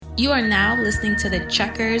You are now listening to the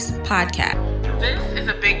Checkers podcast. This is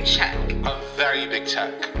a big check. A very big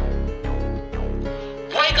check.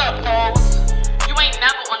 Wake up, hoes! You ain't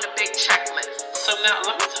never on the big checklist. So now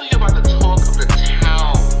let me tell you about the talk of the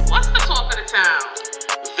town. What's the talk of the town?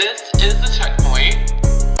 This is the checkpoint.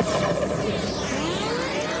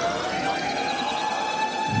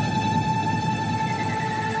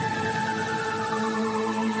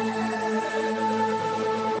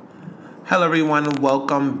 Hello everyone,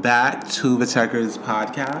 welcome back to the Checkers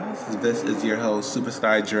podcast. This is your host,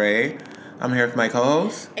 Superstar Dre. I'm here with my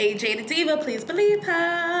co-host, AJ the Diva, please believe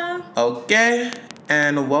her. Okay,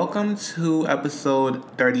 and welcome to episode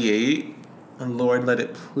 38. And Lord, let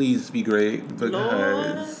it please be great because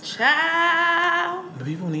Lord, child. the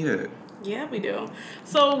people need it. Yeah, we do.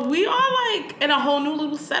 So we are like in a whole new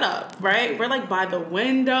little setup, right? We're like by the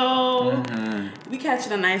window. We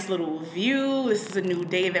catching a nice little view. This is a new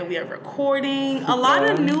day that we are recording. A lot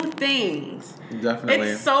of new things. Definitely.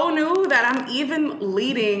 It's so new that I'm even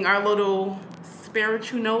leading our little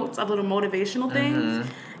spiritual notes, our little motivational things.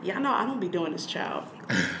 Y'all know I don't be doing this, child.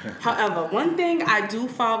 However, one thing I do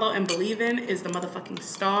follow and believe in is the motherfucking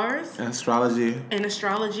stars. Astrology. And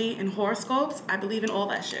astrology and horoscopes. I believe in all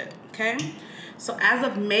that shit, okay? So as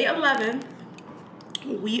of May 11th,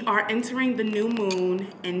 we are entering the new moon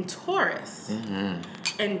in Taurus.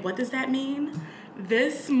 And what does that mean?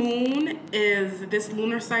 This lunar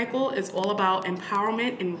cycle is all about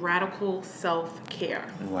empowerment and radical self-care.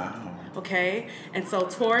 Wow. Okay, and so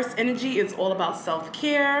Taurus energy is all about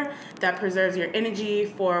self-care that preserves your energy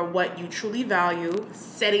for what you truly value,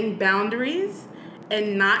 setting boundaries,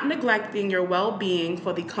 and not neglecting your well-being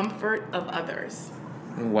for the comfort of others.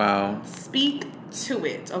 Wow. Speak to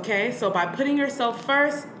it, okay? So by putting yourself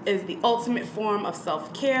first is the ultimate form of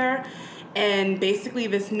self-care. And basically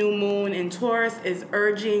this new moon in Taurus is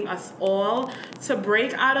urging us all to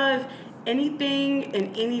break out of anything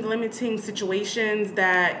and any limiting situations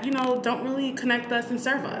that, you know, don't really connect us and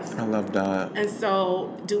serve us. I love that. And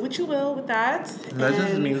so do what you will with that. That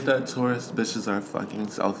just means that Taurus bitches are fucking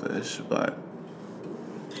selfish, but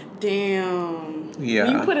damn. Yeah.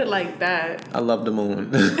 When you put it like that. I love the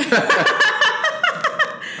moon.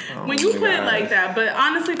 When you put it like that. But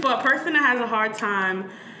honestly, for a person that has a hard time,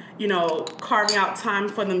 you know, carving out time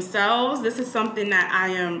for themselves, this is something that I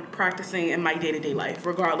am practicing in my day-to-day life,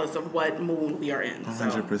 regardless of what moon we are in.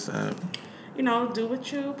 100%. So, you know, do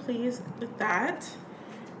what you please with that.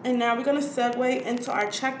 And now we're going to segue into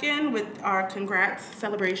our check-in with our congrats,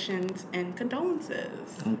 celebrations, and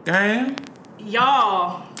condolences. Okay.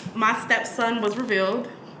 Y'all, my stepson was revealed.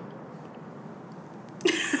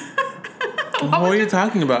 Who are you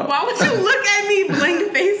talking about? Why would you look at me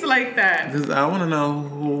blank face like that? Because I want to know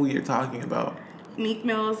who you're talking about. Meek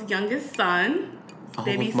Mill's youngest son,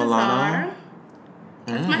 baby with Cesar. Milano?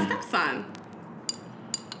 That's my stepson.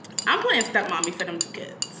 I'm playing stepmommy for them two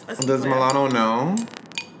kids. Does Milano know?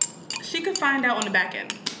 She could find out on the back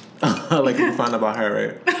end. Like you found out about her,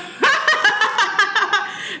 right?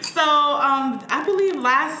 So, I believe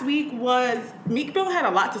last week was Meek Mill had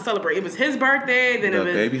a lot to celebrate. It was his birthday, then it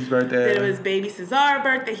was baby's birthday. Then it was baby Cesar's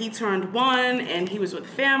birthday. He turned 1, and he was with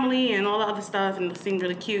family and all the other stuff, and it seemed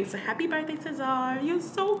really cute. So, happy birthday, Cesar! You're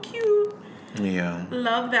so cute. Yeah.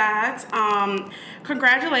 Love that.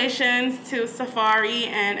 Congratulations to Safari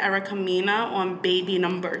and Erica Mena on baby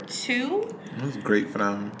number 2. It was great for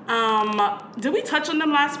them. Did we touch on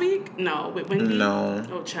them last week? No, with Wendy. No.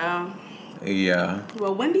 Oh, child. Yeah.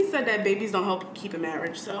 Well, Wendy said that babies don't help keep a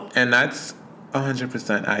marriage, so. And that's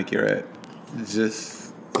 100% accurate.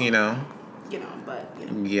 Just, but,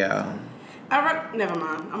 Yeah. Never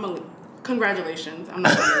mind. Congratulations. I'm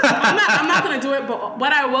not gonna do it, but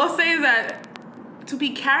what I will say is that to be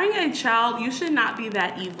carrying a child, you should not be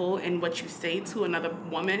that evil in what you say to another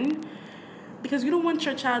woman, because you don't want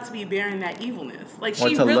your child to be bearing that evilness. Like, or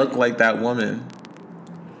to look like that woman.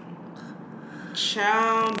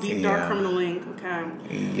 Child, deep dark criminal link. Okay.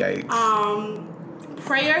 Yikes.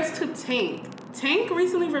 Prayers to Tank. Tank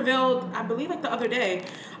recently revealed, I believe like the other day,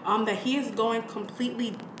 that he is going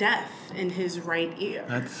completely deaf in his right ear.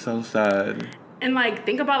 That's so sad. And like,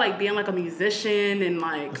 think about like being like a musician and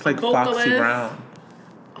like it's like a vocalist. Foxy Brown.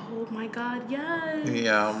 Oh my God, yes.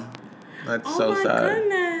 Yeah. That's so sad. Oh my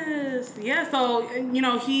goodness. Yeah, so,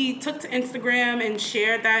 he took to Instagram and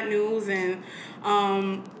shared that news, and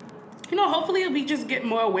hopefully we just get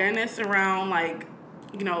more awareness around like,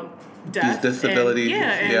 death. These disabilities.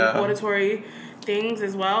 And auditory things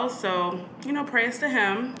as well. So, prayers to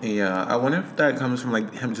him. Yeah, I wonder if that comes from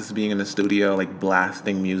like him just being in the studio, like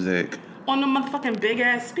blasting music. On the motherfucking big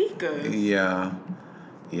ass speakers. Yeah.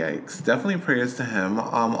 Yikes. Definitely prayers to him.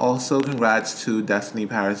 Also, congrats to Destiny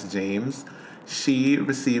Paris James. She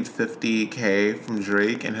received $50K from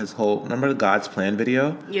Drake in his whole... Remember the God's Plan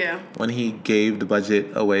video? Yeah. When he gave the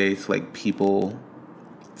budget away to, like, people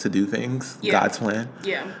to do things? Yeah. God's Plan?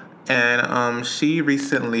 Yeah. And she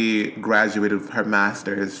recently graduated with her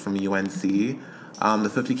master's from UNC. The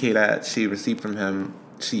 $50K that she received from him,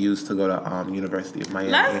 she used to go to University of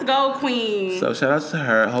Miami. Let's go, queen. So shout out to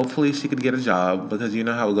her. Hopefully she could get a job because you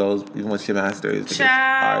know how it goes even with your master's. It's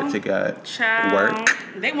hard to get work.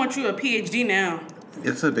 They want you a PhD now.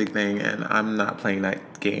 It's a big thing, and I'm not playing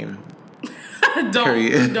that game. Don't.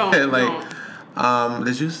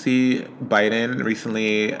 Did you see Biden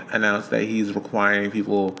recently announced that he's requiring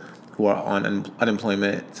people who are on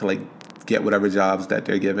unemployment to like get whatever jobs that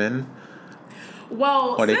they're given?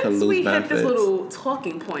 Well, or they since could lose we benefits. hit this little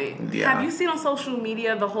talking point, Yeah. have you seen on social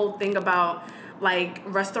media the whole thing about like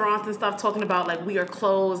restaurants and stuff talking about like we are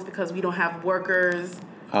closed because we don't have workers?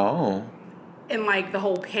 Oh. And like the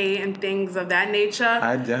whole pay and things of that nature.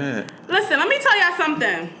 I didn't. Listen, let me tell y'all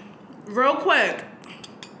something real quick.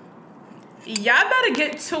 Y'all better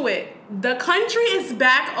get to it. The country is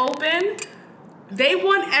back open. They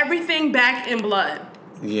want everything back in blood.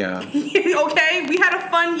 Yeah. Okay? We had a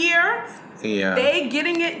fun year. Yeah. They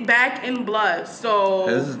getting it back in blood. So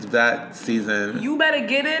this is that season. you better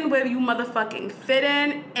get in where you motherfucking fit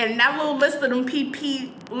in. And that little list of them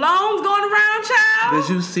PP loans going around, child. Did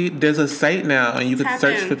you see? There's a site now, and you can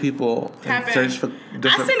search in. for people. Tap in. Search for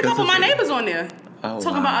different I seen a couple of my businesses. neighbors on there. Oh,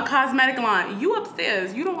 talking wow. about a cosmetic line. You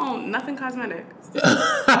upstairs. You don't own nothing cosmetic. It's a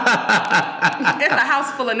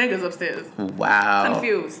house full of niggas upstairs. Wow.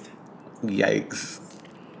 Confused. Yikes.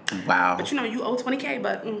 Wow. But you know, you owe $20K,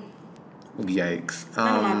 but... Yikes.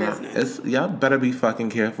 None of my business. Y'all better be fucking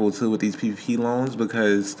careful, too, with these PPP loans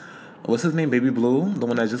because... What's his name? Baby Blue? The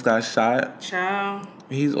one that just got shot? Child.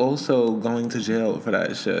 He's also going to jail for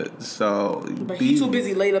that shit. So... But he's too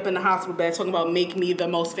busy laid up in the hospital bed talking about make me the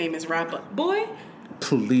most famous rapper. Boy...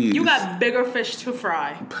 Please. You got bigger fish to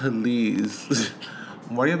fry. Please.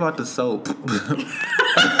 Worry about the soap. And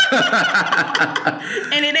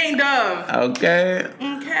it ain't Dove. Okay.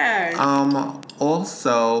 Okay.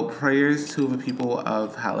 Also, prayers to the people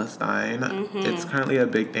of Palestine. Mm-hmm. It's currently a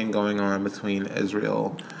big thing going on between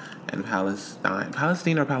Israel and Palestine.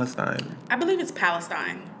 Palestine or Palestine? I believe it's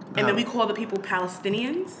Palestine. And then we call the people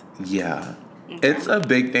Palestinians. Yeah. Okay. It's a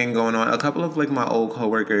big thing going on. A couple of, like, my old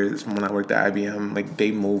coworkers from when I worked at IBM, like, they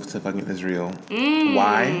moved to fucking Israel.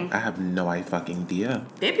 Why? I have no fucking idea.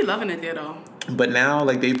 They be loving it there, though. But now,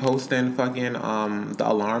 like, they posting fucking, the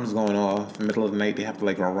alarms going off. Middle of the night, they have to,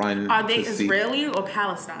 like, run. Are they Israeli or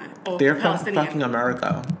Palestine? Or They're from Palestinian? fucking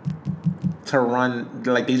America. To run,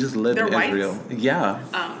 like, they just live They're in whites? Israel. Yeah.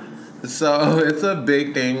 Oh. So, it's a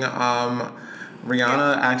big thing.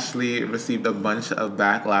 Rihanna actually received a bunch of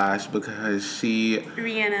backlash because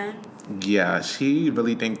Rihanna. Yeah, she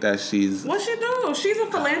really think that she's... What she do? She's a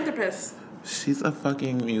philanthropist. She's a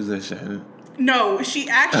fucking musician. No, she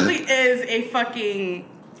actually is a fucking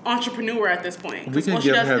entrepreneur at this point. We could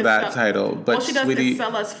give her that title, but all she does sweetie, is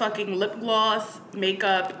sell us fucking lip gloss,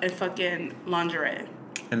 makeup, and fucking lingerie.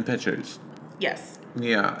 and pictures. Yes.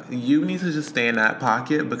 Yeah, you need to just stay in that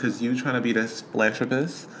pocket because you trying to be this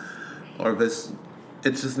philanthropist, or this,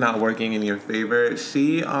 it's just not working in your favor.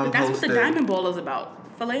 She But that's posted, what the Diamond Ball is about.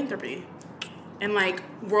 Philanthropy. And like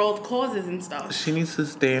world causes and stuff. She needs to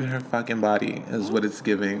stay in her fucking body is what it's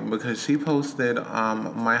giving, because she posted,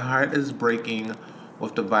 my heart is breaking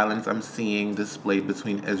with the violence I'm seeing displayed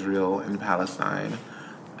between Israel and Palestine.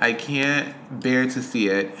 I can't bear to see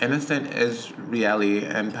it. Innocent Israeli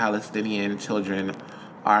and Palestinian children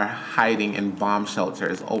are hiding in bomb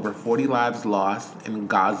shelters. Over 40 lives lost in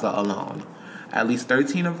Gaza alone, at least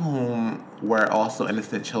 13 of whom were also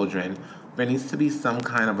innocent children. There needs to be some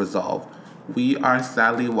kind of resolve. We are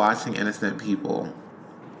sadly watching innocent people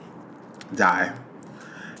die.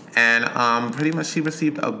 And pretty much she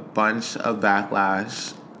received a bunch of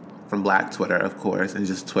backlash from Black Twitter, of course, and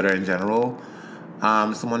just Twitter in general.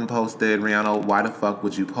 Someone posted, Rihanna, why the fuck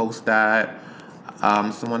would you post that?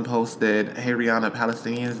 Someone posted, hey Rihanna,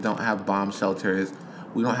 Palestinians don't have bomb shelters.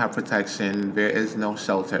 We don't have protection. There is no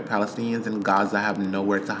shelter. Palestinians in Gaza have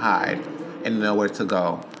nowhere to hide and nowhere to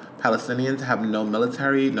go. Palestinians have no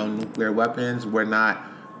military, no nuclear weapons. We're not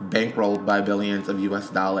bankrolled by billions of US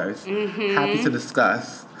dollars. Mm-hmm. Happy to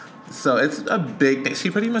discuss. So it's a big thing.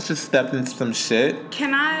 She pretty much just stepped into some shit.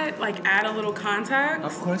 Can I like add a little context?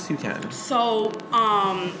 Of course you can. So,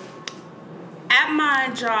 at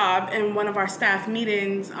my job in one of our staff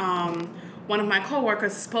meetings, one of my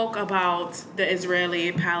coworkers spoke about the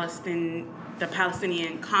Israeli-Palestinian the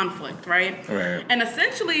Palestinian conflict, right? Right. And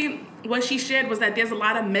essentially, what she shared was that there's a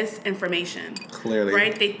lot of misinformation. Clearly.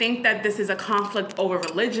 Right? They think that this is a conflict over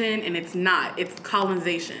religion, and it's not. It's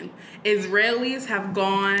colonization. Israelis have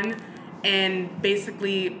gone and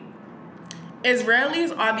basically,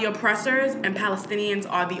 Israelis are the oppressors and Palestinians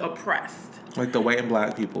are the oppressed. Like the white and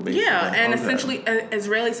black people, basically. Yeah, and essentially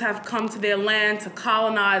Israelis have come to their land to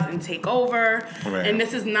colonize and take over. Right. And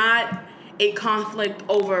this is not a conflict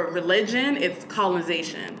over religion, it's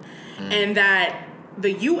colonization. And that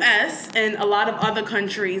the U.S. and a lot of other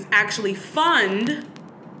countries actually fund,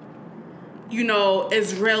 you know,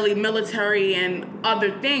 Israeli military and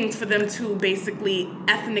other things for them to basically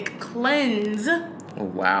ethnic cleanse.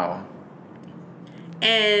 Wow.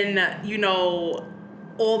 And, you know,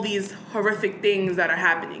 all these horrific things that are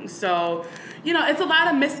happening. So, you know, it's a lot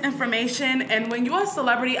of misinformation. And when you're a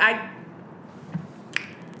celebrity,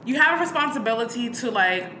 you have a responsibility to,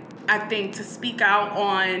 like, I think, to speak out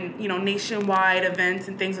on, you know, nationwide events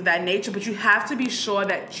and things of that nature. But you have to be sure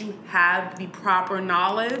that you have the proper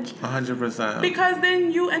knowledge. 100%. Because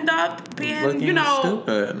then you end up being, looking you know,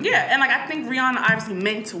 stupid. Yeah, and like I think Rihanna obviously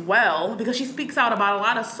meant well because she speaks out about a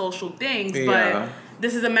lot of social things. Yeah. But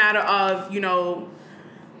this is a matter of, you know,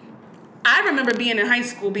 I remember being in high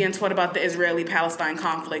school being taught about the Israeli-Palestine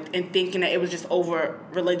conflict and thinking that it was just over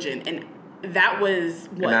religion. And that was,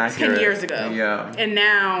 what, Inaccurate. 10 years ago. Yeah. And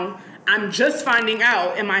now I'm just finding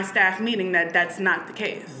out in my staff meeting that that's not the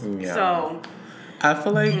case. Yeah. So I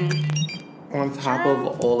feel like on top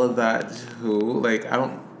of all of that too, like I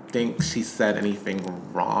don't think she said anything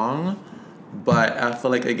wrong, but I feel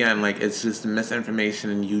like again, like it's just misinformation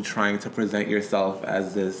and you trying to present yourself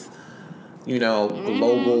as this, you know,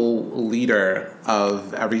 global leader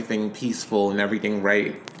of everything peaceful and everything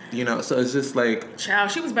right. You know, so it's just like,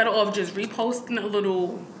 child, she was better off just reposting a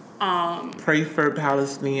little pray for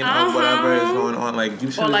Palestine or whatever is going on. Like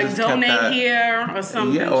you should or like just donate kept that. here or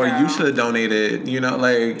something. Yeah, or child. you should have donated. You know,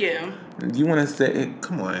 like you want to say,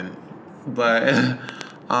 come on, but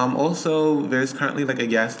also there's currently like a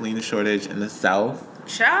gasoline shortage in the South.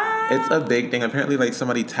 Child. It's a big thing. Apparently, like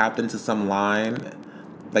somebody tapped into some line,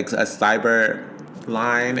 like a cyber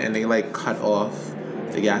line, and they like cut off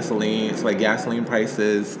the gasoline. So like gasoline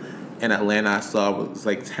prices in Atlanta, I saw was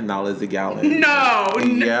like $10 a gallon. No.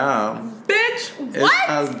 Yeah. Bitch, what?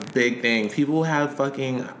 It's a big thing. People have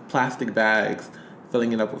fucking plastic bags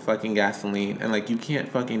filling it up with fucking gasoline, and like you can't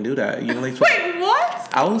fucking do that. You know, like wait, what?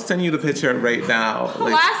 I will send you the picture right now.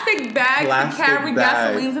 Plastic bags to carry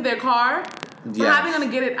gasoline to their car? So Yes. how are they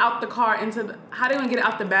gonna get it out the car how are they gonna get it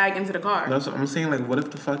out the bag into the car? No, so I'm saying, like, what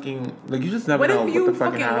if the fucking, like, you just never What know if you what the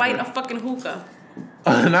fucking fucking light a happens. fucking hookah?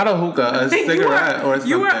 Not a hookah, a cigarette or something.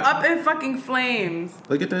 You were up in fucking flames.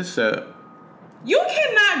 Look at this shit. You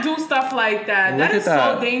cannot do stuff like that. Look That at is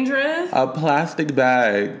that. so dangerous. A plastic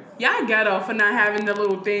bag. Y'all ghetto for not having the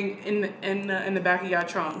little thing in the back of your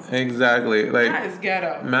trunk. Exactly. Like, That is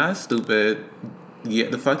ghetto. mad stupid. Yeah,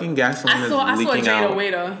 the fucking gasoline I is saw leaking Jada out.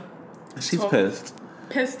 Waiter She's pissed.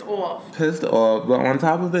 pissed off. Pissed off. But on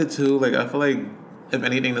top of it, too, like, I feel like, if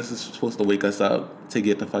anything, this is supposed to wake us up to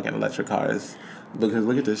get the fucking electric cars. Because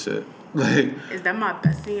look at this shit. Like, Is that my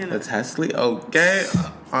bestie? the Tesla? Okay.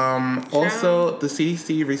 Also, the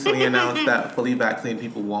CDC recently announced that fully vaccinated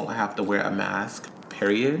people won't have to wear a mask,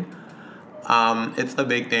 period. It's a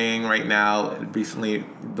big thing right now. Recently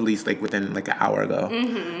released, like, within, like, an hour ago.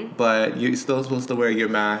 Mm-hmm. But you're still supposed to wear your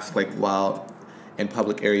mask, like, while in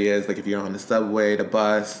public areas. Like, if you're on the subway, the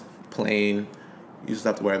bus, plane, you just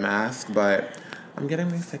have to wear a mask. But I'm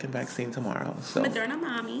getting my second vaccine tomorrow. So Moderna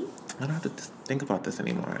mommy. I don't have to think about this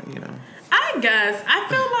anymore, you know. I guess. I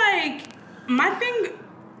feel like my thing...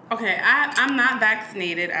 Okay, I'm not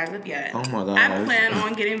vaccinated as of yet. Oh my God. I plan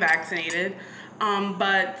on getting vaccinated,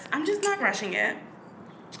 but I'm just not rushing it.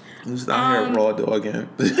 I'm just out here raw dogging.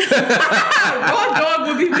 Raw dog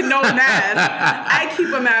with even no mask. I keep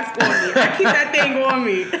a mask on me. I keep that thing on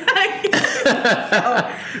me.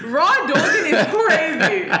 Raw dogging is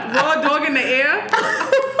crazy. Raw dog in the air.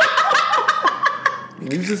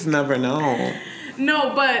 You just never know.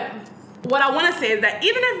 No, but what I want to say is that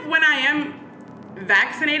even if when I am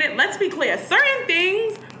vaccinated, let's be clear, certain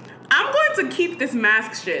things, I'm going to keep this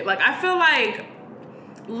mask shit. Like, I feel like,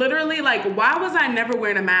 literally, like, why was I never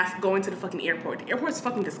wearing a mask going to the fucking airport? The airport's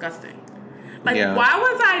fucking disgusting. Like, why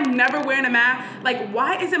was I never wearing a mask? Like,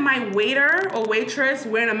 why isn't my waiter or waitress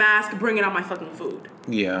wearing a mask bringing out my fucking food?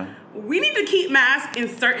 Yeah. We need to keep masks in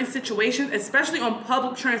certain situations, especially on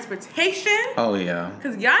public transportation. Oh, yeah.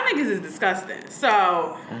 Because y'all niggas is disgusting. So,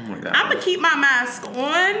 oh my God. I'm going to keep my mask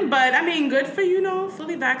on, but I mean, good for, you know,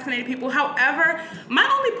 fully vaccinated people. However, my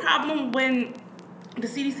only problem when the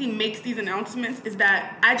CDC makes these announcements is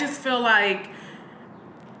that I just feel like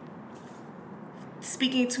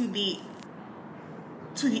speaking to the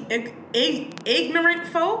ignorant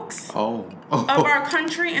folks of our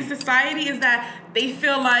country and society is that they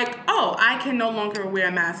feel like, oh, I can no longer wear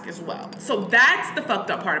a mask as well. So that's the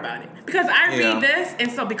fucked up part about it. Because I read this,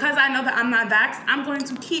 and so because I know that I'm not vaxxed, I'm going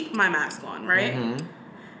to keep my mask on, right? Mm-hmm.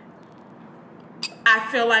 I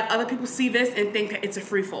feel like other people see this and think that it's a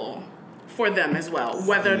free-for-all for them as well,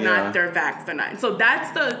 whether or not they're vaxxed or not. And so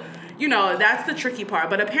that's the tricky part.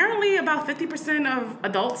 But apparently about 50% of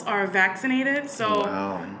adults are vaccinated, so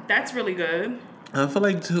that's really good. I feel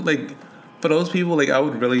like, too, like, for those people, like, I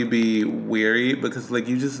would really be weary because, like,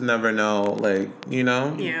 you just never know, like, you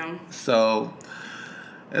know? Yeah. So,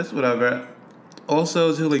 it's whatever.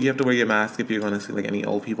 Also, too, like, you have to wear your mask if you're going to see, like, any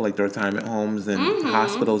old people, like, the retirement homes and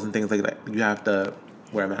hospitals and things like that. You have to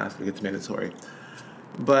wear a mask. Like, it's mandatory.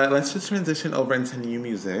 But let's just transition over into new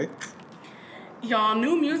music. Y'all,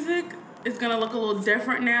 new music is going to look a little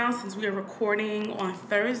different now since we are recording on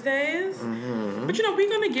Thursdays. Mm-hmm. But, we're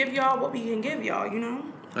going to give y'all what we can give y'all,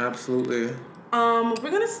 Absolutely. We're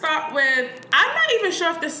going to start with... I'm not even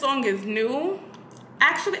sure if this song is new.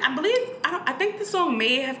 Actually, I think the song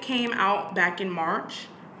may have came out back in March.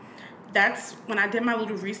 That's when I did my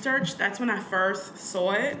little research. That's when I first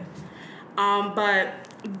saw it. But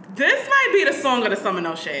this might be the song of the summer,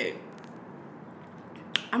 no shade.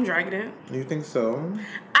 I'm dragging it. You think so?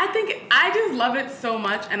 I just love it so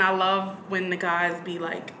much, and I love when the guys be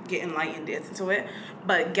like getting light and dancing to it.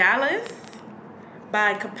 But Gallus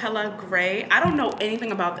by Capella Gray. I don't know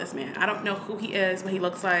anything about this man. I don't know who he is, what he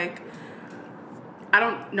looks like. I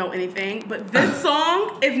don't know anything. But this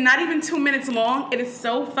song is not even 2 minutes long. It is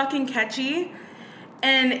so fucking catchy.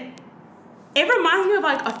 And it reminds me of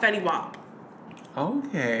like a Fetty Wap.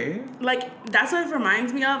 Okay. Like, that's what it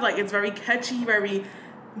reminds me of. Like, it's very catchy,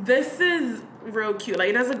 this is real cute. Like,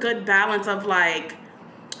 it has a good balance of like,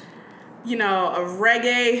 a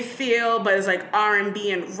reggae feel, but it's like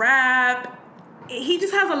R&B and rap. He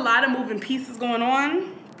just has a lot of moving pieces going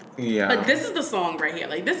on. Yeah. But this is the song right here.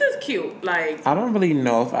 Like, this is cute. Like, I don't really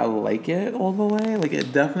know if I like it all the way. Like,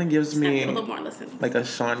 it definitely gives me a little more listen. Like a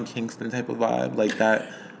Sean Kingston type of vibe. Like that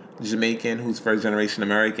Jamaican who's first generation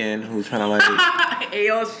American who's trying to like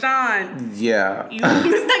Ayo, Sean. Yeah. You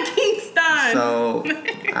Mr. Kingston. So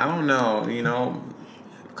I don't know,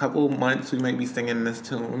 a couple months we might be singing this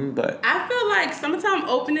tune, but I feel like summertime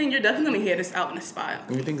opening, you're definitely gonna hear this out in the spot.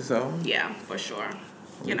 You think so? Yeah, for sure.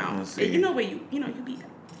 Where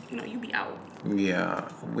you be out. Yeah,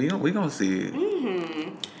 we gonna see.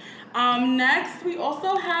 Mm-hmm. Next we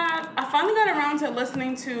also have. I finally got around to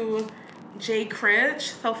listening to Jay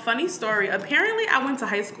Critch. So funny story. Apparently, I went to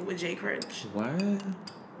high school with Jay Critch. What?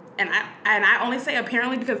 And I only say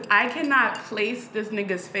apparently because I cannot place this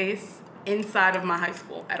nigga's face inside of my high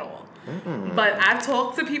school at all. Mm-mm. But I've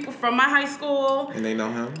talked to people from my high school. And they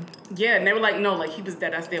know him? Yeah, and they were like, no, like, he was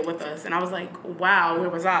dead ass there with us. And I was like, wow, where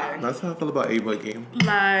was I? That's how I feel about A-Boogie.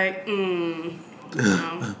 Like,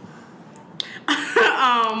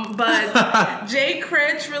 but Jay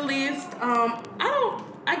Critch released, I'm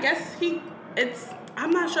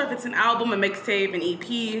not sure if it's an album, a mixtape, an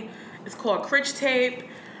EP. It's called Critch Tape.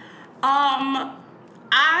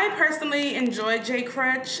 I personally enjoy Jay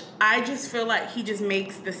Critch. I just feel like he just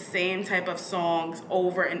makes the same type of songs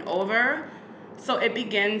over and over. So it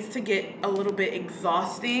begins to get a little bit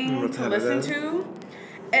exhausting to listen to.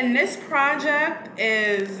 And this project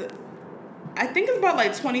is, I think it's about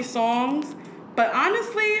like 20 songs. But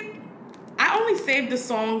honestly, I only saved the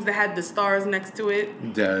songs that had the stars next to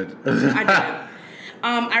it. Dead. I did.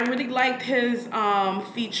 I really liked his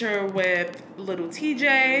feature with Little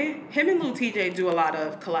TJ. Him and Little TJ do a lot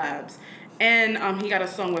of collabs. And he got a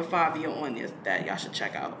song with Fabio on this that y'all should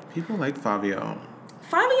check out. People like Fabio.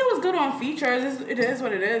 Fabio was good on features. It is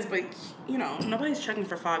what it is. But, nobody's checking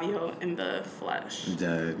for Fabio in the flesh.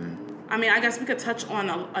 Dead. I mean, I guess we could touch on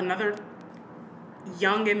another.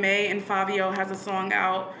 Young and May and Fabio has a song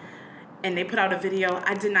out. And they put out a video.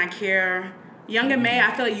 I did not care. Young and May,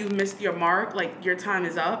 I feel like you missed your mark. Like, your time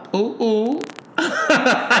is up. Ooh.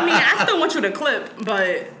 I mean, I still want you to clip,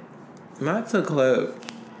 but... Not to clip.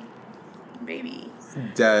 Baby.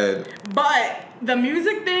 Dead. But the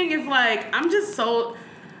music thing is like, I'm just so...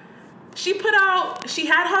 She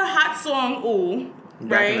had her hot song, Ooh.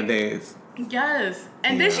 Back in the days. Yes.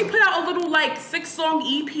 And then she put out a little, like, 6-song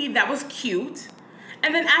EP that was cute.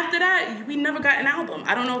 And then after that, we never got an album.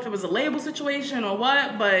 I don't know if it was a label situation or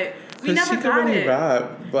what, but we never got it.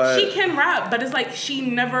 She can rap, but it's like she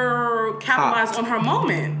never capitalized on her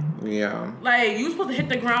moment. Yeah. Like, you were supposed to hit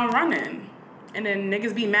the ground running. And then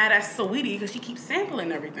niggas be mad at Saweetie because she keeps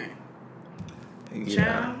sampling everything. Yeah.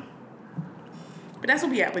 Child. But that's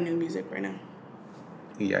what we at with new music right now.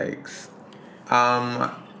 Yikes.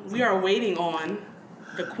 We are waiting on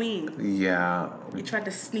the queen. Yeah. We tried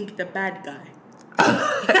to sneak the bad guy.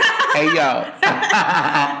 Hey, yo.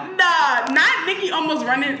 Nah, not Nicki almost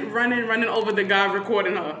running over the guy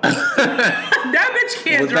recording her. That bitch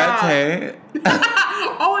can't Was drive. that Tay?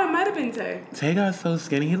 Oh, it might have been Tay. Tay got so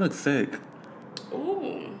skinny. He looks sick.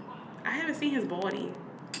 Ooh, I haven't seen his body.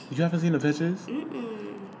 You haven't seen the pictures?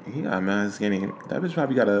 Mm-mm. He got mad skinny. That bitch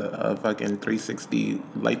probably got a fucking 360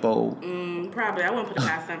 lipo. Probably. I wouldn't put it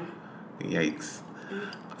past him. Yikes.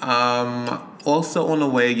 Also on the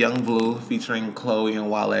way, Young Blue featuring Chloe and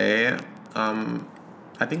Wale.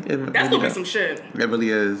 I think That's gonna be some shit. It really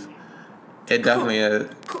is. It definitely is.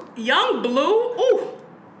 Young Blue? Ooh.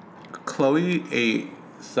 Chloe 8.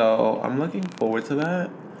 So I'm looking forward to that.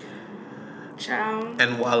 Child.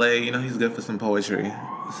 And Wale, you know, he's good for some poetry.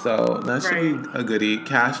 So that should be a goodie.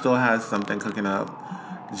 Cash Doll has something cooking up.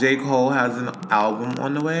 J. Cole has an album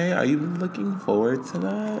on the way. Are you looking forward to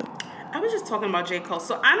that? I was just talking about J. Cole.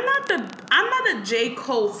 So I'm not a J.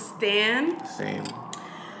 Cole stan. Same.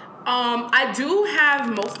 I do have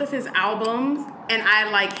most of his albums, and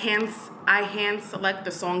I hand select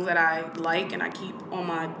the songs that I like, and I keep on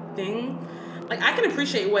my thing. Like, I can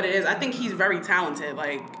appreciate what it is. I think he's very talented.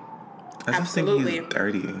 Like, I just absolutely. think he's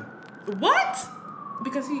dirty. What?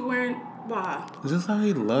 Because he wearing why? Just how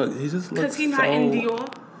he looks. He just looks. Because he's not in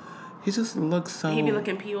Dior. He just looks so. He be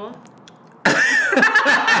looking pure. He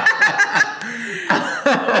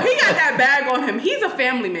got that bag on him. He's a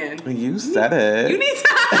family man. You said it. You need to.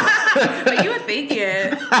 But you would think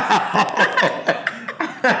it.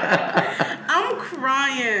 I'm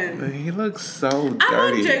crying. He looks so dirty. I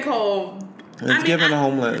love J. Cole. It's giving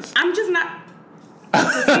homeless. I'm just not.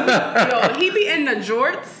 He be in the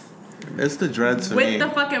jorts. It's the dreads for with me. The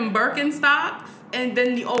fucking Birkenstocks and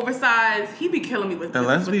then the oversized. He be killing me with. And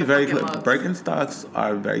let's be very clear. Looks. Birkenstocks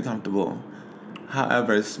are very comfortable.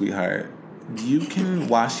 However, sweetheart, you can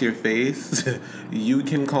wash your face. You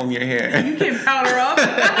can comb your hair. You can powder up.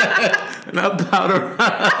 Not powder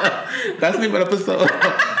up. That's the name of the episode.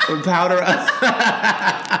 Powder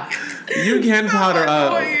up. You can powder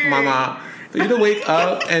up, mama. For you to wake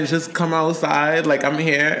up and just come outside like I'm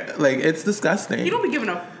here, like it's disgusting. He don't be giving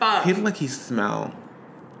a fuck. He look like he smell.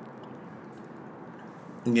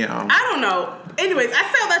 Yeah. I don't know. Anyways, I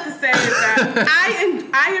say all that to say is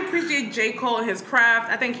that I appreciate J. Cole and his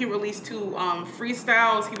craft. I think he released 2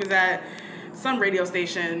 freestyles. He was at some radio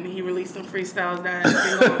station. He released some freestyles that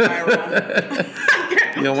have been going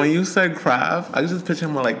viral. Yo, when you said craft, I just picture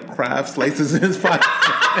him with like craft slices in his pocket.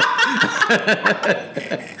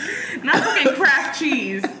 Not fucking Kraft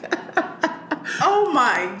cheese. Oh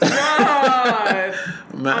my god.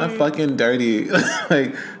 Man, fucking dirty.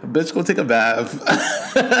 Like, bitch, go take a bath.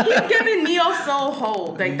 He's giving Neo Soul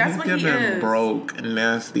Hope. Like, that's what he is. He's giving broke,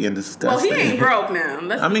 nasty, and disgusting. Well, he ain't broke now.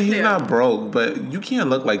 Let's be he's clear. not broke, but you can't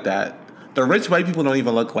look like that. The rich white people don't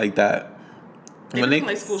even look like that. They look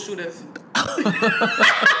like school shooters.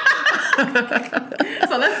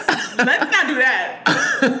 So let's not do that.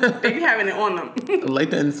 They be having it on them.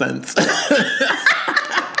 Light the incense. Yo,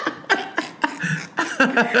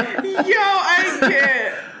 I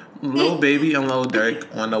can't. Lil Baby and Lil Durk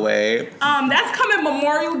on the way. That's coming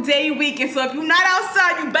Memorial Day weekend. So if you're not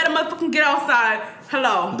outside, you better motherfucking get outside.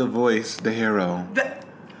 Hello. The Voice, the hero.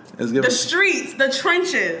 The streets, the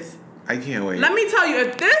trenches. I can't wait. Let me tell you,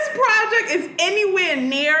 if this project is anywhere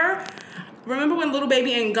near, remember when Lil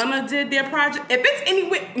Baby and Gunna did their project? If it's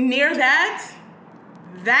anywhere near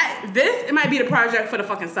it might be the project for the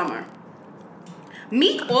fucking summer.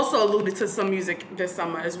 Meek also alluded to some music this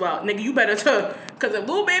summer as well. Nigga, you better because if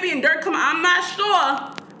Lil Baby and Durk come out, I'm not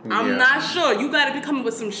sure. I'm not sure. You gotta be coming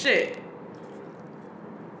with some shit.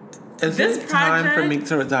 Is this time for Meek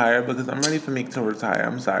to retire? Because I'm ready for Meek to retire.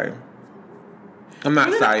 I'm sorry. I'm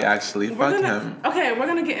not sorry, actually. Fuck him. Okay, we're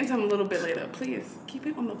gonna get into him a little bit later. Please, keep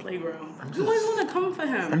it on the playground. You always want to come for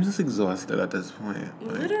him. I'm just exhausted at this point.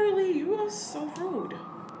 Literally, you are so rude.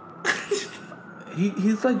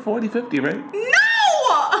 He's like 40, 50, right? No!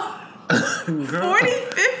 Girl. 40,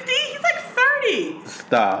 50? He's like 30.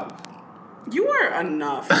 Stop. You are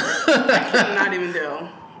enough. I cannot even deal.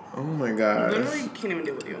 Oh my god. Literally can't even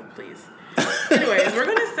deal with you, please. Anyways, we're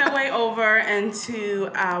going to segue over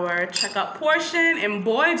into our checkup portion. And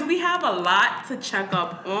boy, do we have a lot to check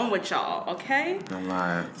up on with y'all, okay? A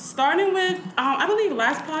lot. Starting with, I believe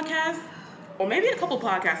last podcast, or maybe a couple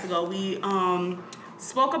podcasts ago, we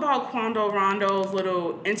spoke about Quando Rondo's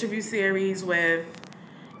little interview series with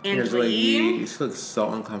Angela Yee. She looks so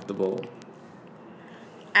uncomfortable.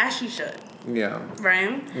 as she should. Yeah.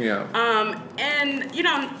 Right? Yeah. And, you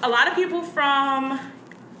know, a lot of people from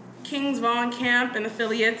King's Von camp and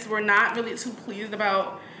affiliates were not really too pleased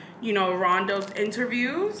about, you know, Rondo's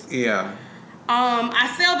interviews. Yeah.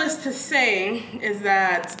 I say all this to say is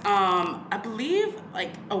that I believe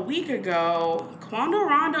like a week ago, Quando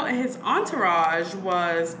Rondo and his entourage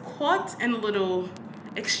was caught in a little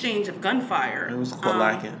exchange of gunfire. It was caught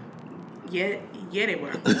lacking. Yeah, they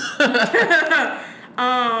were.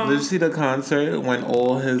 Did you see the concert when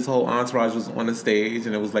his whole entourage was on the stage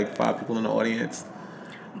and it was like 5 people in the audience?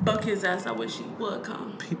 Buck his ass, I wish he would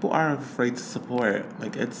come. People are afraid to support.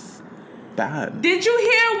 Like, it's bad. Did you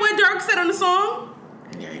hear what Dirk said on the song?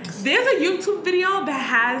 Yikes. There's a YouTube video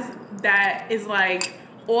that is like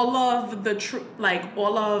all of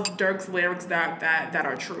Dirk's lyrics that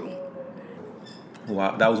are true.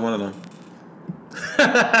 Wow, that was one of them.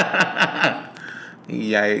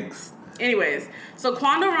 Yikes. Anyways, so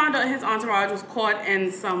Quando Rondo and his entourage was caught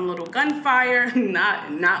in some little gunfire,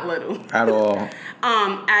 not little. At all.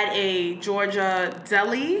 At a Georgia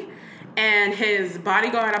deli. And his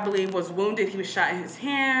bodyguard, I believe, was wounded. He was shot in his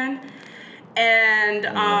hand. And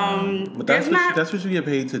but that's what you get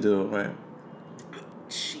paid to do, right?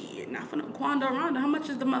 Shit, not for no Quando Rondo. How much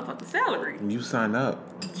is the motherfucking salary? You signed up.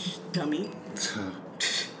 Dummy.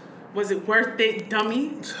 Was it worth it,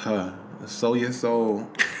 dummy? Sold your soul.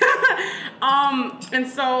 And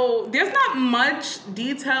so there's not much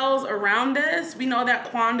details around this. We know that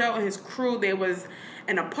Quando and his crew, they was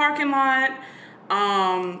in a parking lot,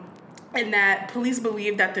 and that police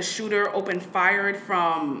believe that the shooter opened fire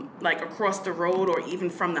from like across the road or even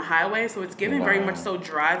from the highway. So it's given very much so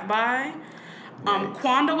drive-by.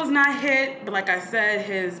 Quando was not hit, but like I said,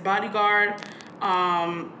 his bodyguard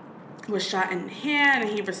was shot in the hand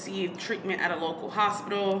and he received treatment at a local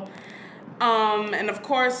hospital. And of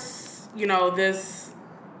course, you know, this,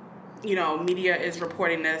 you know, media is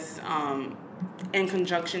reporting this in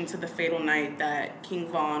conjunction to the fatal night that King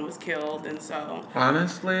Von was killed. And so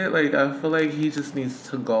honestly, like, I feel like he just needs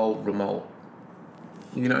to go remote.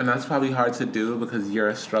 You know, and that's probably hard to do because you're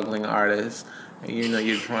a struggling artist and, you know,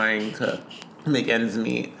 you're trying to make ends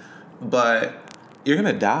meet. But you're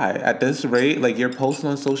going to die at this rate. Like, you're posting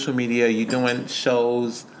on social media, you're doing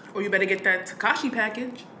shows. Or you better get that Tekashi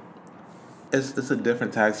package. It's a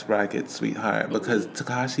different tax bracket, sweetheart, because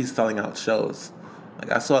Tekashi's selling out shows.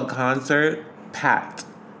 Like, I saw a concert packed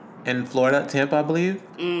in Florida, Tampa, I believe.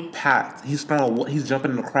 Packed. He's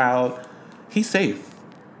jumping in the crowd. He's safe.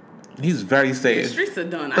 He's very safe. The streets are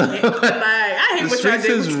done. I hate what y'all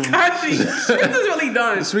did with Tekashi. The streets is really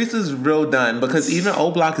done. The streets is real done because even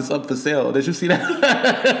O Block is up for sale. Did you see that?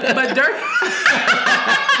 But Dirk,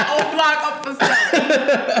 O Block up for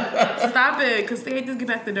sale. Stop it, because they just get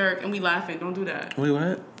back to Dirk and we laughing. Don't do that. Wait,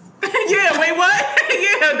 what? Yeah, wait, what?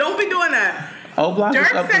 Yeah, don't be doing that. O Block Dirk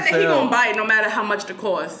is up for said that he sale. gonna buy it no matter how much the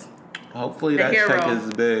cost. Hopefully The that hero. check is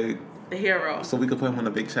big. The hero. So we can put him on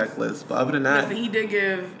a big checklist. But other than that, Listen, he did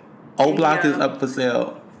give O Block is up for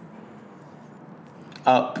sale.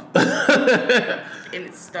 Up. and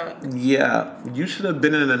it's stuck. Yeah, you should have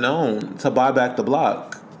been in the known to buy back the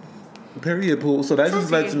block. Period, Pooh. So that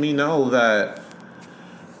just lets me know that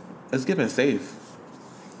it's giving safe.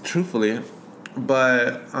 Truthfully.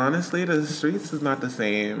 But honestly, the streets is not the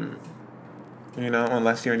same. You know,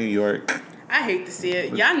 unless you're in New York. I hate to see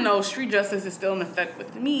it. Y'all know street justice is still in effect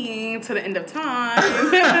with me to the end of time. So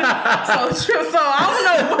I don't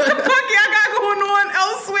know what the fuck y'all got going on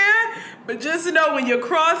elsewhere. But just know when you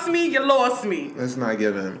cross me, you lost me. It's not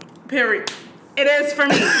given. Period. It is for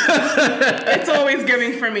me. It's always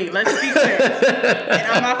giving for me. Let's be clear. And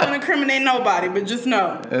I'm not going to incriminate nobody, but just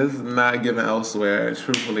know. It's not given elsewhere,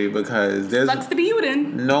 truthfully, because there's Sucks to be you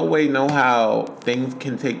then. no way, no how things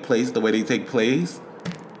can take place the way they take place,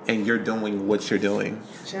 and you're doing what you're doing.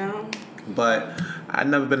 Ciao. But I've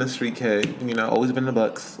never been a street kid. You know, always been the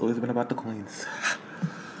bucks. Always been about the coins.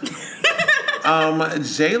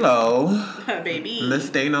 J-Lo, Baby. Miss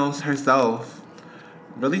Thanos herself,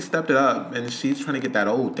 really stepped it up, and she's trying to get that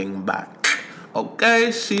old thing back.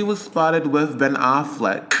 Okay, she was spotted with Ben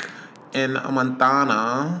Affleck in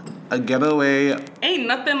Montana, a getaway. Ain't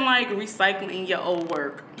nothing like recycling your old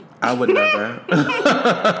work. I would never.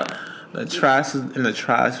 The trash is in the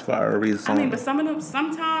trash for a reason. I mean, but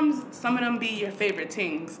sometimes some of them be your favorite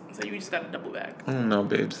things, so you just gotta double back. I don't know,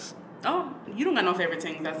 babes. Oh, you don't got no favorite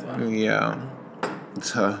things, that's why. Yeah.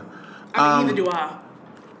 I mean, neither do I.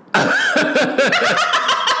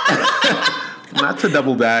 Not to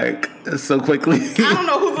double back so quickly. I don't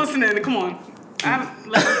know who's listening. Come on.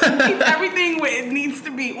 Keep everything where it needs to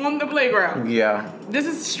be on the playground. Yeah. This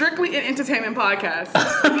is strictly an entertainment podcast.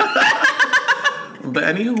 But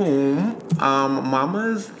anywho,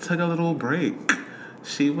 Mama's took a little break.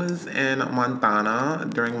 She was in Montana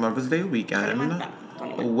during Mother's Day weekend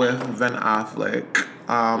with Ben Affleck.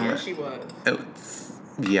 Yeah, she was.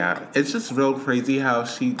 It's just real crazy how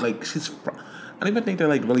she's. I don't even think they're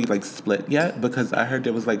really split yet, because I heard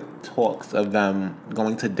there was talks of them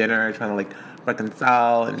going to dinner, trying to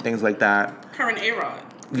reconcile and things like that. Her and A-Rod.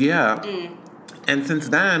 Yeah. And since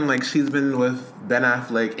then, she's been with Ben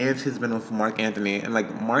Affleck and she's been with Mark Anthony. And,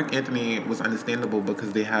 Mark Anthony was understandable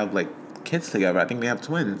because they have, kids together. I think they have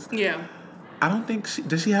twins. Yeah. I don't think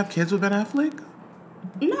does she have kids with Ben Affleck?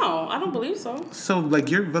 No, I don't believe so. So,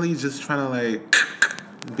 you're really just trying to,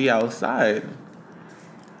 be outside.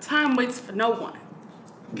 Time waits for no one.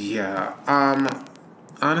 Yeah.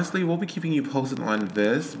 Honestly, we'll be keeping you posted on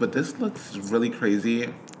this, but this looks really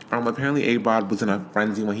crazy. Apparently A-Rod was in a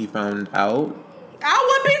frenzy when he found out. I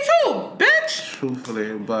would be too, bitch!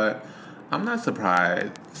 Truthfully, but I'm not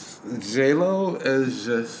surprised. J-Lo is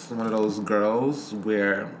just one of those girls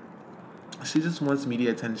where she just wants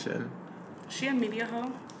media attention. She a media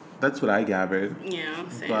hoe? That's what I gathered. Yeah,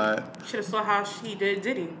 same. But should have saw how she did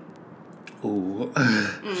Diddy. Ooh.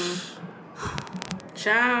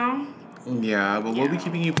 Ciao. Yeah, but we'll be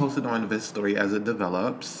keeping you posted on this story as it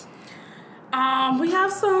develops. We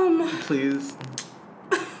have some... Please.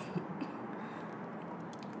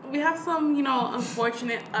 We have some,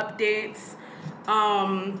 unfortunate updates.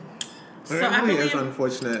 It really is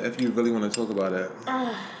unfortunate if you really want to talk about it.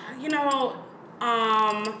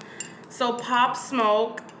 So Pop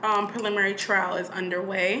Smoke preliminary trial is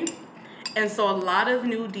underway. And so a lot of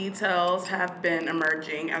new details have been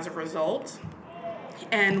emerging as a result.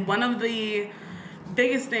 And one of the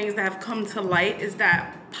biggest things that have come to light is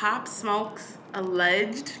that Pop Smoke's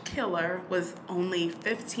alleged killer was only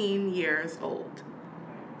 15 years old.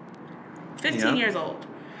 15 years old.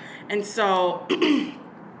 And so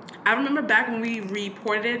I remember back when we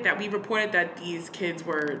reported that these kids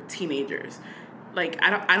were teenagers.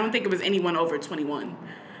 I don't think it was anyone over 21.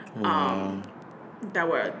 Wow. That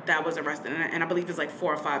was arrested, and I believe there's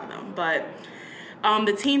 4 or 5 of them. But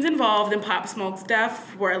the teens involved in Pop Smoke's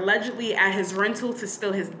death were allegedly at his rental to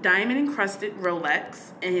steal his diamond-encrusted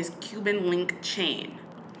Rolex and his Cuban link chain.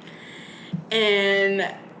 And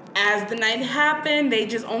as the night happened, they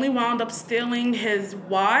just only wound up stealing his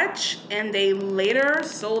watch, and they later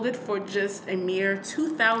sold it for just a mere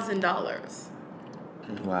 $2,000.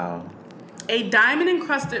 Wow. A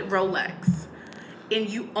diamond-encrusted Rolex. And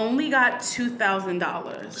you only got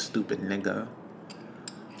 $2,000. Stupid nigga.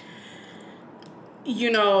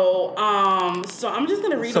 So I'm just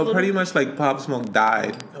gonna read. So pretty much Pop Smoke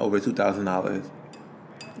died over $2,000.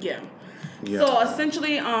 Yeah. So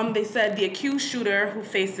essentially, they said the accused shooter, who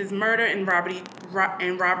faces murder and robbery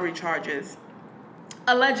charges,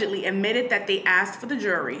 allegedly admitted that they asked for the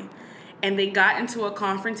jury, and they got into a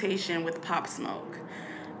confrontation with Pop Smoke.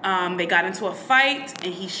 They got into a fight,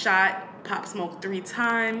 and he shot Pop Smoke 3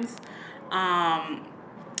 times, and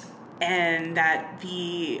that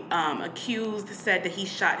the accused said that he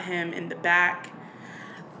shot him in the back.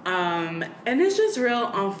 And it's just real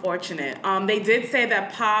unfortunate. They did say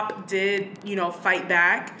that Pop did, fight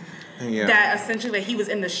back. Yeah. That essentially he was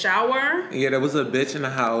in the shower. Yeah, there was a bitch in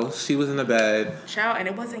the house. She was in the bed. Shower, and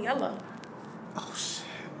it wasn't yellow. Oh shit!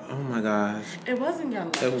 Oh my gosh! It wasn't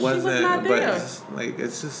yellow. It wasn't. She was not there. But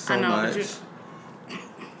it's just so much.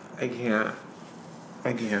 I can't.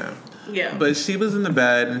 Yeah. But she was in the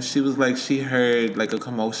bed, and she was she heard a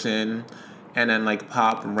commotion, and then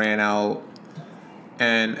Pop ran out,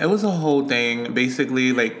 and it was a whole thing. Basically,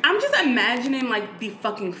 I'm just imagining the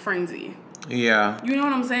fucking frenzy. Yeah. You know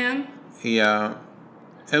what I'm saying? Yeah.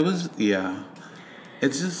 It was. Yeah.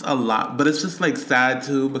 It's just a lot, but it's just sad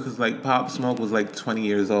too, because Pop Smoke was 20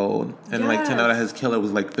 years old, and to know that his killer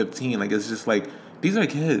was 15, it's just these are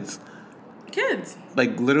kids. Kids.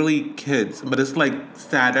 Literally kids. But it's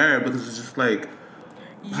sadder because it's just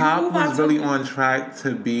Pop was really on track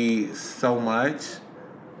to be so much.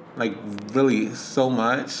 Really so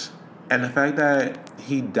much. And the fact that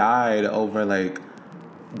he died over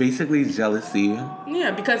basically jealousy.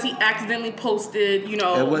 Yeah, because he accidentally posted, he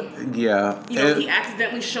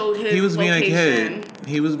accidentally showed his He was location. being a kid.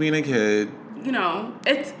 He was being a kid.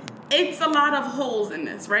 It's a lot of holes in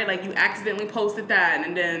this, right? You accidentally posted that,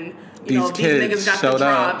 and then these niggas got the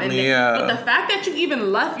drop. And but the fact that you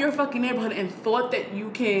even left your fucking neighborhood and thought that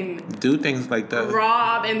you can do things like that,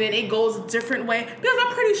 rob, and then it goes a different way. Because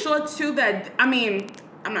I'm pretty sure too that I'm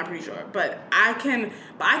not pretty sure, but I can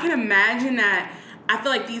imagine that. I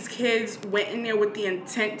feel these kids went in there with the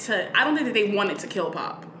intent to. I don't think that they wanted to kill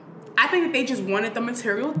Pop. I think that they just wanted the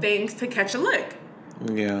material things to catch a lick.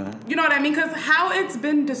 Yeah. You know what I mean? Because how it's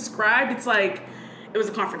been described, it's like it was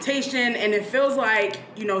a confrontation, and it feels like,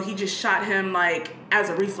 you know, he just shot him like as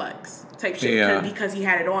a reflex type shit because he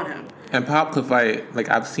had it on him. And Pop could fight. Like,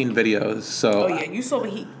 I've seen videos, so... Oh, yeah. You saw what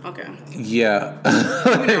he... Okay. Yeah.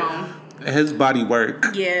 You know. His body work.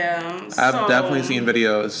 Yeah. I've definitely seen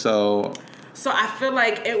videos, so... So I feel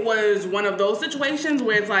like it was one of those situations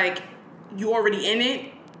where it's like, you already in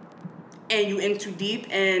it, and you in too deep,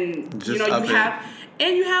 and, just, you know,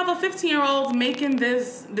 you have a 15-year-old making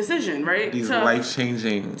this decision, right? These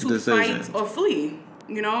life-changing decisions. To fight or flee,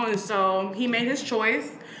 you know? And so he made his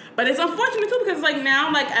choice. But it's unfortunate, too, because, like,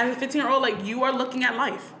 now, like, as a 15-year-old, like, you are looking at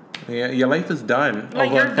life. Yeah, your life is done.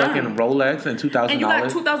 Like, over you're fucking done. Rolex and $2,000. And you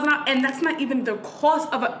got $2,000, and that's not even the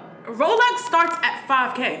cost of a... Rolex starts at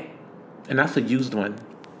 $5K. And that's a used one.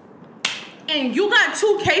 And you got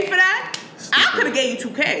 $2K for that? Stupid. I could have gave you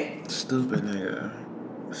 $2K. Stupid, nigga.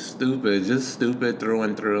 Stupid. Just stupid through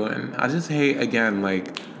and through. And I just hate, again,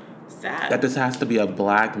 like... Sad. That this has to be a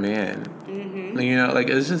black man. Mm-hmm. You know, like,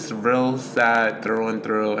 it's just real sad through and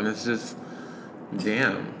through. And it's just...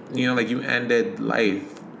 Damn. You know, like, you ended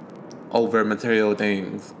life over material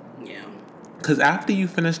things. Yeah. Because after you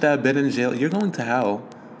finish that bit in jail, you're going to hell.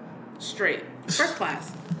 Straight. First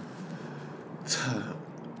class.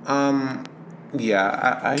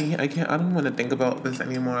 Yeah, I can't. I don't want to think about this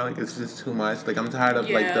anymore. Like, it's just too much. Like, I'm tired of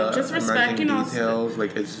like the just respect, emerging you know, details.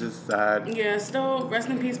 Like, it's just sad. Yeah, still rest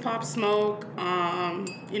in peace, Pop Smoke.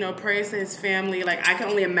 You know, praise to his family. Like, I can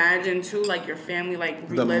only imagine too, like your family, like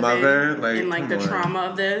reliving The mother, like, and like the trauma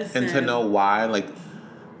of this, and to know why, like,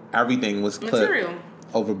 everything was clipped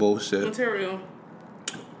over bullshit. Material.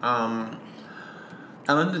 Ellen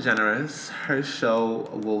DeGeneres, her show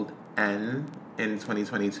will end in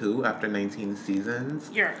 2022 after 19 seasons.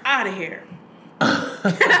 You're out of here.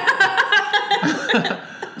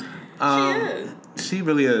 She is. She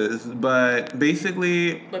really is. But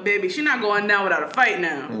basically... But baby, she's not going down without a fight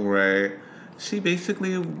now. Right. She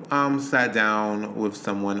basically sat down with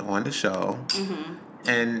someone on the show. Mm-hmm.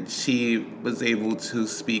 And she was able to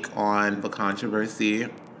speak on the controversy.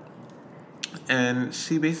 And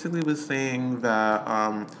she basically was saying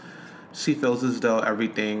that she feels as though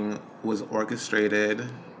everything was orchestrated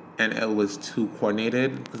and it was too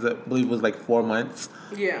coordinated. Because I believe it was like 4 months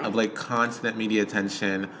of like constant media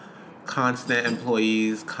attention, constant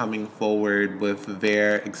employees coming forward with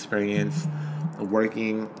their experience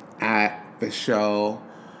working at the show.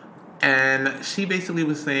 And she basically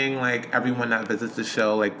was saying, like, everyone that visits the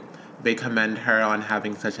show, like, they commend her on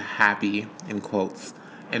having such a happy, in quotes,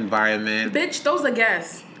 environment. Bitch, those are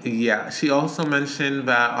guests. Yeah. She also mentioned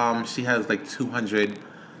that she has, like, 200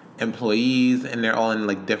 employees, and they're all in,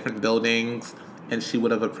 like, different buildings. And she would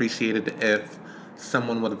have appreciated if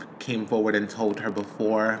someone would have came forward and told her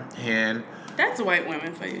beforehand. That's white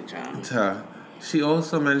women for you, John. She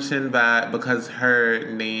also mentioned that because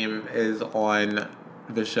her name is on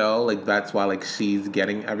the show, like, that's why, like, she's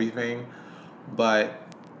getting everything. But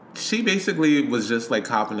she basically was just, like,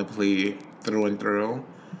 copping a plea through and through.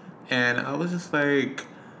 And I was just like,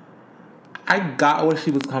 I got where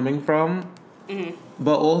she was coming from. Mm-hmm.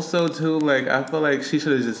 But also, too, like, I feel like she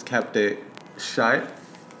should have just kept it shut.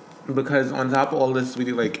 Because on top of all this,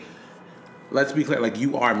 really, like, let's be clear, like,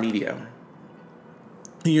 you are media.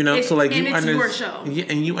 You know? So, like, and it's your show. Yeah,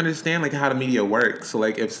 and you understand, like, how the media works. So,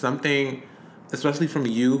 like, if something... Especially from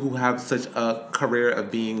you who have such a career of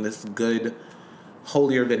being this good,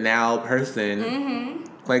 holier-than-thou person. Mm-hmm.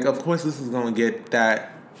 Like, of course this is going to get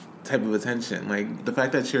that type of attention. Like, the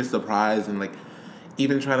fact that you're surprised and, like,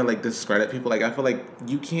 even try to, like, discredit people. Like, I feel like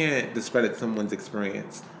you can't discredit someone's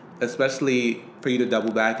experience. Especially for you to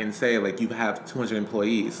double back and say, like, you have 200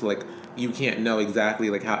 employees. So, like, you can't know exactly,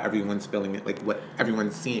 like, how everyone's feeling it. Like, what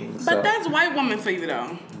everyone's seeing. But that's white women for you, though.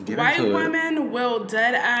 White women will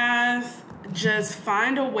dead ass... just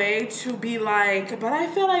find a way to be like, but I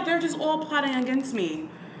feel like they're just all plotting against me.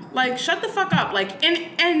 Like, shut the fuck up. Like,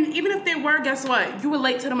 and even if they were, guess what? You were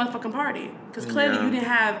late to the motherfucking party. Because clearly you didn't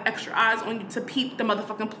have extra eyes on you to peep the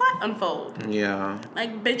motherfucking plot unfold. Yeah.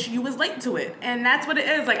 Like, bitch, you was late to it. And that's what it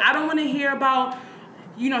is. Like, I don't want to hear about,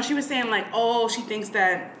 you know, she was saying, like, oh, she thinks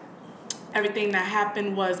that everything that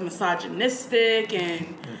happened was misogynistic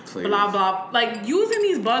and blah, blah. Like, using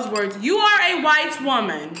these buzzwords, you are a white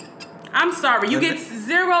woman. I'm sorry. You get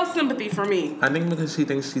zero sympathy from me. I think because she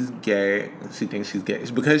thinks she's gay. She thinks she's gay.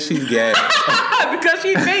 Because she's gay. Because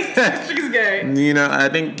she thinks she's gay. You know, I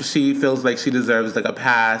think she feels like she deserves, like, a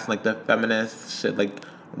pass. Like, the feminists should, like,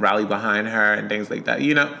 rally behind her and things like that.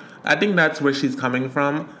 You know, I think that's where she's coming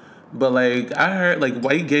from. But, like, I heard, like,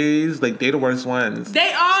 white gays, like, they the worst ones.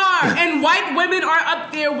 They are! And white women are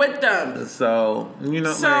up there with them. So, you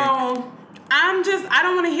know, So, I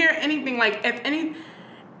don't want to hear anything. Like,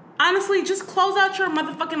 honestly, just close out your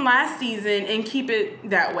motherfucking last season and keep it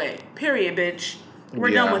that way. Period, bitch.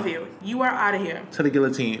 We're done with you. You are out of here. To the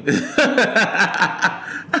guillotine.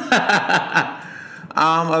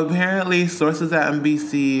 Apparently, sources at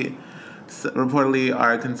NBC reportedly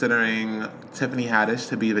are considering Tiffany Haddish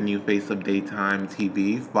to be the new face of daytime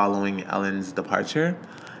TV following Ellen's departure.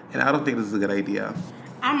 And I don't think this is a good idea.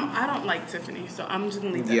 I don't like Tiffany, so I'm just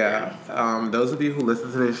gonna leave that there. Those of you who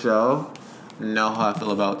listen to this show know how I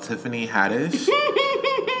feel about Tiffany Haddish.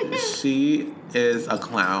 She is a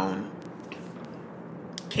clown.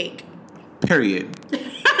 Cake. Period.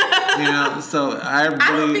 So I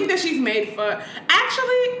don't think that she's made for...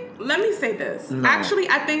 Actually, let me say this. No. Actually,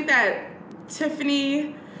 I think that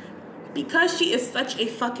Tiffany, because she is such a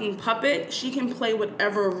fucking puppet, she can play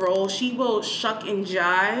whatever role. She will shuck and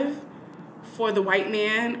jive for the white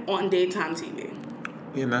man on daytime TV.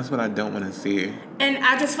 Yeah, and that's what I don't want to see. And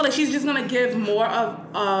I just feel like she's just gonna give more of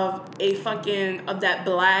that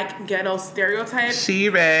black ghetto stereotype. She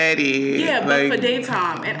ready. Yeah, but for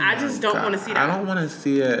daytime. And I just don't want to see that. I don't want to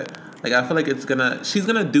see it. Like, I feel like she's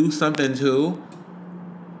gonna do something too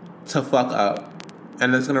to fuck up.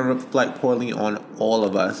 And it's gonna reflect poorly on all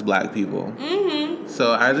of us black people. Mm-hmm.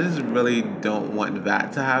 So I just really don't want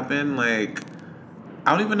that to happen. Like,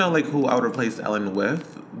 I don't even know like who I would replace Ellen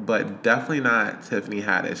with, but definitely not Tiffany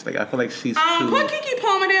Haddish. Like, I feel like she's too... Put Keke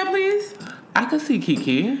Palmer there, please. I could see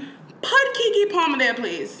Keke. Put Keke Palmer there,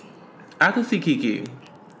 please. I could see Keke.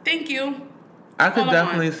 Thank you. I could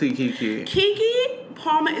definitely see Keke. Keke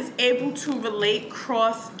Palmer is able to relate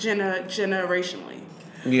generationally.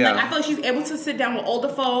 Yeah. Like, I feel like she's able to sit down with older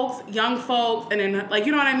folks, young folks, and then, like,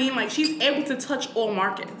 you know what I mean? Like, she's able to touch all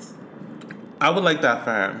markets. I would like that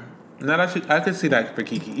for her. I could see that for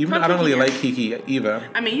Keke. Even though I don't really like Keke either.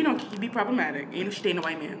 I mean, Keke be problematic. She dating a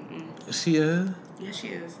white man. She is? Yeah, she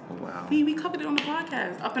is. Oh, wow. We covered it on the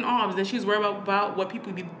podcast. Up in arms. That she's worried about what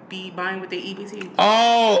people be buying with their EBT.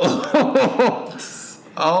 Oh!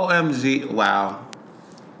 OMG. Wow.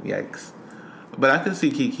 Yikes. But I could see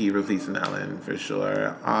Keke replacing Ellen for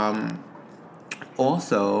sure.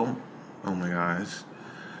 Also, oh my gosh.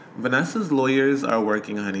 Vanessa's lawyers are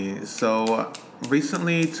working, honey. So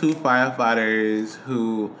recently, 2 firefighters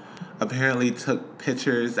who apparently took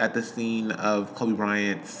pictures at the scene of Kobe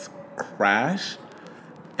Bryant's crash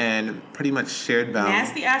and pretty much shared them.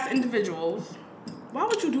 Nasty ass individuals. Why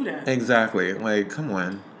would you do that? Exactly. Like, come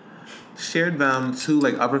on. Shared them to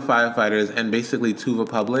like other firefighters and basically to the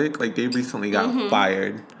public. Like, they recently got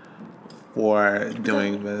fired for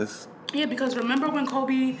doing this. Yeah, because remember when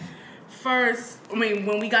Kobe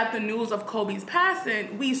when we got the news of Kobe's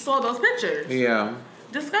passing, we saw those pictures. Yeah.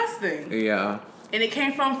 Disgusting. Yeah. And it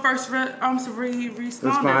came from first responders. Aren't you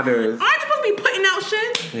supposed to be putting out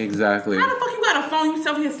shit? Exactly. How the fuck you got a phone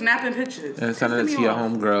yourself here snapping pictures? And sending it to your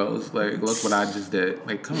homegirls. Like, look what I just did.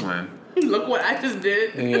 Like, come on. Look what I just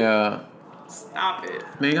did. Yeah. Stop it.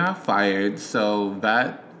 They got fired, so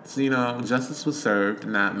that's, justice was served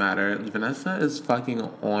in that matter. Vanessa is fucking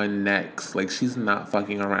on next. Like, she's not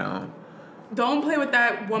fucking around. Don't play with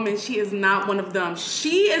that woman. She is not one of them.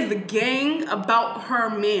 She is the gang about her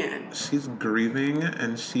man. She's grieving,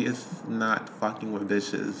 and she is not fucking with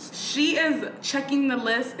bitches. She is checking the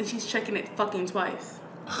list, and she's checking it fucking twice.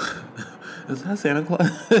 Is that Santa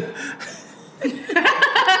Claus?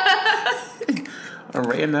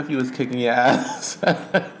 Ray and nephew is kicking your ass.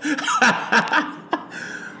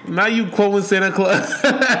 Now you quoting Santa Claus.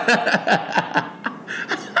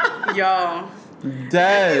 Y'all.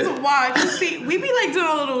 Dead. This is why. You see, we be like doing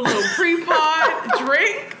a little pre-pod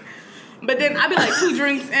drink, but then I be like 2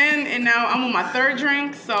 drinks in, and now I'm on my 3rd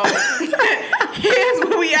drink. So here's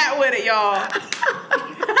where we at with it, y'all.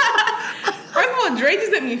 First of all, Dre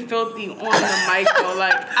just let me filthy on the mic, though.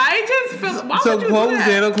 Like, I just feel. Why would you do that?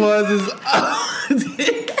 Santa Claus is.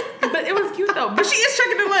 But it was cute though. But she is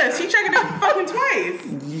checking the list. She checking it fucking twice.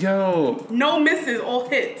 Yo. No misses, all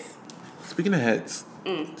hits. Speaking of hits,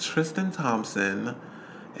 Tristan Thompson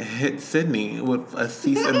hit Sydney with a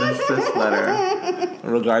cease and desist letter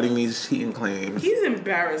regarding these cheating claims. He's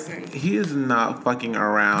embarrassing. He is not fucking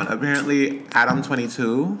around. Apparently,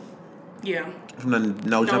 Adam22. Yeah. From the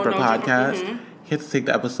No Jumper podcast. He had to take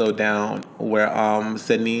the episode down where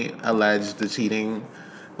Sydney alleged the cheating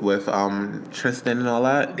with Tristan and all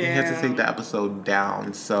that. Damn. He had to take the episode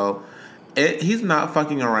down. So he's not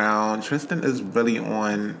fucking around. Tristan is really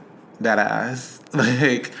on that ass.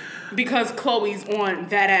 Like, Because Chloe's on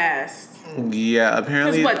that ass. Yeah,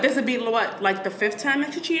 apparently. Because what? This would be what? Like the 5th time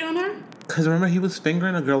that you cheated on her? Because remember, he was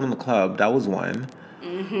fingering a girl in the club. That was one.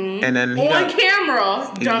 Mm-hmm. And then on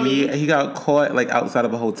camera, dummy. He got caught like outside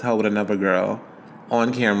of a hotel with another girl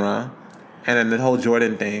on camera. And then the whole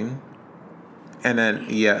Jordan thing. And then,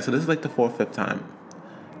 yeah, so this is like the 4th, 5th time.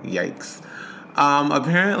 Yikes.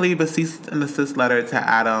 Apparently, the cease and desist letter to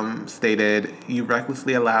Adam stated, "You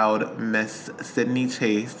recklessly allowed Miss Sydney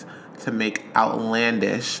Chase to make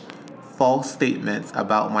outlandish, false statements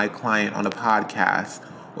about my client on a podcast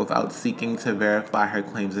without seeking to verify her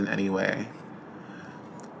claims in any way."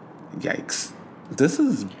 Yikes. This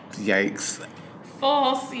is yikes.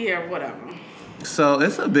 False, yeah, whatever. So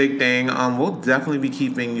it's a big thing. We'll definitely be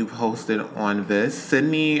keeping you posted on this.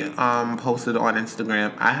 Sydney posted on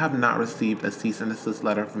Instagram, "I have not received a cease and desist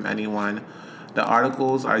letter from anyone. The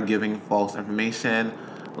articles are giving false information.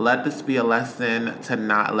 Let this be a lesson to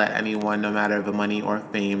not let anyone, no matter the money or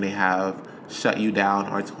fame they have, shut you down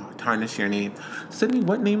or tarnish your name." Sydney,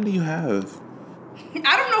 what name do you have?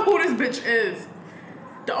 I don't know who this bitch is.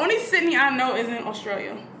 The only Sydney I know is in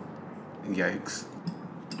Australia. Yikes.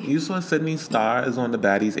 You saw Sydney Starr is on the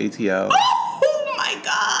Baddies ATL. Oh my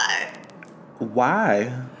god.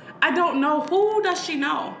 Why? I don't know. Who does she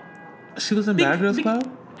know? She was in Bad Girls Club?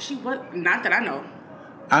 She was, not that I know.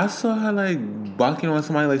 I saw her like bucking on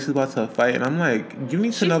somebody like she's about to fight, and I'm like, you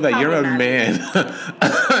need to know that you're a man.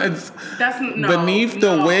 That's no, beneath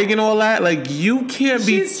the wig and all that. Like you can't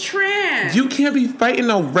be. She's trans. You can't be fighting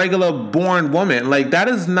a regular born woman. Like that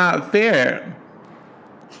is not fair.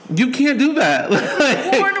 You can't do that.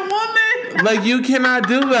 Born woman. Like you cannot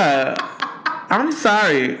do that. I'm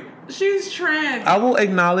sorry. She's trans. I will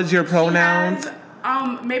acknowledge your pronouns. She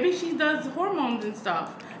has, maybe she does hormones and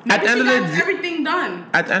stuff. Maybe at the end of the everything done.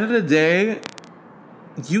 At the end of the day,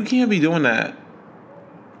 you can't be doing that.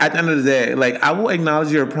 At the end of the day, like I will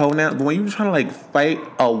acknowledge your pronouns, but when you're trying to like fight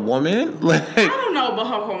a woman, like I don't know what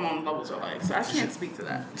her hormone levels are like, so I can't speak to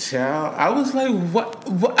that. Child, I was like, what?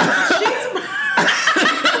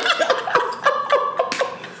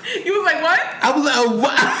 You was like, what? I was like,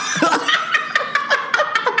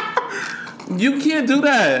 what? You can't do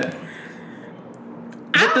that.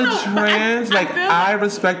 With the trans, I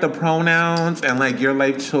respect the pronouns and like your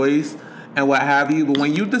life choice and what have you, but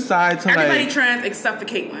when you decide to everybody trans except for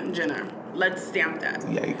Caitlyn Jenner. Let's stamp that.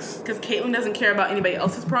 Yikes. Because Caitlyn doesn't care about anybody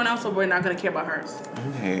else's pronouns, so we're not going to care about hers.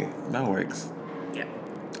 Okay, that works. Yeah.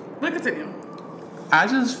 We'll continue. I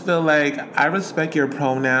just feel like I respect your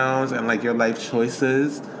pronouns and like your life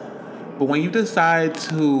choices, but when you decide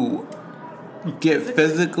to get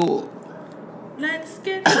physical, let's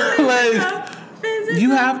get physical.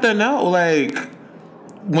 You have to know, like,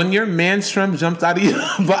 when your menstruum jumps out of your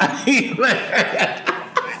body,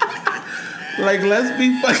 like let's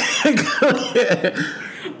be fucking clear.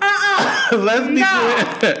 Let's be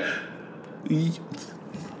clear.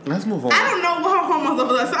 Let's move on. I don't know what her hormones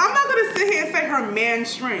are, so I'm not gonna sit here and say her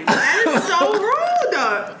menstruum. That is so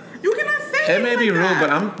rude. You cannot say it. May be rude,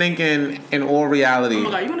 but I'm thinking in all reality. Oh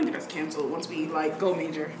my god, you're gonna get us canceled once we like go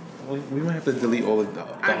major. We might have to delete all of the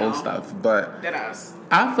old stuff, but that ass.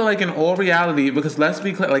 I feel like in all reality, because let's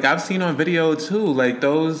be clear, like I've seen on video too, like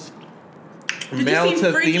those male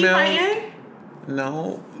to female. Fighting?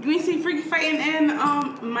 No. You ain't see Freaky fighting in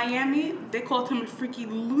Miami? They called him Freaky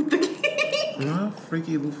Luther King. Not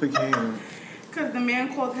Freaky Luther King. Because the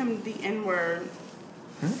man called him the N-word.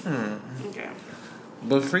 Okay.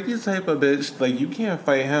 But Freaky type of bitch, like you can't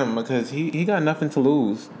fight him because he got nothing to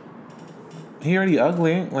lose. He already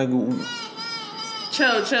ugly. Like,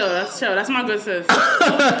 chill. That's chill. That's my good sis.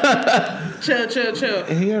 chill.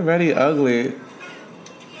 He already ugly.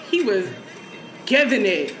 He was giving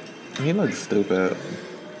it. He looks stupid.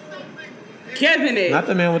 Giving it. Not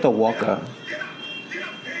the man with the walker.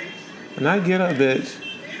 Not get up, bitch.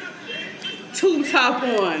 Tube top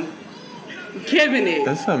on. Giving it.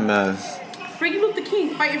 That's a mess. Freaky Luther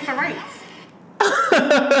King fighting for rights.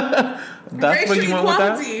 That's what you want with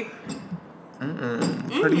that?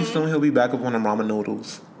 Mm-hmm. Pretty soon he'll be back up on the ramen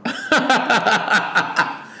noodles.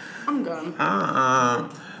 I'm done.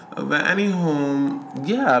 But anywho,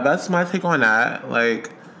 yeah, that's my take on that.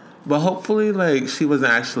 Like, but hopefully, like, she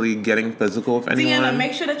wasn't actually getting physical with anyone. Deanna,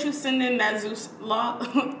 make sure that you send in that Zeus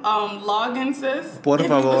login, sis. Por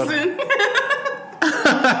favor.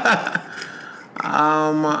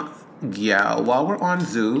 Yeah, while we're on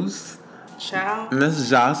Zeus, Miss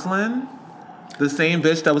Jocelyn, the same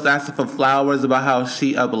bitch that was asking for flowers about how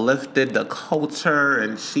she uplifted the culture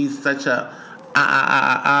and she's such a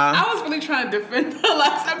I was really trying to defend her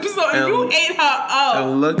last episode and you ate her up.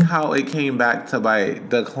 And look how it came back to bite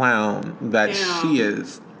the clown that she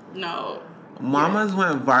is. No. Mamas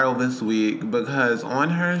went viral this week because on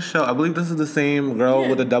her show, I believe this is the same girl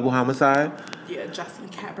with a double homicide. Yeah, Jocelyn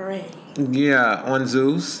Cabaret. Yeah, on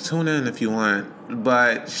Zeus. Tune in if you want.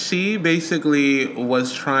 But she basically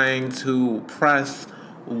was trying to press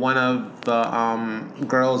one of the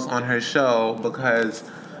girls on her show because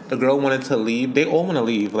the girl wanted to leave. They all want to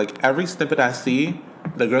leave. Like, every snippet I see,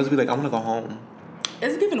 the girls be like, I want to go home.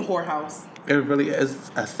 It's giving whorehouse. It really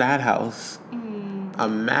is a sad house. A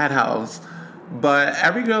madhouse. But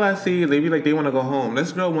every girl I see, they be like, they want to go home.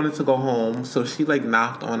 This girl wanted to go home, so she, like,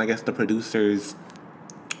 knocked on, I guess, the producer's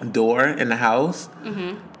door in the house.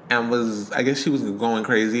 And was, I guess she was going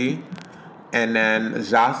crazy. And then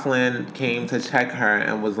Jocelyn came to check her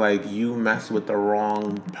and was like, you messed with the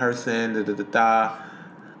wrong person, da-da-da-da.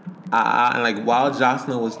 And, like, while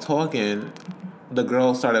Jocelyn was talking, the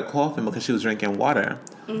girl started coughing because she was drinking water.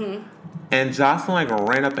 And Jocelyn, like,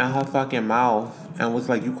 ran up in her fucking mouth and was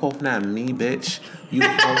like, you coughing at me, bitch. You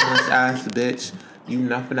homeless ass bitch. You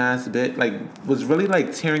nothing ass bitch. Like, was really,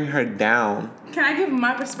 like, tearing her down. Can I give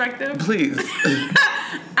my perspective? Please.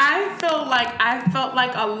 I felt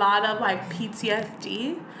like a lot of, like,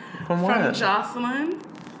 PTSD from Jocelyn.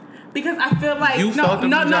 Because I feel like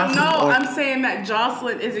I'm saying that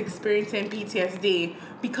Jocelyn is experiencing PTSD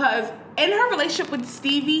because in her relationship with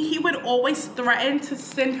Stevie, he would always threaten to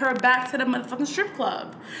send her back to the motherfucking strip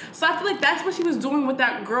club. So I feel like that's what she was doing with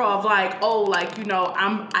that girl of like, oh, like, you know,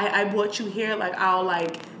 I brought you here, like, I'll,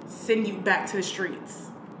 like, send you back to the streets.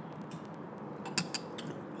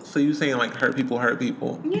 So you saying, like, hurt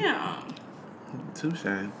people? Yeah. Touche.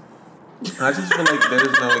 I just feel like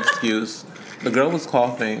there's no excuse. The girl was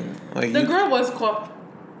coughing. Like, girl was coughing.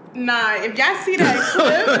 Nah, if y'all see that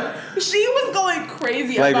clip, she was going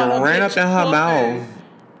crazy. Like, about ran up in her mouth.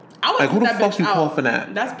 I would like, who the fuck you out. coughing at?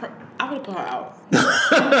 I would have put her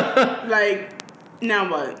out. Like,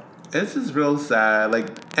 now what? It's just real sad. Like,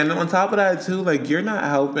 and on top of that too, like, you're not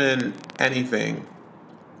helping anything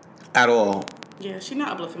at all. Yeah, she's not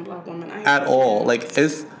uplifting black women. At all. Like,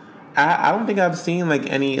 it's. I don't think I've seen like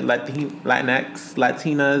any Latinx,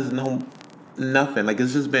 Latinas, nothing. Like,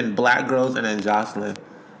 it's just been black girls and then Jocelyn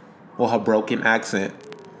with her broken accent,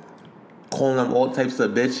 calling them all types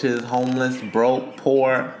of bitches, homeless, broke,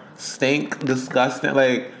 poor, stink, disgusting.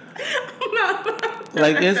 Like,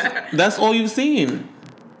 that's all you've seen.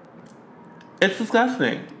 It's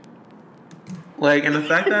disgusting. Like, and the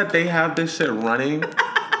fact that they have this shit running,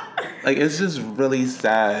 like, it's just really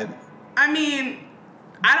sad. I mean,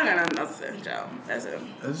 I don't got nothing else to say, Joe. That's it.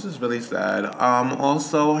 It's just really sad.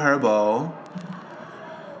 Also, Herbo,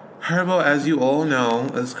 as you all know,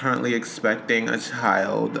 is currently expecting a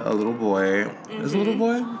child, a little boy. Is it a little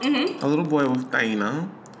boy? A little boy with Taina.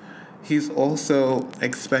 He's also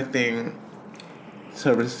expecting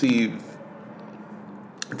to receive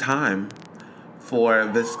time for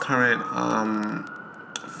this current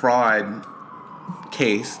fraud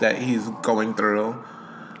case that he's going through.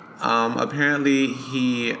 Apparently,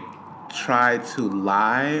 he tried to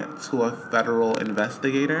lie to a federal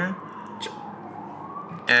investigator,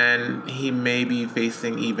 and he may be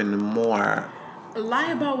facing even more.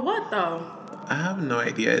 Lie about what, though? I have no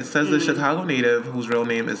idea. It says the Chicago native, whose real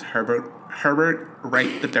name is Herbert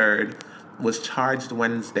Wright III, was charged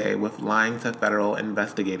Wednesday with lying to federal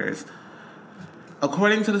investigators.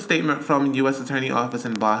 According to the statement from U.S. Attorney Office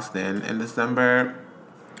in Boston, in December,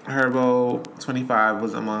 Herbo, 25,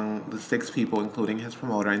 was among the 6 people, including his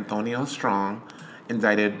promoter, Antonio Strong,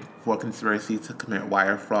 indicted for conspiracy to commit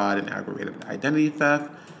wire fraud and aggravated identity theft.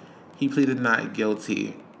 He pleaded not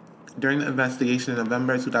guilty. During the investigation in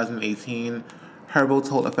November 2018, Herbo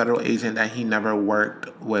told a federal agent that he never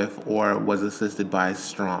worked with or was assisted by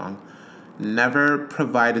Strong, never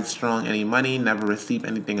provided Strong any money, never received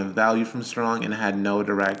anything of value from Strong, and had no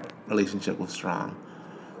direct relationship with Strong.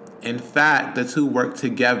 In fact, the two worked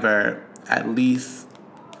together at least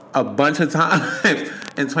a bunch of times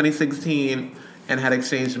in 2016 and had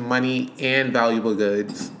exchanged money and valuable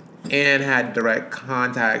goods and had direct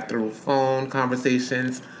contact through phone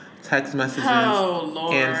conversations, text messages,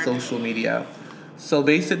 and social media. So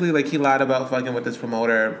basically, like, he lied about fucking with this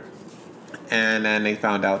promoter, and then they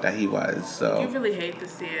found out that he was. So you really hate to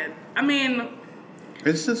see it. I mean,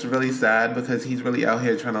 it's just really sad because he's really out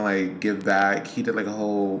here trying to, like, give back. He did, like, a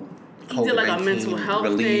whole he did, like, a mental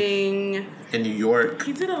health thing in New York.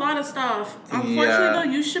 He did a lot of stuff. Unfortunately, though,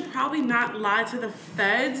 you should probably not lie to the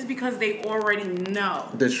feds because they already know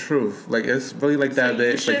the truth. Like, it's really like that,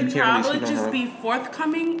 bitch. You should like, you can't probably really just be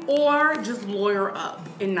forthcoming or just lawyer up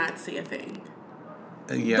and not say a thing.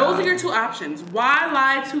 Yeah. Those are your two options. Why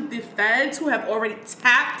lie to the feds who have already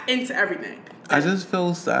tapped into everything? I just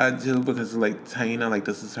feel sad too because like Taina, like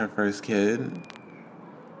this is her first kid,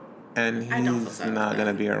 and he's not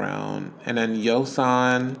gonna be around. And then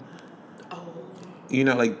Yosan, you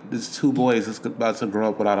know, like there's two boys that's about to grow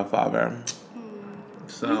up without a father.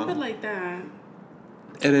 So you feel like that.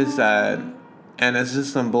 It is sad, and it's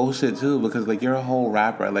just some bullshit too because like you're a whole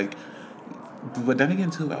rapper, like. But then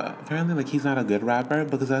again, too, apparently, like, he's not a good rapper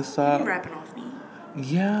because I saw... He's rapping off me.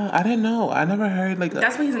 Yeah, I didn't know. I never heard, like...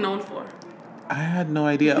 That's what he's known for. I had no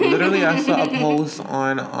idea. Literally, I saw a post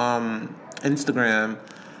on Instagram,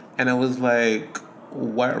 and it was like,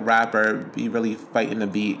 what rapper be really fighting the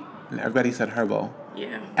beat? And everybody said Herbo.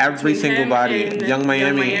 Yeah. Every single body. Young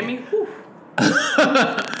Miami.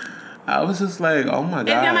 I was just like, oh my God.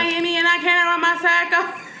 If you're Miami and I can't run my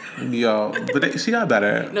sack Yo, but she got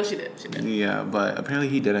better. No, she did. Yeah, but apparently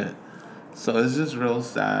he didn't. So it's just real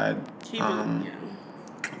sad.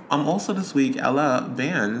 Also this week, Ella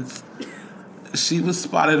Vance, she was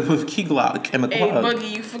spotted with Key Glock in the club. Hey,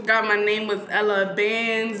 Boogie, you forgot my name was Ella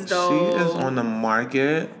Vance, though. She is on the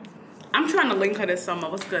market. I'm trying to link her this summer.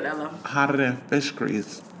 What's good, Ella? Hotter than fish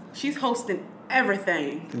grease. She's hosting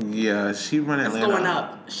everything. Yeah, she running Atlanta. It's going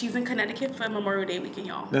up. She's in Connecticut for Memorial Day weekend,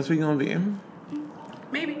 y'all. That's where you gonna be?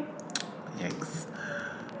 Maybe. Yikes.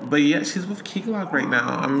 But yeah, she's with Key Glock right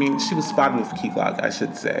now. I mean, she was spotted with Key Glock, I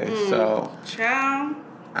should say. So, ciao.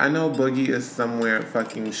 I know Boogie is somewhere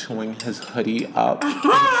fucking showing his hoodie up.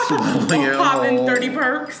 Popping 30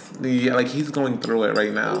 perks. Yeah, like he's going through it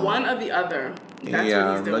right now. One or the other. That's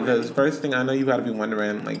what he's doing. Because first thing I know, you gotta be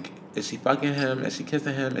wondering, like, is she fucking him? Is she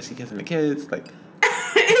kissing him? Is she kissing the kids? Like,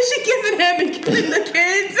 is she kissing him and kissing the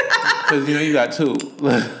kids? Because you know you got two.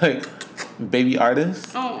 Like, baby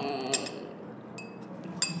artists. Oh.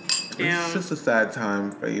 Damn. It's just a sad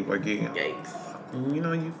time for you, Boogie. Yikes. You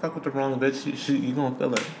know, you fuck with the wrong bitch, you gonna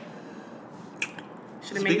feel it.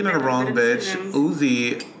 Speaking of the wrong bitch,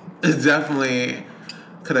 Uzi definitely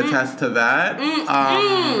could attest to that.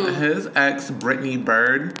 His ex, Brittany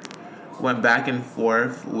Bird, went back and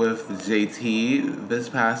forth with JT this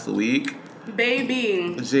past week.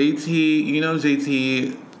 Baby. JT, you know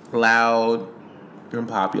JT, loud and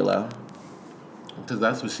popular. Because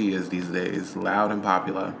that's what she is these days, loud and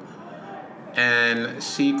popular. And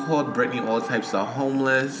she called Brittany all types of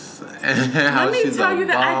homeless. And how Let me she's tell you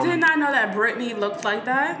that bum. I did not know that Brittany looked like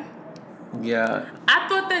that. Yeah. I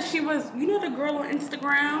thought that she was, you know the girl on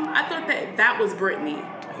Instagram? I thought that was Brittany.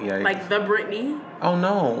 Yeah. Like the Brittany. Oh,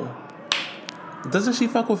 no. Doesn't she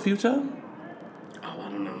fuck with Future? Oh, I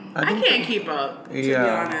don't know. I can't keep up, to be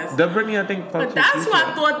honest. The Brittany, I think, fucks But with that's Future. what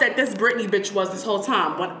I thought that this Brittany bitch was this whole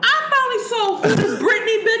time. When I finally saw who this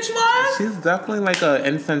Brittany bitch was. She's definitely like an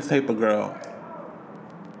incense type of girl.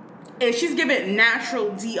 And she's giving natural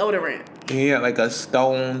deodorant. Yeah, like a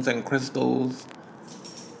stones and crystals.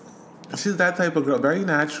 She's that type of girl. Very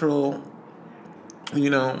natural. You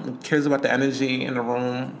know, cares about the energy in the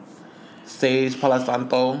room. Sage, Palo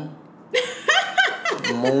Santo.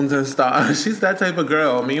 Moons and stars. She's that type of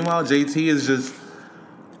girl. Meanwhile, JT is just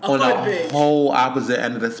on a whole opposite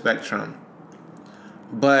end of the spectrum.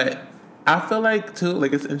 But I feel like, too,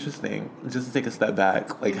 like, it's interesting just to take a step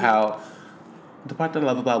back. Like, how the part that I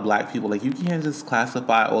love about black people, like, you can't just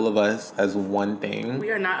classify all of us as one thing.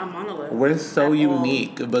 We are not a monolith. We're so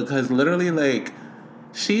unique because literally, like,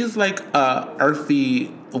 she's like a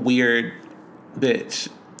earthy, weird bitch.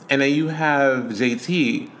 And then you have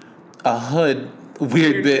JT, a hood,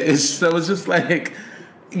 weird bitch. So it's just like,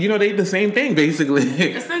 you know, they the same thing, basically.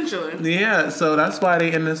 Essentially. Yeah, so that's why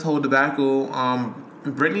they in this whole debacle.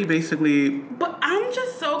 Brittany basically... But I'm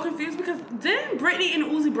just so confused because didn't Brittany and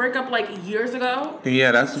Uzi break up like years ago?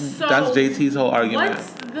 Yeah, that's JT's whole argument.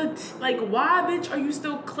 What's the... like, why, bitch, are you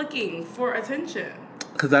still clicking for attention?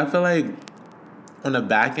 Because I feel like on the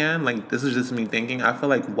back end, like, this is just me thinking, I feel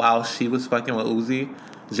like while she was fucking with Uzi,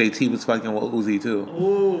 JT was fucking with Uzi too.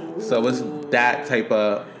 Ooh. So it's that type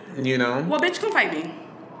of, you know? Well, bitch, come fight me.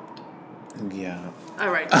 Yeah. All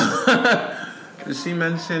right. She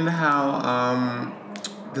mentioned how,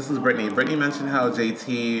 this is Brittany. Brittany mentioned how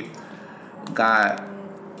JT got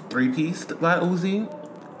three-pieced by Uzi.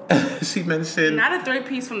 She mentioned... Not a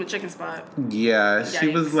three-piece from the chicken spot. Yeah, Yikes. she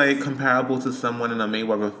was, like, comparable to someone in a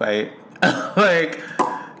Mayweather fight. Like,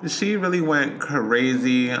 she really went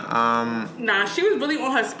crazy. Nah, she was really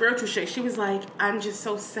on her spiritual shit. She was like, I'm just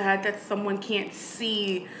so sad that someone can't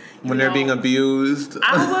see... When they're being abused.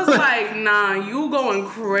 I was like, nah, you going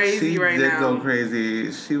crazy right now. She did go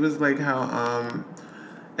crazy. She was like how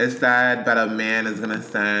it's sad that a man is gonna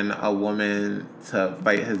send a woman to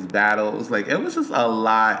fight his battles. Like, it was just a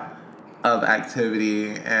lot of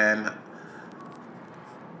activity, and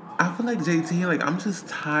I feel like JT, like, I'm just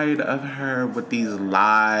tired of her with these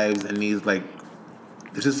lives and these, like,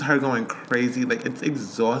 it's just her going crazy. Like, it's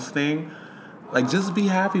exhausting. Like, just be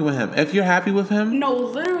happy with him. If you're happy with him. No,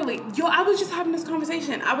 literally. Yo, I was just having this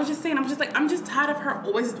conversation. I was just saying, I'm just tired of her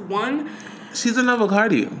always She's another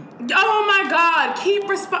Cardi. Oh my God.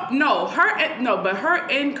 But her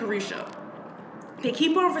and Carisha. They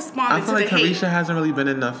keep on responding to the hate. I feel like Carisha hasn't really been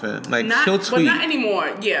in nothing. Like, she'll tweet. But not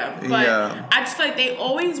anymore, yeah. But I just feel like they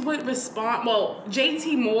always would respond. Well,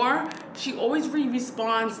 JT Moore, she always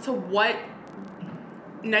responds to what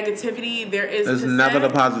negativity there is. There's never the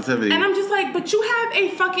positivity. And I'm just like, but you have a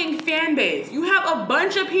fucking fan base. You have a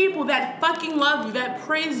bunch of people that fucking love you, that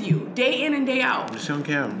praise you day in and day out. She don't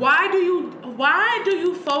care. Why do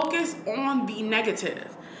you focus on the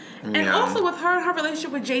negative? Yeah. And also with her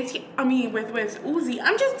relationship with with Uzi,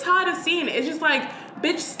 I'm just tired of seeing it. It's just like,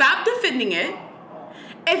 bitch, stop defending it.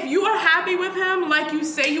 If you are happy with him like you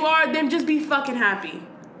say you are, then just be fucking happy.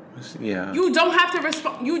 Yeah. You don't have to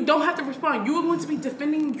respond. You are going to be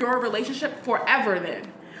defending your relationship forever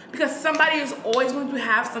then. Because somebody is always going to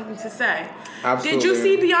have something to say. Absolutely. Did you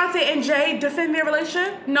see Beyonce and Jay defend their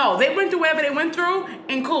relationship? No. They went through whatever they went through,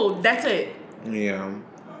 and cool. That's it. Yeah.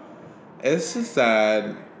 It's just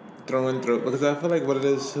sad through, because I feel like what it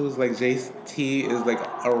is, she was like, JT is like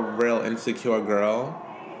a real insecure girl.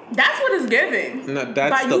 That's what it's giving. No,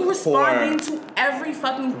 that's by the you responding core. to every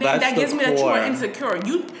fucking thing that gives me that you are insecure.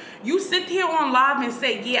 You sit here on live and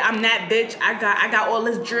say, yeah, I'm that bitch. I got all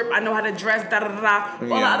this drip. I know how to dress. Da da da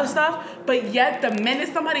da. All the other stuff. But yet, the minute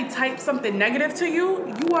somebody types something negative to you,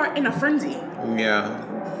 you are in a frenzy. Yeah.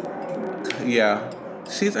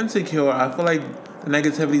 She's insecure. I feel like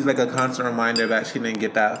negativity is like a constant reminder that she didn't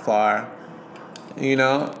get that far. You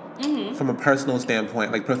know, from a personal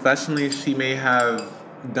standpoint, like professionally, she may have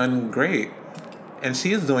done great, and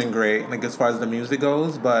she is doing great, like as far as the music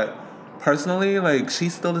goes, but personally, like,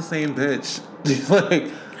 she's still the same bitch.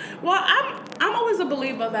 Like, well, I'm always a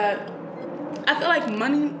believer that I feel like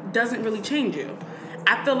money doesn't really change you.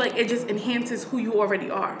 I feel like it just enhances who you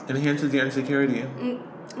already are. Enhances your insecurity.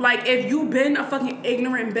 Like, if you've been a fucking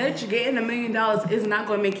ignorant bitch, getting $1 million is not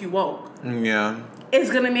going to make you woke. Yeah.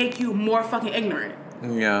 It's going to make you more fucking ignorant.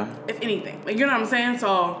 Yeah. If anything. Like, you know what I'm saying?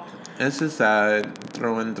 So it's just sad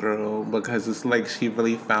through and through, because it's like she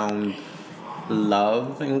really found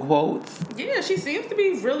love, in quotes. Yeah, she seems to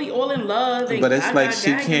be really all in love. But it's like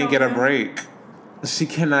she can't get a break. She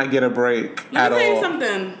cannot get a break at all. Let me tell you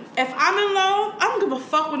something. If I'm in love, I don't give a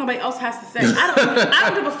fuck what nobody else has to say. I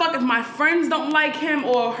don't give a fuck if my friends don't like him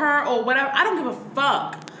or her or whatever. I don't give a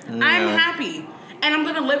fuck. Yeah. I'm happy. And I'm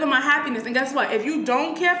going to live in my happiness. And guess what? If you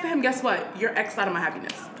don't care for him, guess what? You're X'd out of my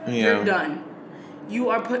happiness. Yeah. You're done.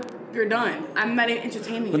 You're done. I'm not even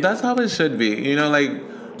entertaining you. But that's how it should be. You know, like,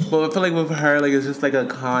 but I feel like with her, like, it's just like a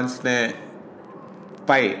constant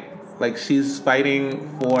fight. Like, she's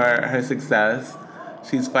fighting for her success.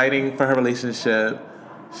 She's fighting for her relationship.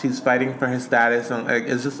 She's fighting for her status. And, like,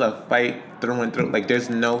 it's just a fight through and through. Like, there's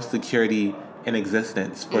no security in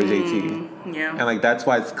existence for JT. Yeah. And, like, that's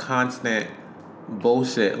why it's constant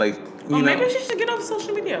bullshit. Like, you know, maybe she should get off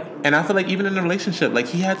social media. And I feel like even in a relationship,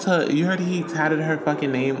 like, you heard he tatted her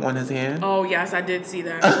fucking name on his hand? Oh, yes, I did see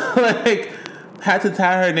that. Like, had to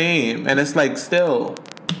tat her name. And it's like, still.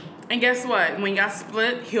 And guess what? When y'all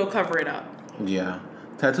split, he'll cover it up. Yeah.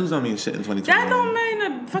 Tattoos don't mean shit in 2020. That don't mean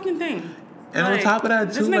a fucking thing. And like, on top of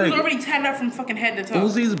that, too, this nigga's already tatted up from fucking head to toe.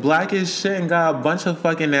 Uzi's black as shit and got a bunch of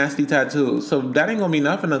fucking nasty tattoos. So that ain't gonna be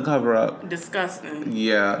nothing to cover up. Disgusting.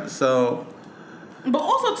 Yeah, so. But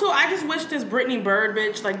also, too, I just wish this Britney Bird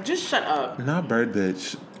bitch, like, just shut up. Not Bird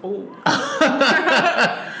bitch. Oh. But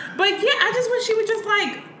yeah, I just wish she would just,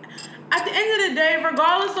 like, at the end of the day,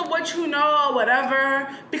 regardless of what you know or whatever,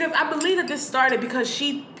 because I believe that this started because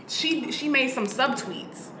she made some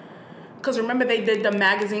subtweets. Because remember they did the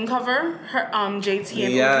magazine cover, her JT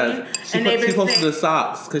and Uzi, she posted the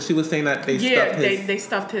socks because she was saying that they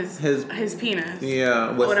stuffed his penis.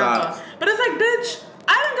 Yeah, with socks. But it's like, bitch,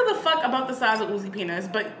 I don't give a fuck about the size of Uzi penis,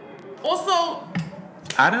 but also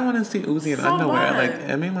I didn't want to see Uzi in underwear. Like,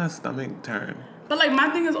 it made my stomach turn. But, like, my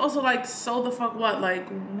thing is also, like, so the fuck what? Like,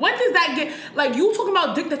 what does that get? Like, you talking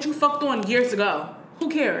about dick that you fucked on years ago. Who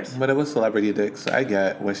cares? But it was celebrity dick, so I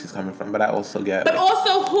get where she's coming from. But I also get... But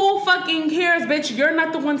also, who fucking cares, bitch? You're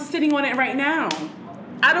not the one sitting on it right now.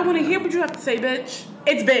 I don't want to hear what you have to say, bitch.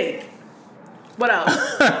 It's big. What else?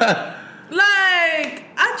 Like,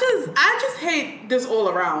 I just hate this all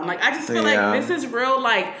around. Like, I just feel like this is real,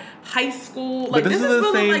 like, high school. Like, but this is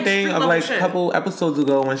the same like, thing of, like, a couple episodes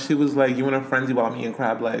ago when she was like, you and her frenzy while I'm eating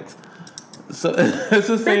crab legs. So it's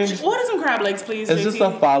the same. Bitch, order some crab legs, please. It's JT. just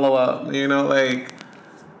a follow up, you know, like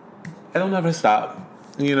it'll never stop,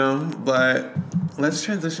 you know. But let's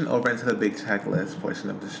transition over into the big checklist portion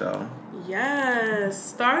of the show. Yes,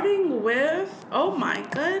 starting with, oh my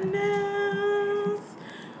goodness.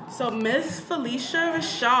 So Miss Felicia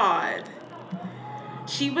Rashad,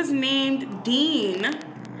 she was named Dean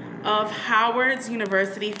of Howard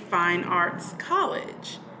University Fine Arts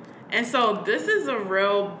College. And so this is a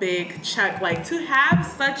real big check. Like, to have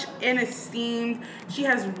such an esteemed, she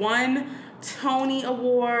has won Tony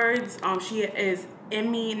Awards. She is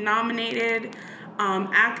Emmy nominated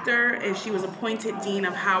actor, and she was appointed Dean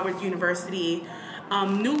of Howard University,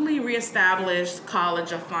 newly reestablished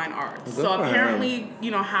College of Fine Arts. Good So for apparently, her.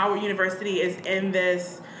 you know, Howard University is in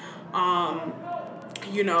this,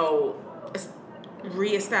 you know,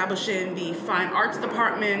 reestablishing the fine arts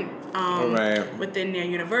department Right. within their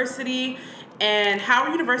university. And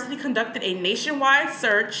Howard University conducted a nationwide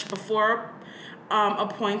search before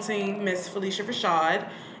appointing Miss Felicia Rashad,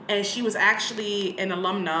 and she was actually an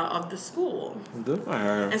alumna of the school. Good for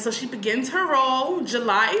her. And so she begins her role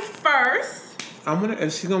July 1st. I'm wondering,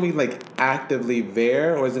 is she gonna be like actively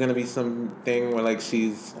there, or is it gonna be something where like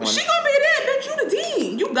she's on? She gonna be there, bitch. You the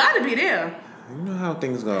dean. You gotta be there. You know how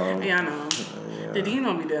things go. Yeah, I know. Yeah. The dean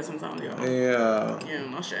don't be there sometimes, y'all. Yeah. Yeah,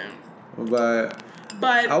 no shit. But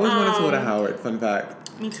But I always wanted to go to Howard. Fun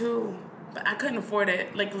fact. Me too. But I couldn't afford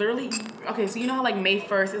it. Like, literally, okay, so you know how, like, May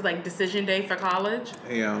 1st is, like, decision day for college?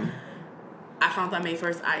 Yeah. I found out May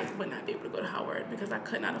 1st I would not be able to go to Howard because I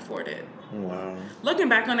could not afford it. Wow. Looking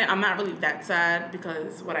back on it, I'm not really that sad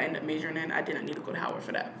because what I ended up majoring in, I did not need to go to Howard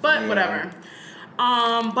for that. But Yeah. whatever.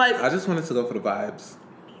 But I just wanted to go for the vibes.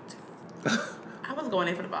 I was going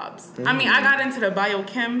in for the vibes. I mean, I got into the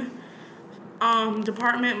biochem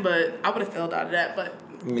department, but I would have failed out of that. But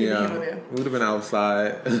Yeah. We would have been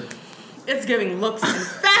outside. it's giving looks and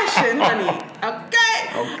fashion, honey.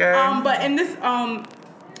 Okay. Okay. But in this,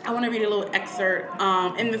 I want to read a little excerpt.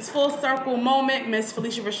 In this full circle moment, Miss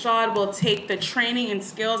Felicia Rashad will take the training and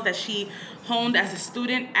skills that she honed as a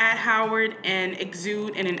student at Howard and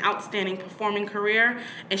exude in an outstanding performing career,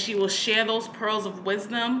 and she will share those pearls of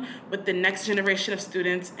wisdom with the next generation of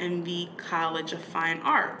students in the College of Fine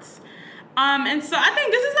Arts. And so I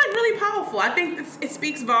think this is, like, really powerful. I think it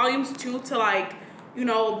speaks volumes, too, to, like, you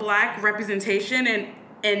know, Black representation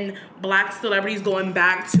and Black celebrities going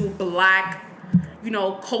back to Black, you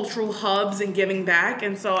know, cultural hubs and giving back.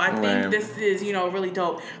 And so I think Right. this is, you know, really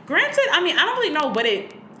dope. Granted, I mean, I don't really know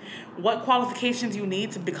what qualifications you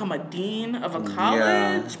need to become a dean of a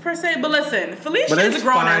college, per se. But listen, Felicia But is it's a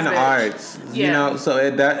grown-ass fine bitch. arts, Yeah. you know, so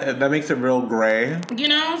that makes it real gray. You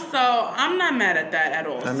know, so I'm not mad at that at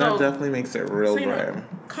all. And so, that definitely makes it real you gray. know,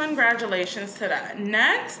 congratulations to that.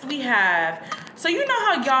 Next, we have, so you know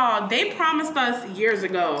how y'all, they promised us years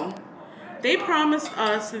ago, they promised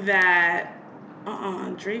us that,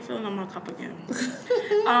 Dre filling on my cup again.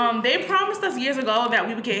 They promised us years ago that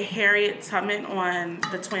we would get Harriet Tubman on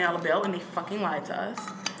the $20 bill, and they fucking lied to us.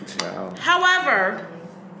 Ciao. However,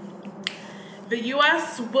 the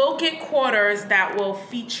U.S. will get quarters that will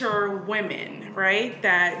feature women, right?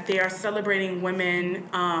 That they are celebrating women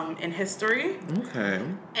in history. Okay.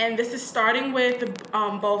 And this is starting with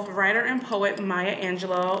both writer and poet Maya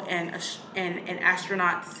Angelou and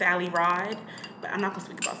astronaut Sally Ride. But I'm not going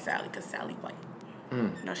to speak about Sally because Sally white.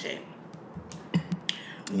 No shade.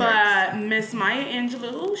 But Miss Maya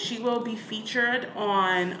Angelou, she will be featured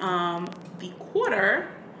on the quarter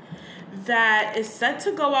that is set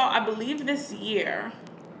to go out, I believe, this year.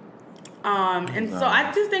 And so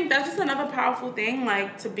I just think that's just another powerful thing,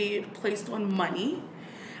 like, to be placed on money.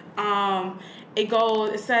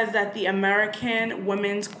 It says that the American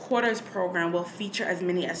Women's Quarters program will feature as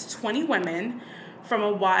many as 20 women from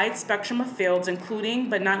a wide spectrum of fields, including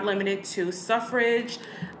but not limited to suffrage,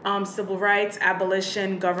 civil rights,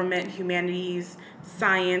 abolition, government, humanities,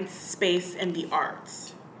 science, space, and the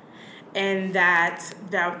arts. And that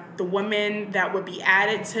the women that would be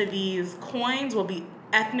added to these coins will be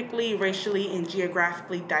ethnically, racially, and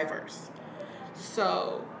geographically diverse.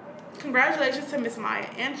 So, congratulations to Miss Maya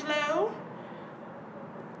Angelou.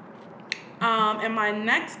 And my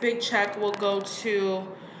next big check will go to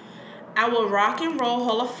our Rock and Roll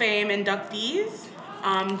Hall of Fame inductees,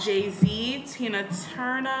 Jay-Z, Tina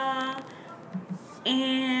Turner,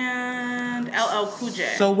 and LL Cool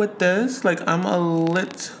J. So with this, like, I'm a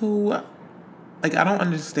little, like, I don't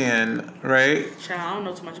understand, right? Child, I don't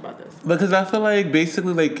know too much about this. Because I feel like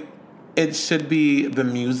basically, like, it should be the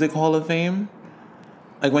Music Hall of Fame.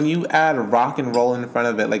 Like, when you add rock and roll in front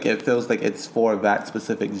of it, like, it feels like it's for that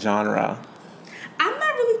specific genre. I'm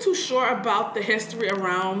not really too sure about the history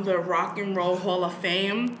around the Rock and Roll Hall of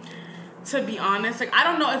Fame. To be honest, like I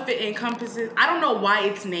don't know if it encompasses. I don't know why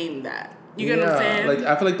it's named that. You get what I'm saying? Like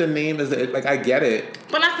I feel like the name is like I get it.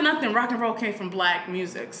 But not for nothing, rock and roll came from black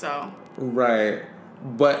music, so. Right,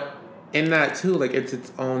 but in that too, like it's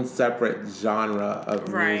its own separate genre of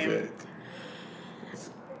music.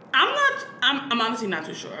 I'm honestly not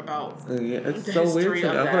too sure about it's the so history weird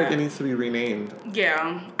to me. of I feel like that. it needs to be renamed.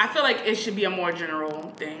 Yeah, I feel like it should be a more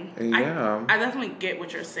general thing. Yeah. I definitely get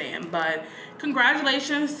what you're saying, but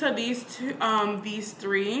congratulations to these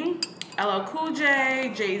three. LL Cool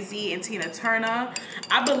J, Jay-Z, and Tina Turner.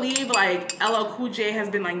 I believe like LL Cool J has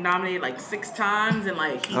been like nominated like 6 times, and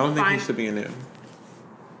like I don't think he should be in it.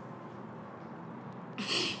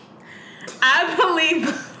 I believe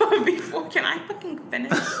before. Can I fucking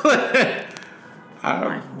finish?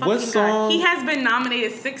 What song? God. He has been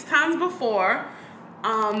nominated 6 times before,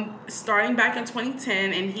 starting back in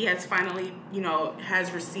 2010, and he has finally, he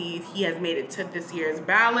has made it to this year's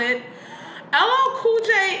ballot. LL Cool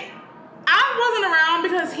J, I wasn't around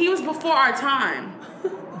because he was before our time.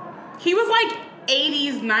 He was like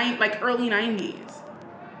 80s, early 90s.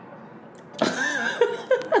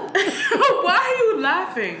 Why are you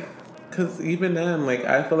laughing? Because even then, like,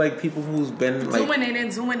 I feel like people who's been, like... Zooming in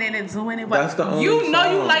and zooming in and zooming in. That's the only You know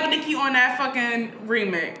song. you like Nicki on that fucking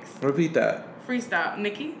remix. Repeat that. Freestyle.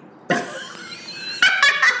 Nicki?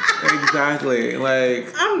 Exactly.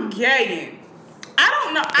 Like... I'm gaying. I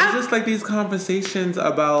don't know. It's just like these conversations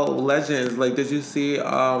about legends. Like, did you see,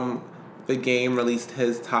 The Game released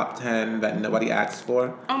his top 10 that nobody asked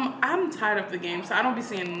for? I'm tired of The Game, so I don't be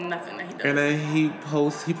seeing nothing that he does. And then he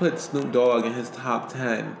put Snoop Dogg in his top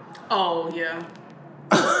 10. Oh, yeah.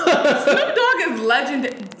 Snoop Dogg is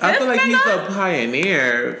legendary. I feel like he's a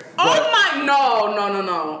pioneer.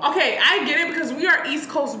 No. Okay, I get it because we are East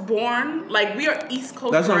Coast born. Like, we are East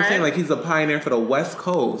Coast That's what bred. I'm saying. Like, he's a pioneer for the West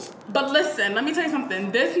Coast. But listen, let me tell you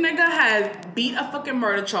something. This nigga has beat a fucking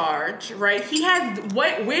murder charge, right? He has,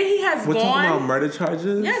 where he has We're gone. talking about murder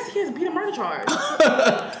charges? Yes, he has beat a murder charge.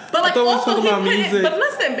 But like, I thought we were also talking he about put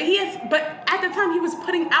music. but at the time he was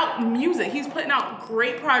putting out music. He's putting out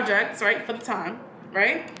great projects, right, for the time,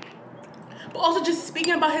 right? But also just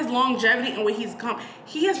speaking about his longevity and where he's come,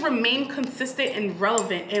 he has remained consistent and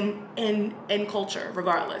relevant in culture,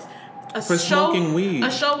 regardless. Smoking weed.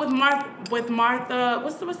 A show with Martha.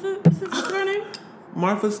 What's her name?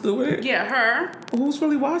 Martha Stewart? Yeah, her. Who's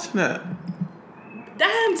really watching that?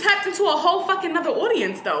 That him tapped into a whole fucking other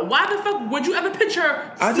audience, though. Why the fuck would you ever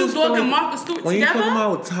picture Snoop Dogg and Martha Stewart when together? When you're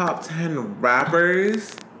talking about top 10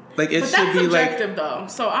 rappers, like it but should be like... subjective, though.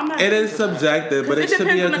 So I'm not... It is subjective, but it should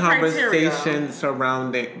be a conversation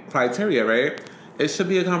surrounding... Criteria, right? It should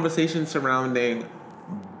be a conversation surrounding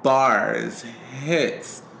bars,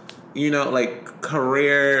 hits, like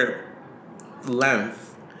career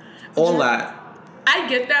length, all that. I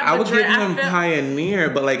get that. I would give him pioneer,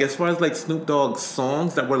 but like as far as like Snoop Dogg's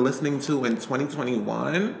songs that we're listening to in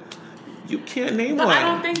 2021, you can't name one. I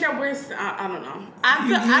don't think that we're. I don't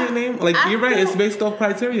know. You're right. It's based off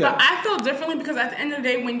criteria. But I feel differently because at the end of the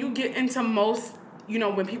day, when you get into most,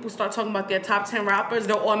 when people start talking about their top 10 rappers,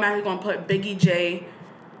 they're automatically gonna put Biggie, J,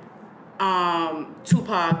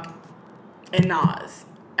 Tupac, and Nas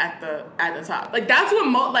at the top. Like that's what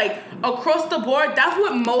across the board, that's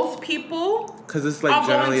what most people. Because it's like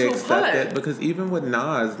generally accepted. Because even with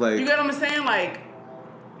Nas, like you get what I'm saying, like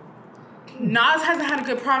Nas hasn't had a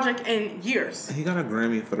good project in years. He got a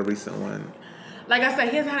Grammy for the recent one. Like I said,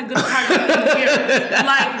 he hasn't had a good project in years.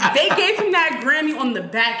 Like they gave him that Grammy on the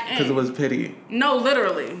back end. Because it was pity. No,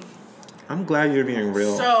 literally. I'm glad you're being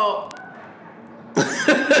real. So, like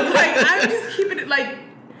I'm just keeping it like.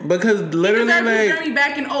 Because literally, he deserved his Grammy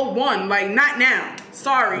back in 2001, like not now.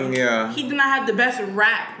 Sorry. Yeah. He did not have the best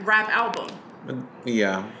rap album.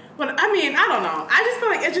 Yeah. But I mean, I don't know. I just feel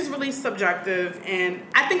like it's just really subjective, and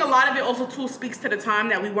I think a lot of it also too speaks to the time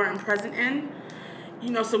that we weren't present in.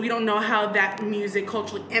 So we don't know how that music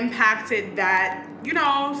culturally impacted that.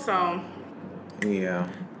 So. Yeah.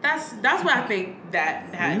 That's what I think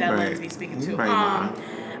that lends me speaking to.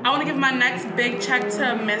 I want to give my next big check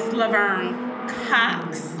to Miss Laverne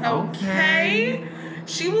Cox. Okay.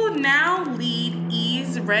 She will now lead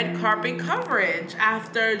E's red carpet coverage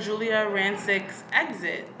after Julia Rancic's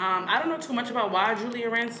exit. I don't know too much about why Julia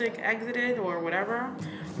Rancic exited or whatever,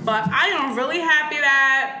 but I am really happy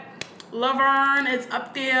that Laverne is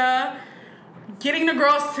up there getting the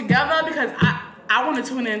girls together because I want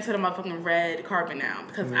to tune into the motherfucking red carpet now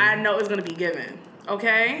because I know it's going to be given.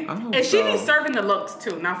 Okay? And she be serving the looks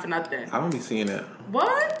too, not for nothing. I don't be seeing it.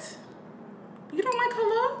 What? You don't like her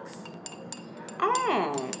looks?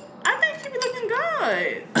 Oh, I think she be looking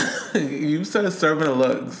good. You started serving the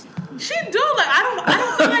looks. She do, like, I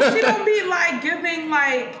don't feel like she don't be, like, giving,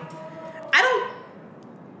 like,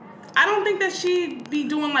 I don't think that she be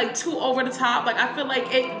doing, like, too over the top. Like, I feel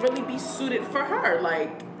like it really be suited for her,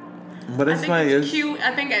 like. But it's like it's cute.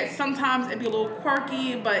 I think sometimes it'd be a little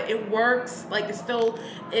quirky, but it works. Like, it still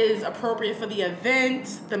is appropriate for the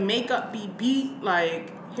event. The makeup be beat,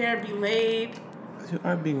 like, hair be laid. You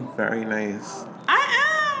are being very nice.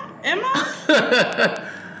 I am. Am I?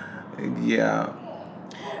 Yeah.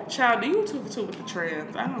 Child, do you 2 for 2 with the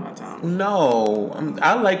trends? I don't know time. No.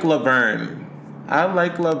 I like Laverne. I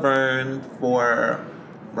like Laverne for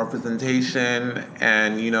representation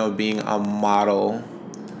and, you know, being a model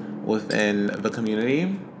within the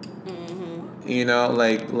community. Mm-hmm. You know,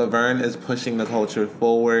 like, Laverne is pushing the culture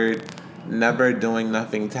forward, never doing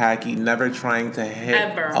nothing tacky, never trying to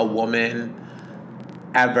hit a woman,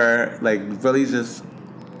 ever. Like, really just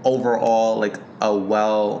overall, like,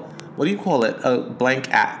 what do you call it? A blank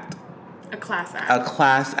act. A class act. A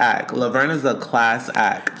class act. Laverne is a class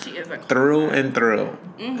act. She is a class through act. And through.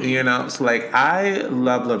 Mm-hmm. You know, so, like, I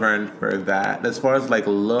love Laverne for that. As far as, like,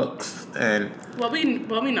 looks and well, we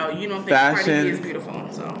know you don't think fashion, Cardi B is beautiful,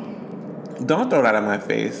 so don't throw that at my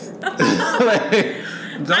face. Like,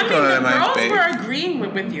 don't throw that at my face. The girls were agreeing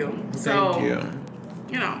with you, so thank you.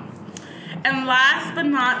 You know. And last but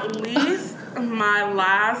not least, my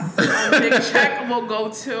last big check will go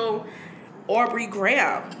to Aubrey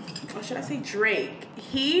Graham. Or should I say Drake?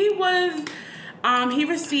 He was, he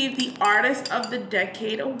received the Artist of the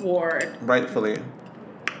Decade award. Rightfully.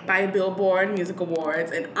 By Billboard Music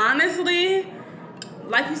Awards. And honestly,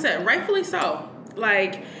 like you said, rightfully so.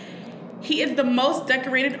 Like, he is the most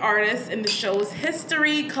decorated artist in the show's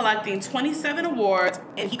history, collecting 27 awards,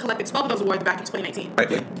 and he collected 12 of those awards back in 2019.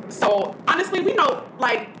 Right. So, honestly, we know,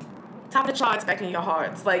 like, top of the charts back in your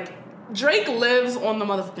hearts. Like, Drake lives on the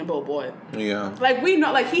motherfucking Billboard. Yeah. Like, we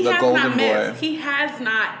know, like, he has not missed. Boy. He has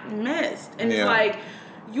not missed. And yeah. It's like,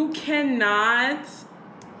 you cannot,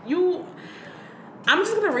 I'm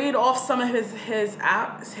just gonna read off some of his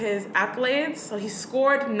accolades. So he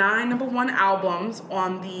scored 9 number 1 albums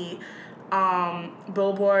on the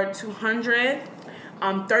Billboard 200,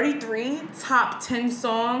 33 top 10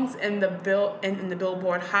 songs in the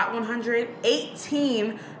Billboard Hot 100,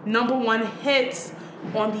 18 number 1 hits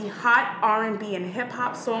on the Hot R&B and Hip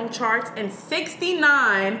Hop song charts, and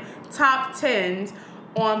 69 top 10s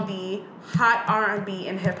on the Hot R&B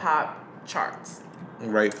and Hip Hop charts.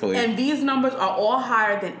 Rightfully. And these numbers are all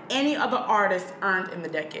higher than any other artist earned in the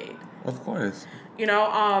decade. Of course. You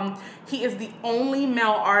know, he is the only male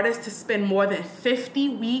artist to spend more than 50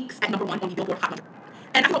 weeks at number 1 on the Billboard Hot 100.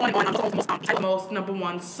 And I can go on. Most number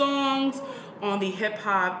 1 songs on the hip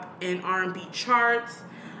hop and R&B charts,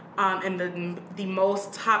 and the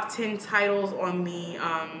most top 10 titles on the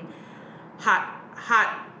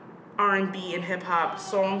hot R&B and hip hop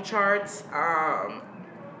song charts.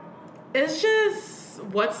 It's just,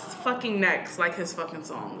 what's fucking next? Like, his fucking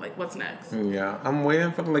song. Like, what's next? Yeah, I'm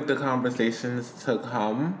waiting for, like, the conversations to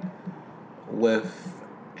come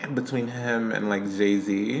between him and, like,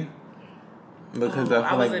 Jay-Z, because I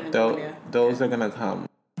feel like those are gonna come.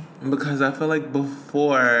 Because I feel like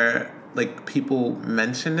before, like, people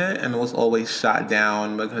mentioned it and it was always shot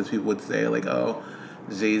down because people would say, like, oh,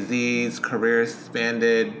 Jay-Z's career spanned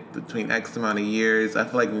between X amount of years. I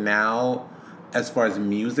feel like now, as far as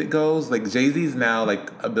music goes, like, Jay-Z's now, like,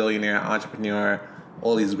 a billionaire, entrepreneur,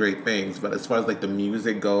 all these great things. But as far as, like, the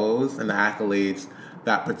music goes and the accolades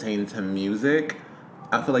that pertain to music,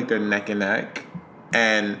 I feel like they're neck and neck.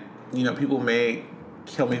 And, you know, people may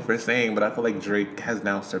kill me for saying, but I feel like Drake has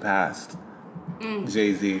now surpassed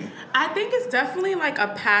Jay-Z. I think it's definitely, like, a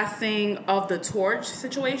passing of the torch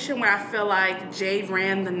situation where I feel like Jay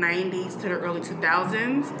ran the 90s to the early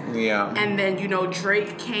 2000s. Yeah. And then, you know,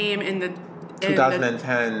 Drake came in the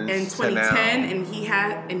 2010 in 2010, and he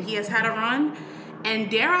has had a run.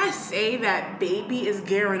 And dare I say that Baby is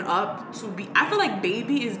gearing up to be, I feel like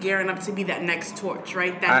Baby is gearing up to be that next torch,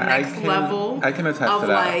 right? That next level I can attest of, to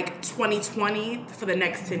that. like, 2020 for the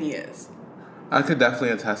next 10 years. I could definitely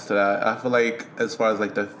attest to that. I feel like as far as,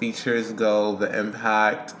 like, the features go, the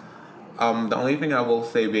impact, the only thing I will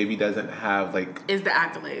say Baby doesn't have, like, is the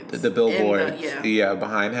accolades. The billboards,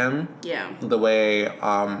 behind him. Yeah. The way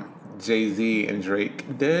Jay-Z and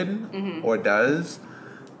Drake did or does.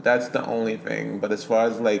 That's the only thing. But as far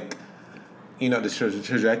as, like, you know, the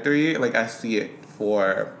trajectory, like, I see it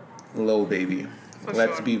for Lil Baby.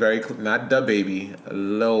 Let's be very clear. Not the baby,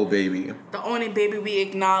 Lil Baby. The only baby we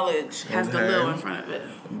acknowledge has the Lil in front of it.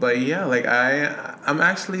 But yeah, like, I'm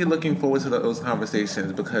actually looking forward to those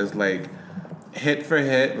conversations because, like, hit for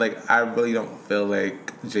hit, like, I really don't feel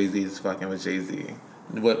like Jay-Z is fucking with Jay-Z.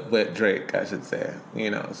 With Drake, I should say.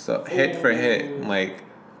 You know, so hit for hit, like,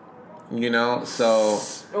 you know, so...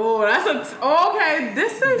 Oh, okay,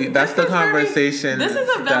 that's the conversation. This is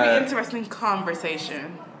a very interesting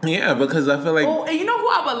conversation. Yeah, because I feel like... Oh, and you know who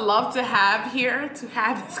I would love to have here to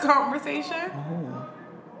have this conversation?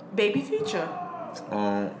 Baby Future.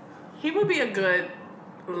 Oh. He would be a good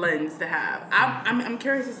lens to have. I'm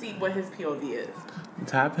curious to see what his POV is.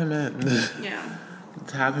 Tap him in. Yeah.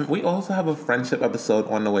 Tap him. We also have a friendship episode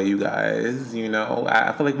on the way, you guys. You know,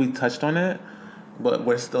 I feel like we touched on it, but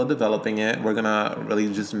we're still developing it. We're gonna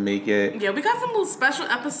really just make it. Yeah, we got some little special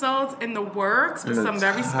episodes in the works with some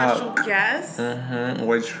very special guests. Mm-hmm.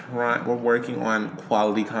 We're working on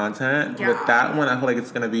quality content. Yeah. With that one, I feel like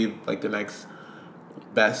it's gonna be like the next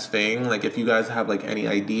best thing. Like, if you guys have like any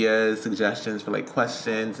ideas, suggestions for like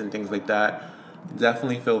questions and things like that,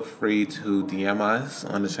 definitely feel free to DM us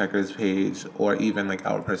on the Checkers page or even like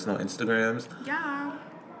our personal Instagrams. Yeah.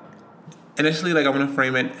 Initially, like, I want to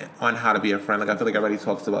frame it on how to be a friend. Like, I feel like everybody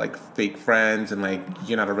talks about like fake friends and like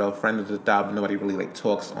you're not a real friend of the job, but nobody really like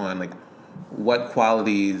talks on like what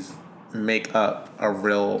qualities make up a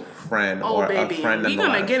real friend or baby. a friend. We're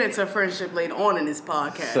gonna get into friendship later on in this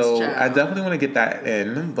podcast. So child. I definitely want to get that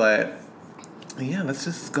in, but yeah, let's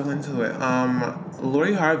just go into it.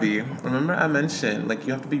 Lori Harvey. Remember I mentioned like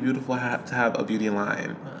you have to be beautiful to have a beauty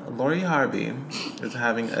line. Lori Harvey is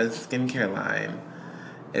having a skincare line.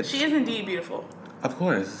 She is indeed beautiful. Of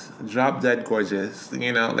course, drop dead gorgeous.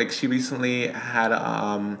 You know, like she recently had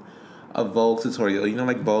a Vogue tutorial. You know,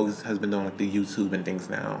 like Vogue has been doing like the YouTube and things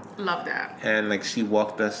now. Love that. And like she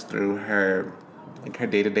walked us through her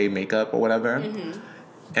day-to-day makeup or whatever. Mm-hmm.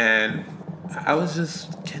 And I was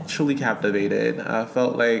just truly captivated. I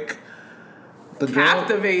felt like the girl...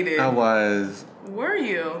 Captivated? I was. Were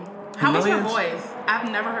you? How was her voice? I've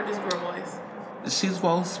never heard this girl voice. She's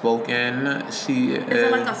well spoken. Is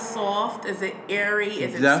it like a soft? Is it airy?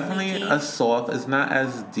 Is it definitely sneaky? A soft? It's not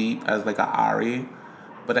as deep as like a Ari,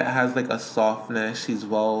 but it has like a softness. She's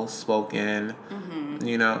well spoken. Mm-hmm.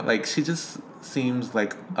 You know, like she just seems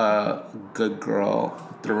like a good girl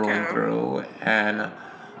through and through. And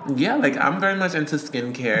yeah, like I'm very much into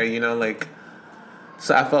skincare. You know, like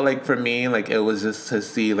so I felt like for me, like it was just to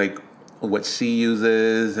see like what she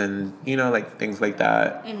uses and, you know, like things like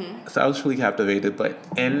that. Mm-hmm. So I was truly captivated. But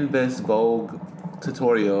in this Vogue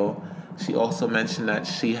tutorial, she also mentioned that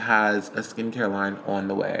she has a skincare line on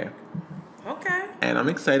the way. Okay. And I'm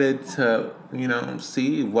excited to, you know,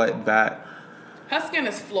 see what that... Her skin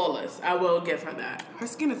is flawless. I will give her that. Her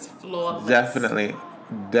skin is flawless. Definitely.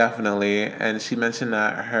 And she mentioned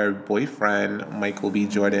that her boyfriend, Michael B.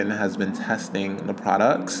 Jordan, has been testing the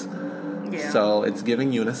products. Yeah. So it's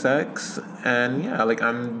giving unisex, and yeah, like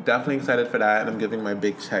I'm definitely excited for that, and I'm giving my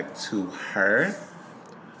big check to her.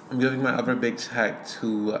 I'm giving my other big check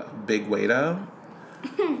to Big Wada.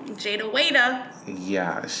 Jada Wada.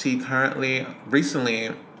 Yeah, she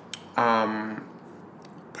recently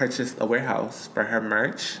purchased a warehouse for her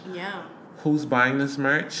merch. Yeah. Who's buying this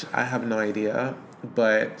merch? I have no idea,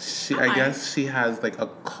 but I guess she has like a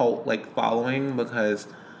cult like following because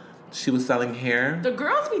she was selling hair. The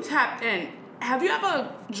girls be tapped in. Have you ever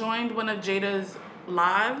joined one of Jada's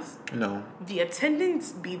lives? No. The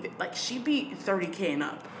attendance be like she be 30K and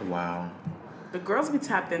up. Wow. The girls be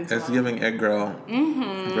tapped into. It's giving it girl.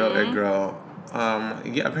 Mm-hmm. Real it girl.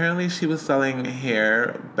 Yeah. Apparently, she was selling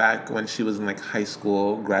hair back when she was in like high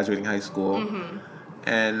school, graduating high school, mm-hmm.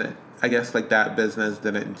 and I guess like that business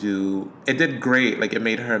didn't do. It did great. Like it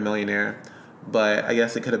made her a millionaire. But I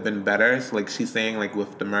guess it could have been better. So, like, she's saying, like,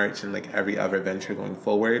 with the merch and, like, every other venture going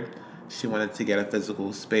forward, she wanted to get a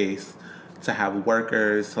physical space to have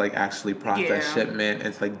workers to, like, actually process shipment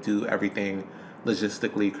and to, like, do everything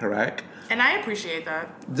logistically correct. And I appreciate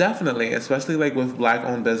that. Definitely. Especially, like, with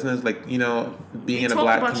Black-owned business, like, you know, being in a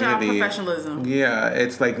Black community. Y'all professionalism. Yeah.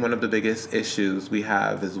 It's, like, one of the biggest issues we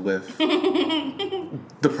have is with...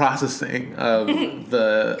 the processing of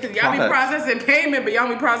the because y'all be processing payment, but y'all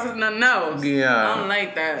be processing nothing else. Yeah. I don't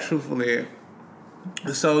like that. Truthfully.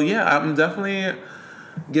 So, yeah, I'm definitely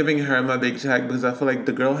giving her my big check because I feel like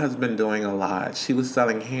the girl has been doing a lot. She was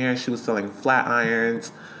selling hair. She was selling flat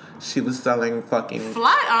irons. She was selling fucking...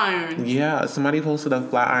 Flat irons? Yeah. Somebody posted a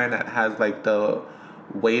flat iron that has, like, the...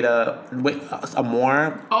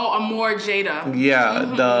 Amore. Oh, Amore Jada. Yeah,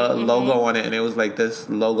 mm-hmm, the logo on it. And it was like, this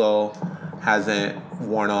logo hasn't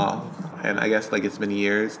worn off, and I guess like it's been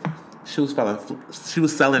years. She was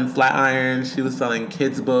selling flat irons. She was selling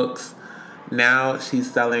kids books. Now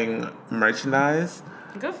she's selling merchandise.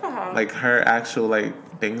 Good for her. Like her actual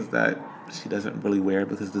like things that she doesn't really wear it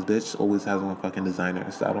because this bitch always has on fucking designer,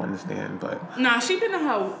 so I don't understand. But nah, she been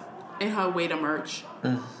in her way to merch.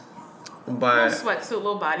 But little sweatsuit,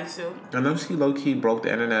 little bodysuit. I know she low key broke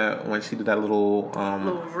the internet when she did that little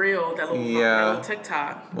reel, that little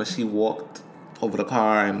TikTok. When she walked over the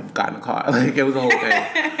car and got in the car. Like, it was a whole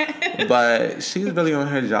thing. But she's really on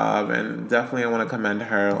her job, and definitely I want to commend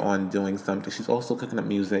her on doing something. She's also cooking up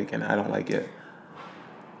music, and I don't like it.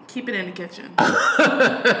 Keep it in the kitchen.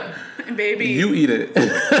 Baby. You eat it.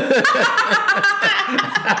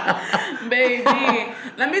 Baby.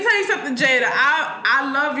 Let me tell you something, Jada.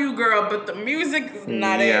 I love you, girl, but the music is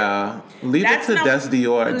not it. Yeah. Leave it to Des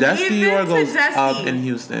Dior. Des Dior goes up in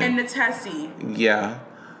Houston. And the Tessie. Yeah.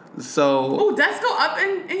 So. Oh, Des go up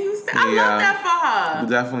in Houston? I love that for her.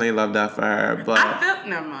 Definitely love that for her. But I feel,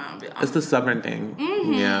 never mind. It's the Southern thing.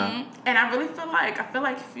 Mm-hmm. Yeah. And I really feel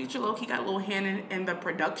like Future low-key got a little hand in the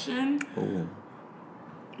production. Ooh.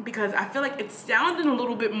 Because I feel like it's sounding a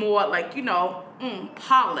little bit more like,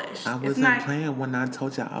 polished. I wasn't playing when I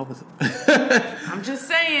told you I was. I'm just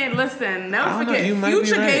saying, listen, never forget.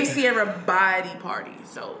 Future gave Sierra body party.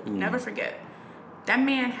 So never forget. That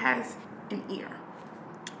man has an ear.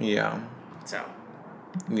 Yeah. So.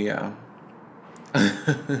 Yeah. All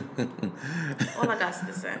I got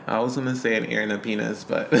to say. I was gonna say an ear and a penis,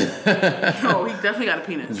 but oh, he definitely got a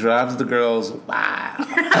penis. Drives the girls wild.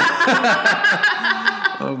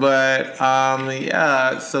 But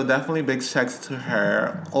yeah, so definitely big checks to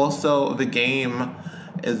her. Also, the game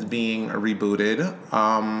is being rebooted.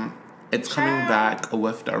 It's coming back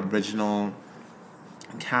with the original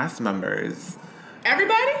cast members.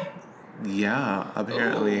 Everybody? Yeah,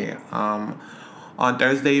 apparently. On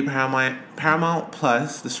Thursday, Paramount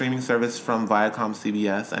Plus, the streaming service from Viacom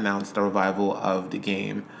CBS, announced the revival of the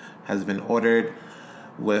game has been ordered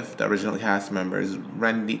with the original cast members: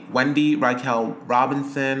 Wendy Raquel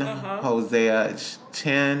Robinson, Hosea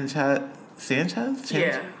Sanchez,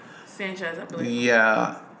 Yeah, Sanchez, I believe.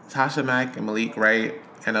 Yeah, Tasha Mack and Malik Wright,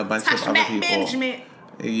 and a bunch of other people. Benjamin.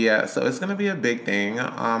 Yeah, so it's gonna be a big thing.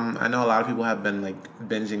 I know a lot of people have been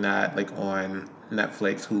binging that on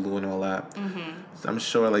Netflix, Hulu, and all that. Mm-hmm. So I'm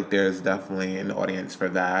sure there's definitely an audience for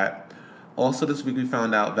that. Also, this week we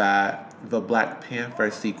found out that the Black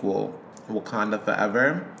Panther sequel, Wakanda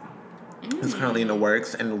Forever, is currently in the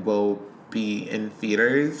works and will be in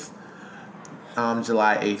theaters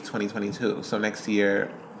July 8th, 2022. So next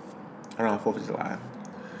year, around 4th of July.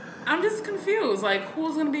 I'm just confused.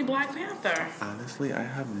 Who's going to be Black Panther? Honestly, I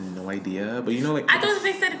have no idea. But I thought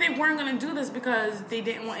they said that they weren't going to do this because they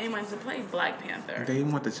didn't want anyone to play Black Panther. They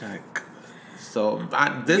want the check. So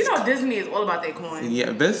Disney is all about their coin.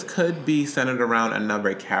 Yeah, this could be centered around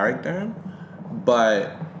another character,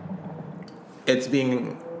 but it's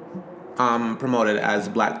being promoted as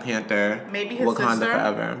Black Panther. Maybe his Wakanda sister?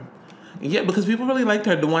 Forever. Yeah, because people really liked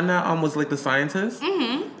her. The one that was the scientist.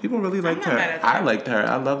 Mm-hmm. People really liked her. I liked her.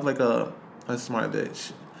 I love a smart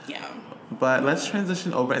bitch. Yeah. But let's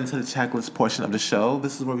transition over into the checklist portion of the show.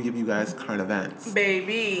 This is where we give you guys current events.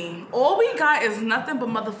 Baby, all we got is nothing but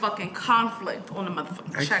motherfucking conflict on the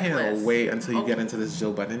motherfucking checklist. I can't wait until you get into this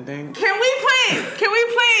Joe Budden thing. Can we please?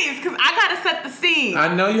 Because I gotta set the scene.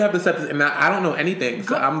 I know you have to set this, and I don't know anything,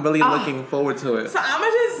 so I'm really looking forward to it. So I'm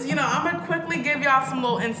gonna quickly give y'all some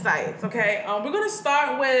little insights, okay? We're gonna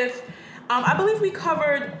start with, I believe we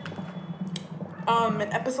covered an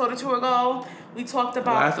episode or two ago. We talked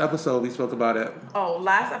about... Last episode, we spoke about it. Oh,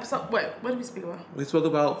 last episode? What did we speak about? We spoke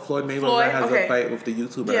about Floyd Mayweather has a fight with the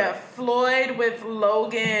YouTuber. Yeah, Floyd with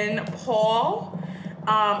Logan Paul,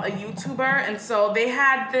 a YouTuber. And so they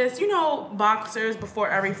had this, boxers before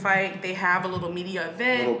every fight, they have a little media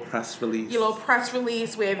event. Little press release. Little press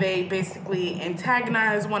release where they basically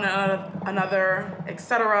antagonize one another,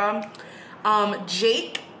 etc.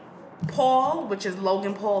 Jake Paul, which is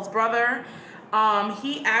Logan Paul's brother,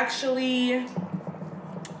 he actually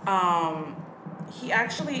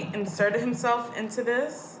inserted himself into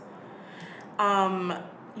this,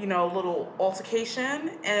 little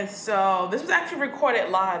altercation. And so this was actually recorded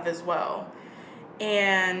live as well.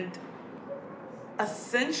 And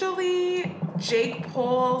essentially, Jake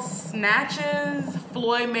Paul snatches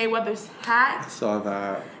Floyd Mayweather's hat. I saw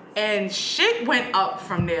that. And shit went up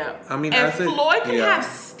from there. I mean, if Floyd could have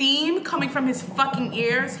steam coming from his fucking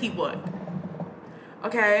ears, he would.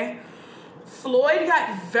 Okay? Floyd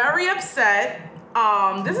got very upset.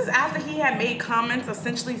 This is after he had made comments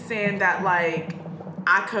essentially saying that,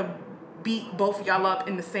 I could beat both of y'all up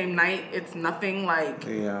in the same night. It's nothing, my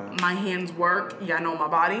hands work. Y'all know my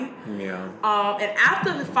body. Yeah.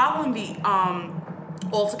 And following the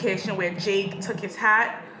altercation where Jake took his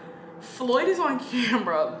hat, Floyd is on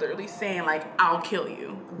camera literally saying, like, I'll kill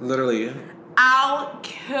you. Literally. I'll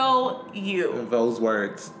kill you. Those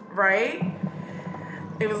words. Right?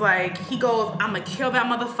 It was like, he goes, I'm gonna kill that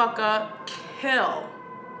motherfucker. Kill.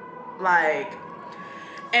 Like,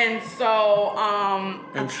 and so,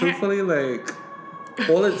 And truthfully, like,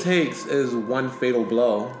 all it takes is one fatal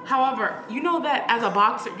blow. However, you know that as a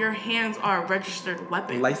boxer, your hands are registered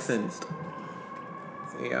weapons. Licensed.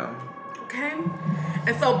 Yeah. Okay?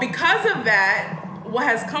 And so because of that, what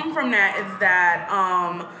has come from that is that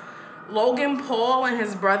Logan Paul and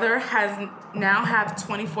his brother now have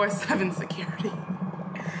 24/7 security.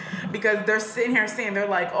 Because they're sitting here saying, they're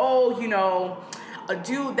like, oh, you know, a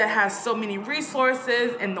dude that has so many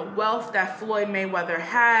resources and the wealth that Floyd Mayweather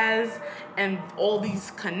has and all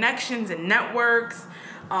these connections and networks,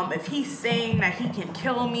 if he's saying that he can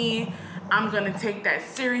kill me, I'm going to take that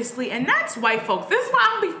seriously. And that's white folks. This is why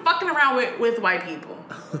I don't be fucking around with white people.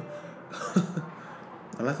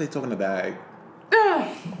 Unless they talking the bag.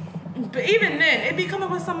 But even then, it be coming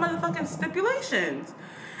with some motherfucking stipulations.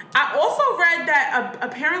 I also read that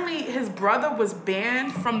apparently his brother was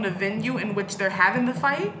banned from the venue in which they're having the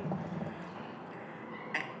fight.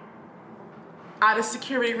 Out of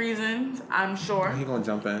security reasons, I'm sure. He gonna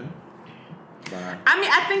jump in. Bye. I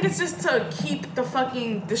mean, I think it's just to keep the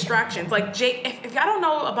fucking distractions. Like, Jake, if y'all don't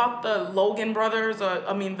know about the Logan brothers, or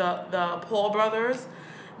I mean the Paul brothers,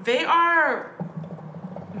 they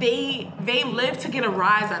live to get a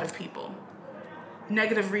rise out of people.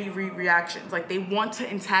 Negative reactions. Like, they want to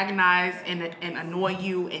antagonize and annoy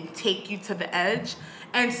you and take you to the edge.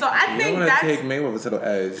 And so I think that's... take Mayweather to the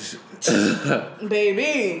edge.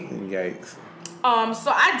 Baby. Yikes.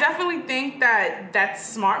 So I definitely think that that's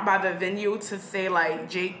smart by the venue to say, like,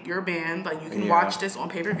 Jake, you're banned. Like, you can watch this on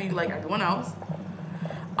pay-per-view like everyone else.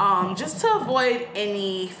 Just to avoid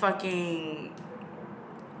any fucking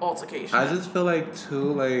altercation. I just feel like,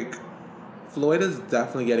 too, like, Floyd is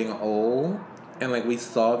definitely getting old. And, like, we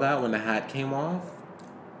saw that when the hat came off.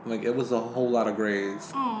 Like, it was a whole lot of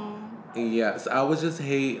grays. Oh. Yes, I would just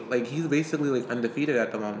hate... Like, he's basically, like, undefeated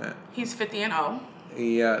at the moment. He's 50-0.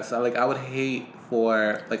 Yes, I would hate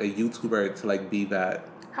for, like, a YouTuber to, like, be that.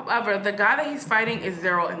 However, the guy that he's fighting is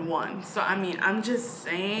 0-1. So, I mean, I'm just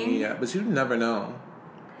saying... Yeah, but you never know.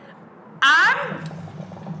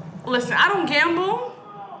 Listen, I don't gamble.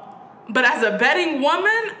 But as a betting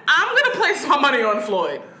woman, I'm going to place my money on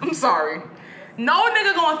Floyd. I'm sorry. No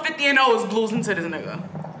nigga going 50-0 is losing to this nigga.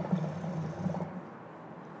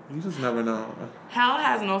 You just never know. Hell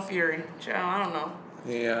has no fury. Child, I don't know.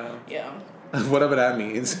 Yeah. Yeah. Whatever that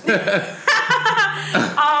means.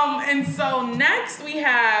 And so next we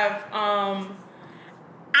have, I'm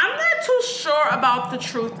not too sure about the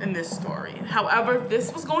truth in this story. However,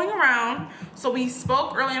 this was going around. So we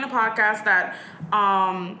spoke earlier in the podcast that,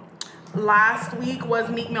 last week was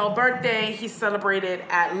Meek Mill's birthday. He celebrated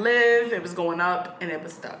at Live. It was going up and it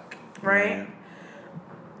was stuck, right? Yeah.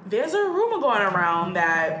 There's a rumor going around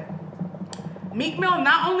that Meek Mill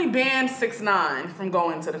not only banned 6ix9ine from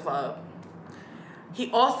going to the club,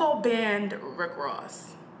 he also banned Rick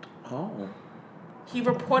Ross. Oh. He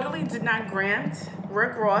reportedly did not grant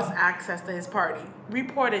Rick Ross access to his party.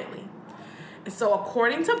 Reportedly. And so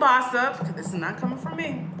according to Boss-Up, because this is not coming from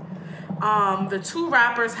me, the two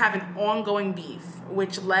rappers have an ongoing beef,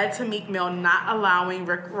 which led to Meek Mill not allowing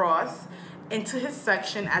Rick Ross into his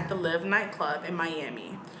section at the Live nightclub in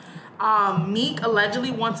Miami. Meek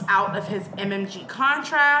allegedly wants out of his MMG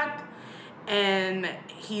contract, and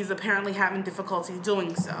he's apparently having difficulty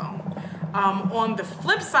doing so. On the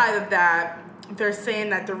flip side of that, they're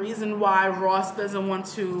saying that the reason why Ross doesn't want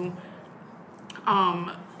to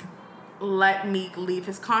let Meek leave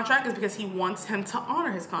his contract is because he wants him to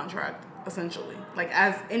honor his contract, essentially. Like,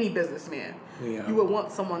 as any businessman, you would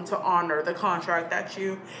want someone to honor the contract that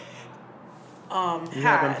you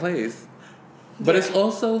have in place. But it's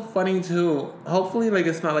also funny, too. Hopefully, like,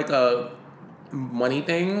 it's not like a money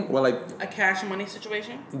thing or, like... a cash money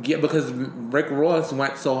situation? Yeah, because Rick Ross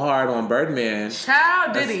went so hard on Birdman.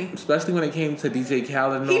 Child, did he? Especially when it came to DJ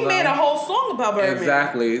Khaled and all that. He made a whole song about Birdman.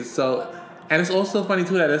 Exactly. So... And it's also funny,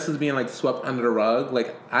 too, that this is being, like, swept under the rug.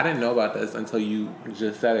 Like, I didn't know about this until you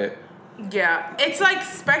just said it. Yeah. It's, like,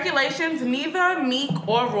 speculations. Neither Meek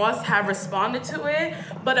or Ross have responded to it.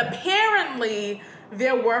 But apparently,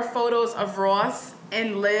 there were photos of Ross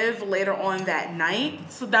and Liv later on that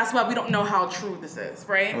night. So that's why we don't know how true this is,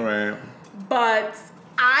 right? Right. But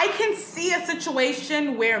I can see a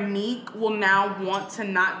situation where Meek will now want to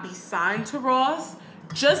not be signed to Ross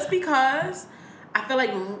just because... I feel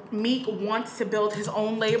like Meek wants to build his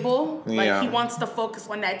own label. Like, he wants to focus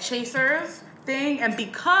on that Chasers thing. And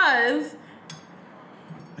because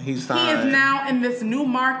He is now in this new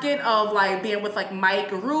market of like being with like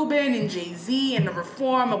Mike Rubin and Jay-Z and the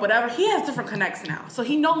Reform or whatever. He has different connects now. So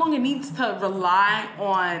he no longer needs to rely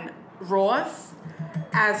on Ross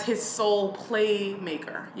as his sole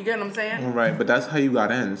playmaker. You get what I'm saying? Right, but that's how you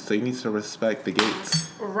got in. So you need to respect the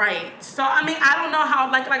gates. Right. So I mean, I don't know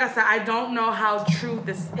how. Like I said, I don't know how true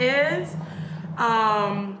this is,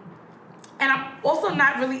 and I'm also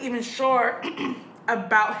not really even sure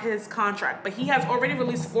about his contract. But he has already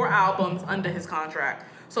released 4 albums under his contract.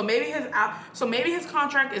 So maybe his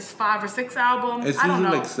contract is 5 or 6 albums. It's I don't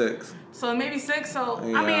usually know. like 6. So maybe 6. So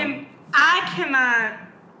Yeah. I mean, I cannot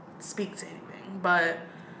speak to anything, but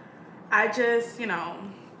I just, you know.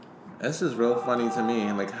 This is real funny to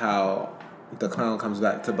me, like how the clown comes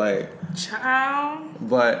back to bite. Child.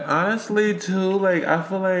 But honestly, too, like I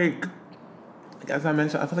feel like as I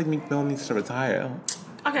mentioned, I feel like Meek Mill needs to retire.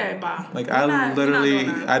 Okay, bye. Like We're not doing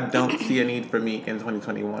I that. don't see a need for Meek in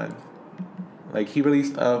 2021. Like he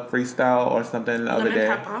released a freestyle or something the other Lemon day.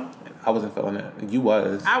 Pepper. I wasn't feeling it. You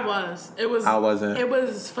was. I was. I wasn't. It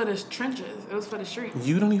was for the trenches. It was for the streets.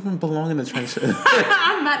 You don't even belong in the trenches.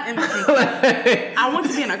 I'm not in the trenches. I want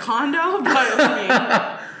to be in a condo, but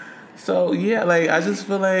I mean, So yeah, like I just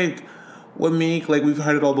feel like with Meek, like we've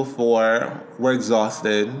heard it all before. We're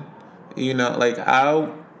exhausted. You know, like I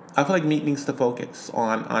feel like Meek needs to focus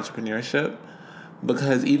on entrepreneurship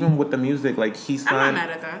because even with the music, like he I'm signed. not mad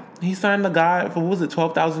at that. He signed the guy for what was it,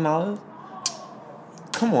 $12,000?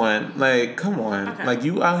 Come on, Okay. like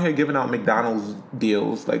you out here giving out McDonald's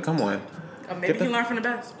deals, like come on. Maybe he learned from the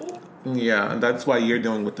best. Ooh. Yeah, that's why you're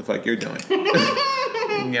doing what the fuck you're doing.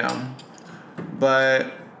 Yeah,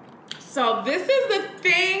 but So this is the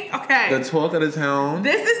thing. Okay. the talk of the town.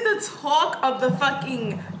 This is the talk of the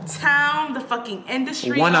fucking town, the fucking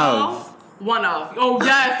industry. One of. One of. Oh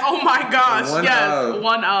yes. Oh my gosh. One yes. of.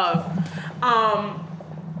 One of.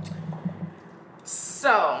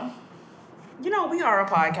 So, you know, we are a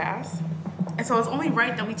podcast. And so it's only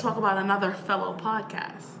right that we talk about another fellow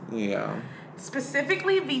podcast. Yeah.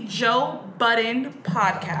 Specifically the Joe Budden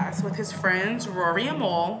podcast with his friends Rory and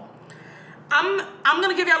Mal. I'm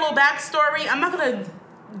gonna give you a little backstory. I'm not gonna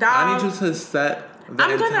dive. I need you to set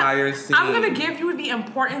the entire scene. I'm gonna give you the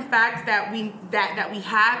important facts that we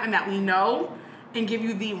have and that we know, and give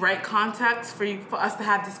you the right context for us to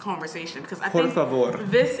have this conversation, because I think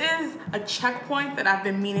this is a checkpoint that I've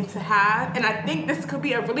been meaning to have, and I think this could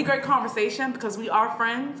be a really great conversation because we are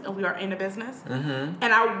friends and we are in the business, and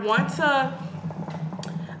I want to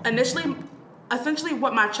essentially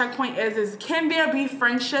what my checkpoint is can there be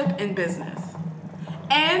friendship in business?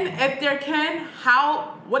 And if there can,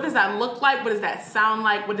 what does that look like? What does that sound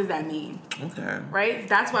like? What does that mean? Okay. Right?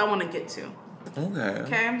 That's what I want to get to. Okay.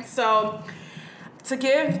 Okay, so to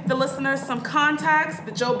give the listeners some context,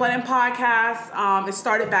 the Joe Budden podcast, it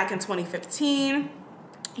started back in 2015.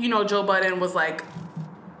 You know, Joe Budden was like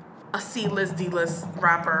a C-list, D-list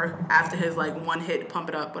rapper after his like one hit, Pump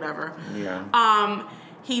It Up, whatever. Yeah.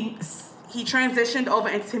 He transitioned over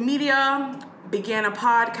into media, began a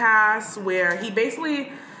podcast where he basically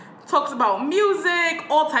talks about music,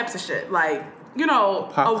 all types of shit, like, you know,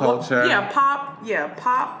 pop culture.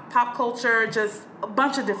 Pop culture, just a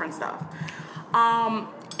bunch of different stuff. And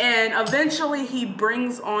eventually he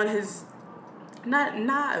brings on his, not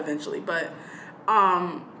eventually, but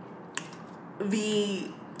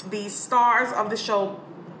the stars of the show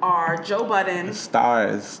are Joe Budden. The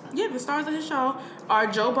stars. Yeah, the stars of his show are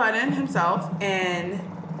Joe Budden himself and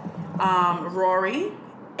Rory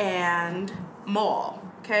and Mal.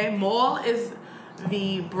 Okay, Mal is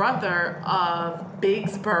the brother of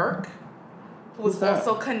Biggs Burke, who was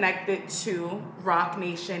also connected to Roc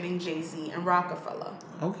Nation and Jay-Z and Rockefeller.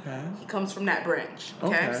 Okay. He comes from that branch.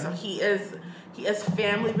 Okay, so he is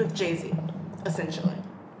family with Jay-Z, essentially.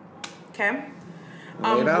 Okay.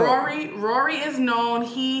 Rory is known.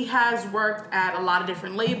 He has worked at a lot of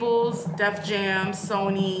different labels, Def Jam,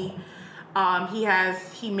 Sony.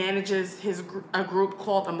 He manages a group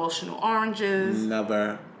called Emotional Oranges.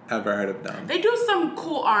 Never ever heard of them. They do some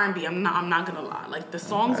cool R&B. I'm not gonna lie. Like the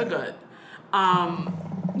songs are good.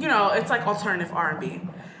 You know, it's like alternative R&B.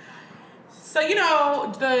 So, you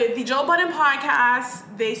know, the Joe Budden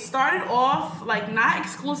podcast, they started off like not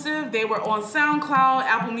exclusive. They were on SoundCloud,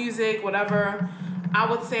 Apple Music, whatever. I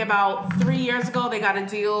would say about 3 years ago, they got a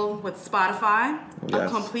deal with Spotify, a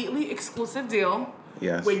completely exclusive deal,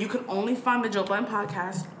 where you could only find the Joe Budden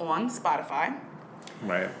podcast on Spotify.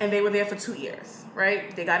 Right. And they were there for 2 years,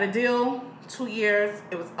 right? They got a deal, 2 years.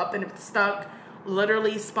 It was up and it was stuck.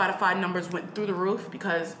 Literally, Spotify numbers went through the roof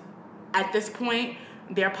because at this point,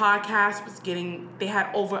 their podcast was they had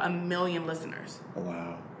over 1 million listeners.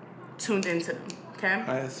 Wow. Tuned into them, Okay?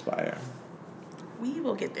 I aspire. We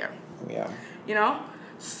will get there. Yeah. You know?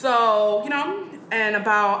 So, you know, and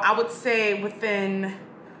about, I would say within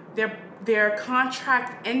their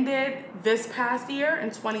contract ended this past year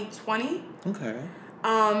in 2020. Okay.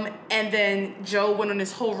 And then Joe went on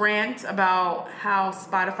this whole rant about how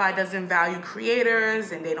Spotify doesn't value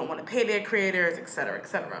creators and they don't want to pay their creators, et cetera, et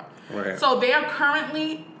cetera. Right. So they are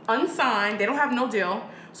currently unsigned. They don't have no deal.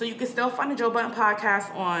 So you can still find the Joe Budden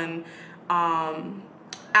podcast on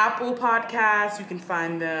Apple Podcasts. You can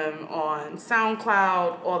find them on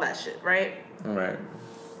SoundCloud, all that shit, right? All right.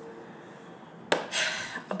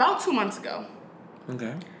 About 2 months ago,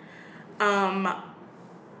 Okay.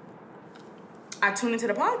 I tuned into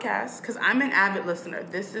the podcast because I'm an avid listener.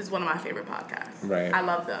 This is one of my favorite podcasts. Right. I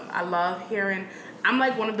love them. I love hearing. I'm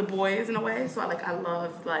like one of the boys in a way, so I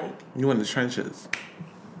love like. You in the trenches.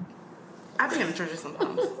 I be in the trenches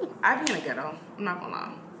sometimes. I be in the ghetto. I'm not gonna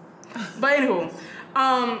lie. But anywho,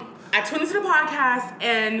 I tuned into the podcast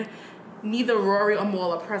and neither Rory or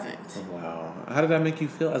Mal are present. Wow. How did that make you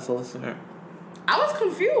feel as a listener? I was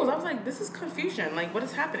confused. I was like, this is confusion. Like, what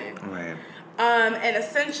is happening? Right. And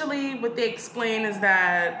essentially what they explain is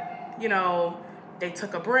that, you know, they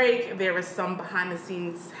took a break. There was some behind the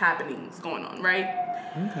scenes happenings going on, right?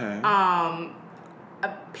 Okay.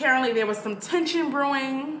 Apparently there was some tension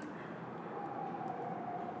brewing.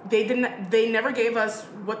 They never gave us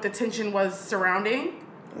what the tension was surrounding,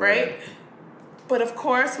 right? But of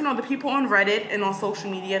course, you know, the people on Reddit and on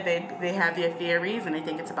social media, they have their theories and they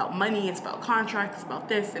think it's about money, it's about contracts, it's about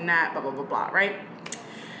this and that, blah, blah, blah, blah, right?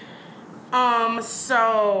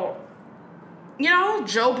 So, you know,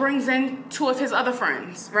 Joe brings in two of his other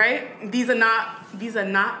friends, right? These are not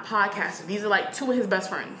podcasters. These are like two of his best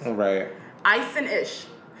friends. Right. Ice and Ish.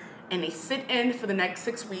 And they sit in for the next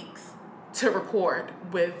 6 weeks to record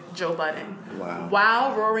with Joe Budden. Wow.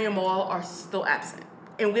 While Rory and Mal are still absent.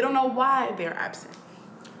 And we don't know why they're absent.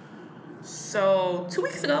 So 2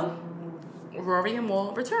 weeks ago, Rory and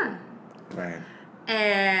Mal return. Right.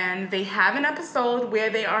 And they have an episode where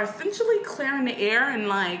they are essentially clearing the air and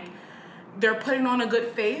like they're putting on a good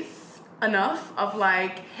face enough of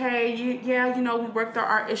like, hey, you know, we worked out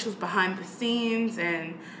our issues behind the scenes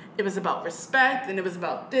and it was about respect and it was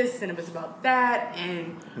about this and it was about that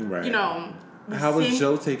and Right. you know. How was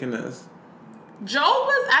Joe taking this? Joe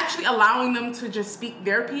was actually allowing them to just speak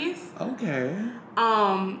their piece. Okay.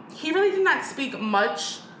 He really did not speak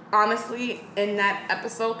much, honestly, in that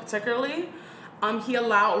episode particularly. He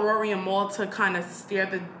allowed Rory and Mal to kind of steer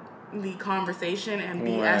the conversation and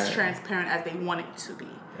be as transparent as they want it to be.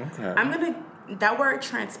 Okay. That word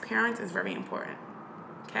transparent is very important.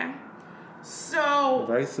 Okay? So.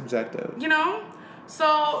 Very subjective. You know?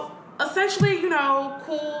 So, essentially, you know,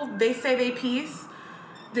 cool, they say they piece.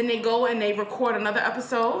 Then they go and they record another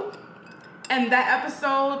episode. And that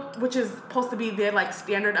episode, which is supposed to be their, like,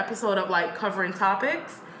 standard episode of, like, covering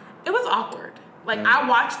topics, it was awkward. Like, I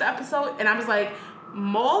watched the episode, and I was like,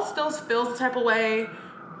 Mal still feels the type of way.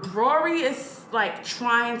 Rory is, like,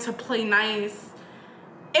 trying to play nice.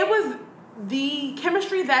 It was the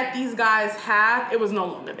chemistry that these guys have, it was no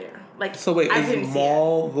longer there. Like, so wait, is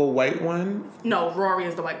Mal the white one? No, Rory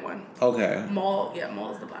is the white one. Okay. Mal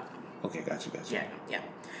is the black one. Okay, got you. Yeah.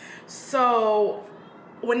 So,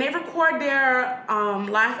 when they record their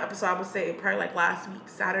last episode, I would say probably like last week,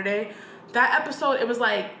 Saturday, that episode, it was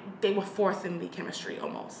like they were forcing the chemistry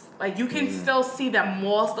almost. Like, you can still see that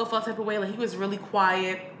Mal still felt type of way. Like, he was really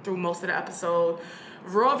quiet through most of the episode.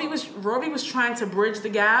 Rory was trying to bridge the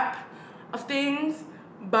gap of things,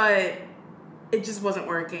 but it just wasn't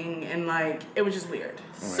working, and like it was just weird.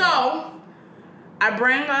 Right. So I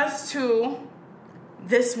bring us to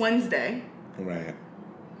this Wednesday. Right.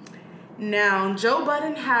 Now Joe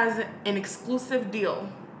Budden has an exclusive deal.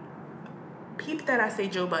 Peep that I say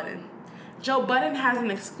Joe Budden. Joe Budden has an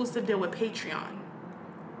exclusive deal with Patreon.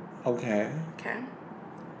 Okay.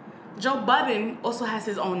 Joe Budden also has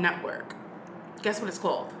his own network. Guess what it's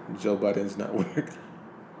called? Joe Budden's network.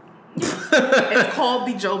 It's called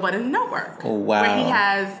the Joe Budden Network. Oh wow! Where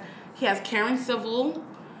he has Karen Civil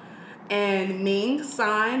and Ming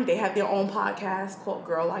San. They have their own podcast called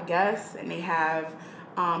Girl I Guess, and they have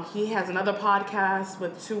he has another podcast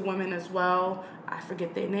with two women as well. I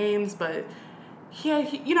forget their names, but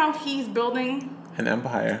you know, he's building an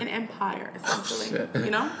empire. Essentially. Oh,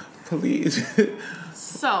 you know. Please.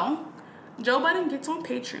 So, Joe Budden gets on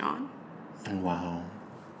Patreon. Wow.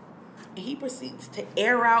 And he proceeds to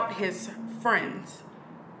air out his friends.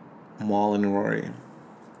 Mal and Rory.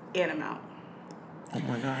 Air them out. Oh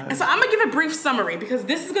my God. And so I'm going to give a brief summary because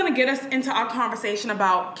this is going to get us into our conversation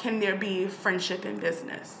about can there be friendship in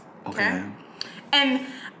business. Okay? And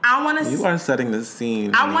I want to... You are setting the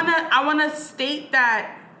scene. I want to state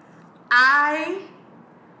that I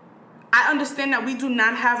understand that we do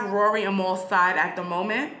not have Rory and Mal's side at the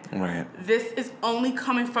moment. Right. This is only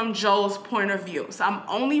coming from Joe's point of view. So I'm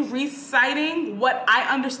only reciting what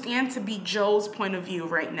I understand to be Joe's point of view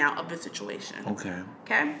right now of the situation.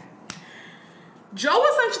 Okay? Joe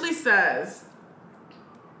essentially says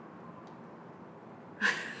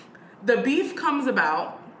the beef comes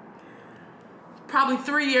about probably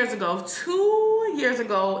 2 years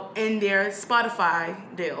ago in their Spotify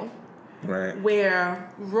deal. Right.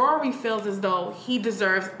 Where Rory feels as though he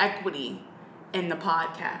deserves equity in the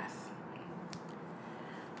podcast.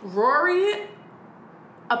 Rory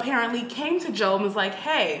apparently came to Joe and was like,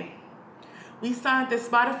 hey, we signed this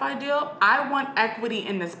Spotify deal. I want equity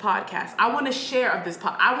in this podcast. I want a share of this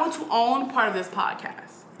I want to own part of this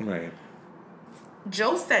podcast. Right.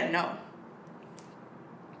 Joe said no.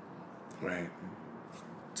 Right.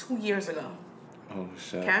 2 years ago. Oh,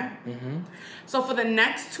 shit. Okay? Mm-hmm. So for the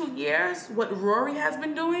next 2 years, what Rory has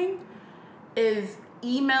been doing is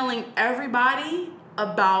emailing everybody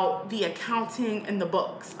about the accounting and the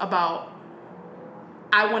books, about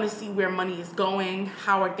I want to see where money is going,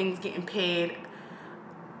 how are things getting paid.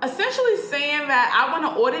 Essentially saying that I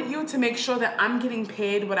want to audit you to make sure that I'm getting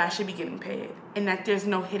paid what I should be getting paid and that there's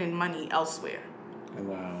no hidden money elsewhere.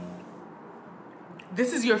 Wow.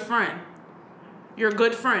 This is your friend. Your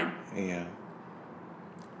good friend. Yeah.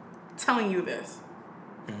 Telling you this.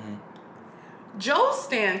 Mm-hmm. Joe's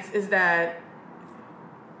stance is that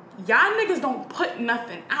y'all niggas don't put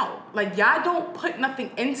nothing out. Like, y'all don't put nothing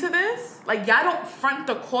into this. Like, y'all don't front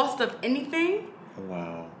the cost of anything.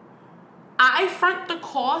 Wow. I front the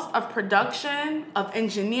cost of production, of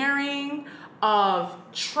engineering, of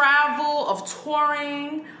travel, of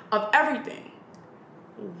touring, of everything.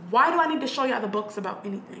 Why do I need to show y'all the books about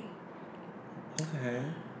anything? Okay.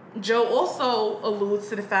 Joe also alludes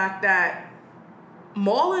to the fact that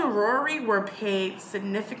Mal and Rory were paid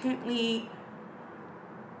significantly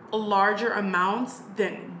larger amounts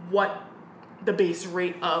than what the base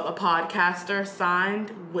rate of a podcaster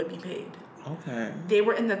signed would be paid. Okay. They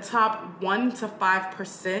were in the top 1% to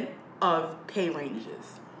 5% of pay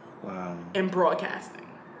ranges. Wow. In broadcasting.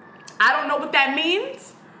 I don't know what that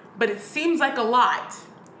means, but it seems like a lot.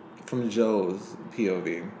 From Joe's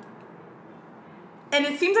POV. And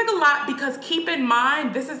it seems like a lot because keep in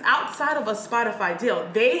mind, this is outside of a Spotify deal.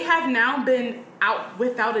 They have now been out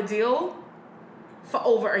without a deal for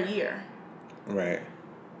over a year. Right.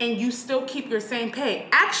 And you still keep your same pay.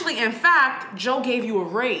 Actually, in fact, Joe gave you a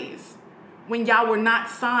raise when y'all were not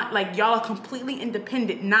signed. Like, y'all are completely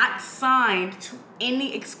independent, not signed to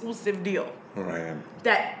any exclusive deal. Right.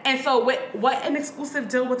 And so what an exclusive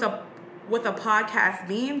deal with a podcast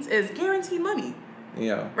means is guaranteed money.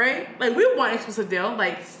 Yeah. Right? Like, we want an exclusive deal.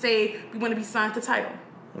 Like, say we want to be signed to Tidal.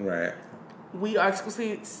 Right. We are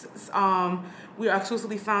exclusively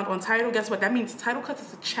found on Tidal. Guess what? That means Tidal cuts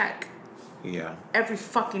us a check. Yeah. Every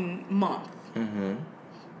fucking month. Mm-hmm.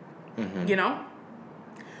 Mm-hmm. You know?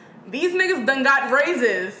 These niggas done got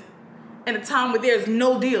raises in a time where there's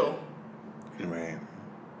no deal. Right.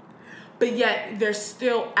 But yet, they're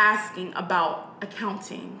still asking about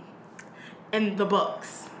accounting and the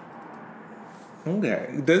books. Okay.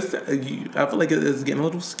 This, I feel like it's getting a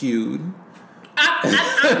little skewed.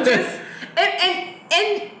 I'm just...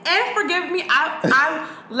 And forgive me, I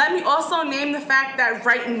let me also name the fact that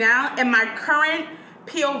right now, in my current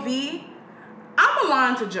POV, I'm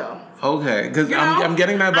aligned to Joe. Okay, because I'm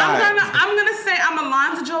getting that vibe. I'm gonna say I'm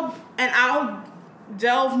aligned to Joe, and I'll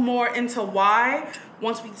delve more into why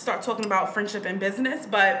once we start talking about friendship and business.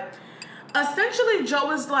 But essentially,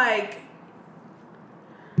 Joe is like,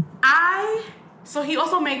 so he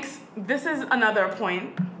also makes, this is another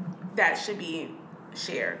point that should be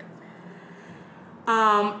shared.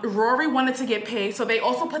 Rory wanted to get paid, so they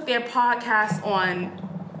also put their podcast on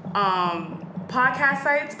podcast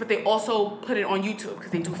sites, but they also put it on YouTube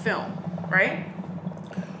because they do film, right?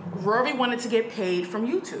 Rory wanted to get paid from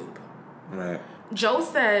YouTube. Right. Joe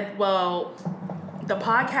said, well, the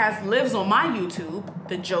podcast lives on my YouTube,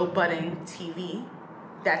 the Joe Budden TV.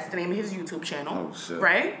 That's the name of his YouTube channel. Oh, shit.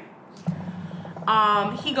 Right?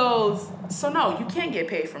 He goes, so no, you can't get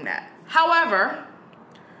paid from that. However,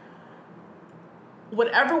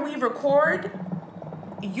 whatever we record,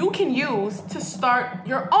 you can use to start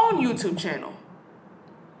your own YouTube channel.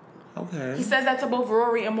 Okay. He says that to both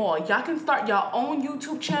Rory and Mal. Y'all can start your own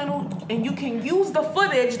YouTube channel and you can use the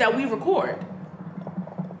footage that we record.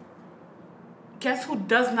 Guess who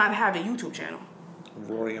does not have a YouTube channel?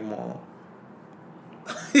 Rory and Mal.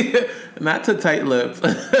 Not to tight lip.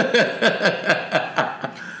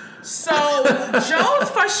 So Joe's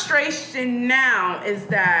frustration now is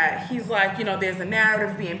that he's like, you know, there's a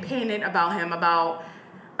narrative being painted about him about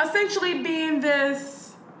essentially being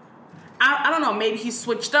this, I don't know, maybe he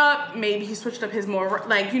switched up his more,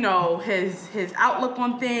 like, you know, his outlook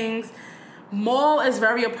on things. Mal is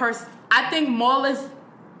very a person, I think Mal is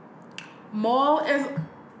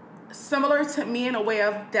similar to me in a way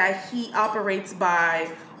of that he operates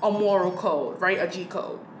by a moral code, right? A G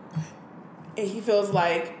code. And he feels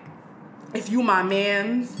like, if you my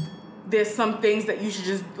mans, there's some things that you should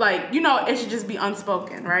just, like, you know, it should just be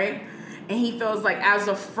unspoken, right? And he feels like, as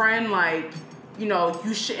a friend, like, you know,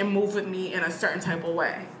 you shouldn't move with me in a certain type of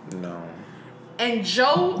way. No. And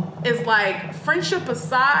Joe is like, friendship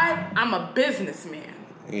aside, I'm a businessman.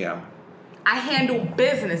 Yeah. I handle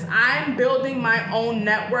business. I'm building my own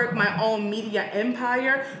network, my own media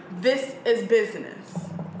empire. This is business.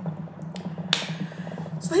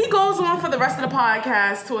 So he goes on for the rest of the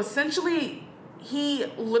podcast to essentially, he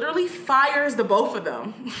literally fires the both of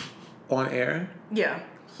them. On air? Yeah.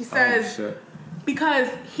 He says, because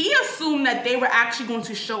he assumed that they were actually going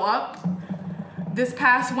to show up this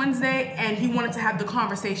past Wednesday, and he wanted to have the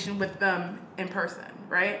conversation with them in person,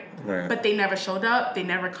 right? Right. But they never showed up. They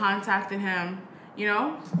never contacted him, you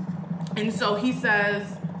know? And so he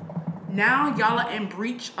says, now y'all are in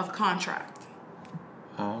breach of contract.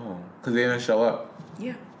 Oh, because they didn't show up.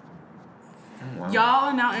 Yeah. Oh, wow. Y'all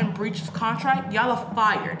are now in breach of contract. Y'all are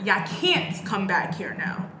fired. Y'all can't come back here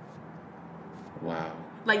now. Wow.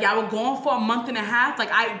 Like, y'all were gone for a month and a half.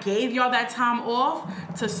 Like, I gave y'all that time off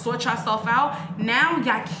to sort yourself out. Now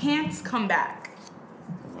y'all can't come back.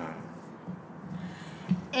 Wow.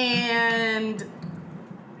 And,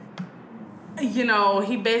 you know,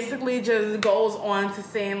 he basically just goes on to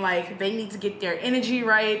saying, like, they need to get their energy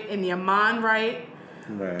right and their mind right.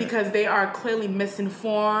 Right. Because they are clearly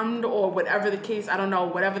misinformed, or whatever the case. I don't know,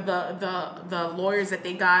 whatever the lawyers that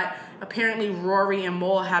they got. Apparently Rory and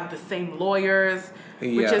Mal have the same lawyers,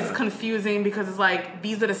 which is confusing, because it's like,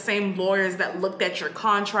 these are the same lawyers that looked at your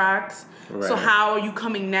contracts. Right. So how are you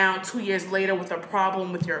coming now 2 years later with a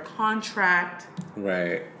problem with your contract?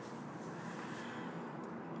 Right.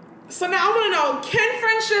 So now I want to know, can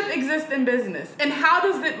friendship exist in business? And how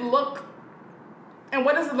does it look? And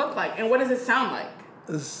what does it look like? And what does it sound like?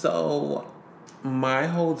 So, my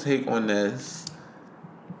whole take on this,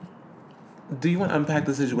 do you want to unpack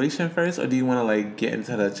the situation first, or do you want to, like, get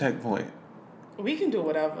into the checkpoint? We can do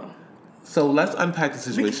whatever. So, let's unpack the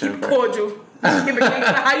situation first. Cordial.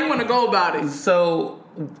 How you want to go about it? So,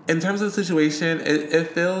 in terms of the situation, it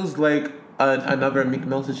feels like another Meek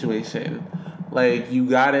Mill situation. Like, you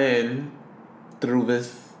got in through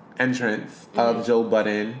this entrance of Joe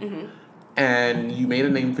Budden. Mm-hmm. And you made a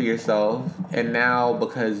name for yourself, and now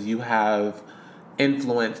because you have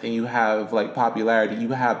influence and you have, like, popularity,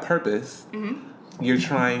 you have purpose, you're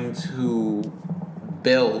trying to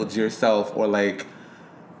build yourself, or, like,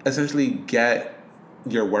 essentially get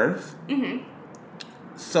your worth. Mm-hmm.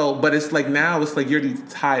 So, but it's like, now it's like you're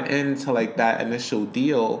tied into, like, that initial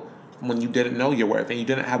deal when you didn't know your worth and you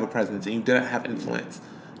didn't have a presence and you didn't have influence,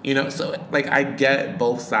 you know? So, like, I get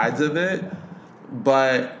both sides of it,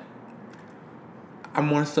 but I'm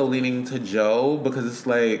more so leaning to Joe, because it's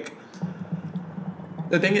like,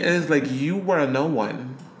 the thing is, like, you were a no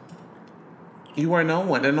one. You are no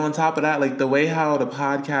one. And on top of that, like, the way how the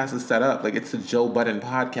podcast is set up, like, it's a Joe Budden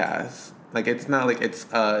podcast. Like, it's not like it's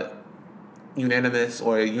a unanimous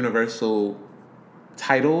or a universal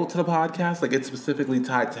title to the podcast. Like, it's specifically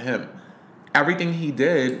tied to him. Everything he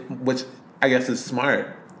did, which I guess is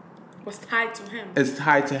smart, was tied to him. It's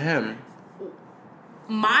tied to him.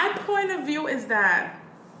 My point of view is that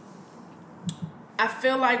I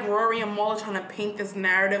feel like Rory and Mal are trying to paint this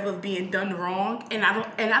narrative of being done wrong, and I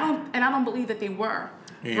don't believe that they were.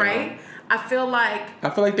 Yeah. Right? I feel like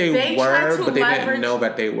they were, but they didn't know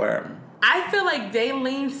that they were. I feel like they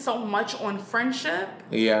leaned so much on friendship.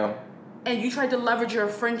 Yeah. And you tried to leverage your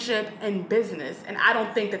friendship in business, and I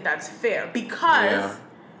don't think that that's fair, because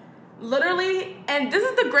literally, and this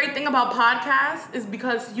is the great thing about podcasts, is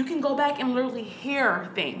because you can go back and literally hear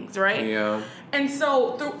things, right? Yeah. And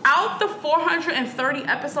so throughout the 430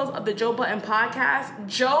 episodes of the Joe Budden podcast,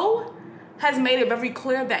 Joe has made it very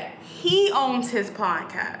clear that he owns his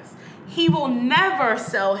podcast. He will never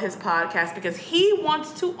sell his podcast because he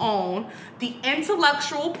wants to own the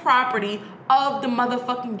intellectual property of the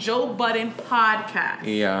motherfucking Joe Budden podcast.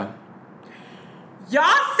 Yeah. Y'all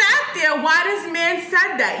sat there while this man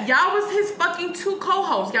said that. Y'all was his fucking two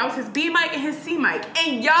co-hosts. Y'all was his B mic and his C mic.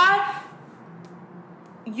 And y'all,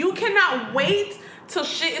 you cannot wait till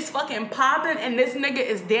shit is fucking popping and this nigga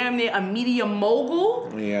is damn near a media mogul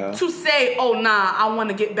to say, oh nah, I want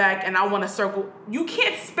to get back and I want to circle. You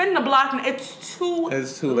can't spin the block. It's too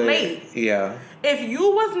late. Yeah. If you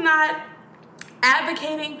was not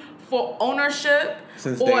advocating for ownership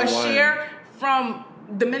or share from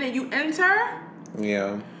the minute you enter.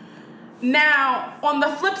 Yeah. Now, on the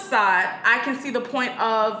flip side, I can see the point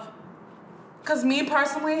of, because me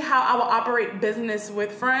personally, how I will operate business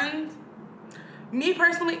with friends, me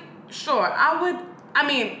personally, sure, I'm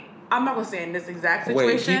not going to say in this exact situation.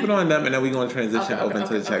 Wait, keep it on them and then we're going to transition to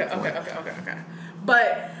the checkpoint. Okay.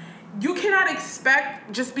 But you cannot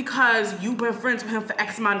expect, just because you've been friends with him for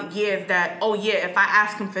X amount of years, that, oh yeah, if I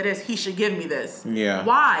ask him for this, he should give me this. Yeah.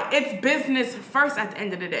 Why? It's business first at the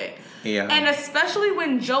end of the day. Yeah. And especially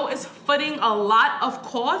when Joe is footing a lot of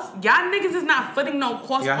costs, y'all niggas is not footing no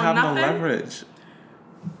costs y'all on nothing. Y'all have no leverage.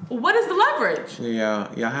 What is the leverage?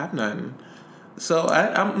 Yeah, y'all have none. So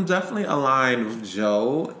I'm definitely aligned with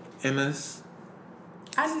Joe in this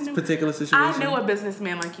particular situation. I knew a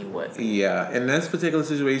businessman like you would. Yeah, in this particular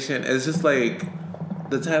situation, it's just like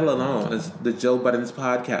the title alone is the Joe Budden's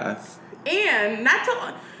podcast. And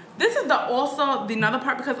this is another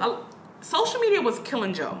part, because social media was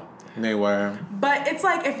killing Joe. They were. But it's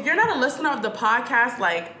like, if you're not a listener of the podcast,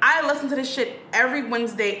 like, I listen to this shit every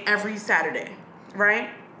Wednesday, every Saturday, right?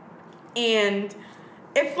 And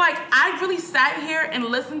it's like, I really sat here and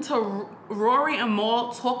listened to Rory and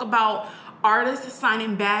Mal talk about artists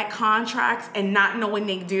signing bad contracts and not knowing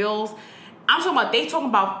their deals. I'm talking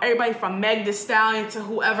about everybody from Meg Thee Stallion to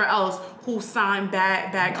whoever else who signed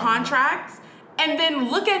bad contracts. And then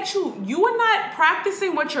look at you. You were not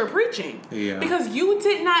practicing what you're preaching. Yeah. Because you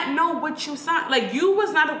did not know what you signed. Like, you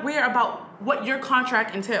was not aware about what your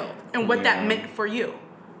contract entailed and what that meant for you.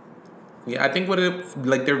 Yeah, I think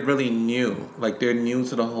they're really new. Like, they're new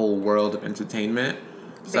to the whole world of entertainment.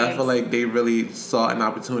 So I feel like they really saw an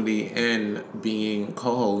opportunity in being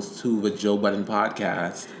co-hosts to the Joe Budden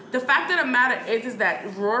podcast. The fact of the matter is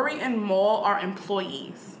that Rory and Mal are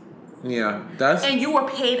employees. Yeah, and you were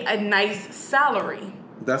paid a nice salary.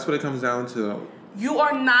 That's what it comes down to. You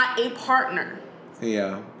are not a partner.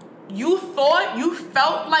 Yeah. You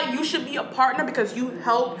felt like you should be a partner because you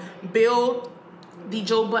helped build the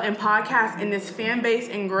Joe Budden podcast in this fan base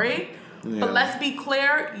and great. Yeah. But let's be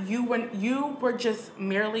clear, you were just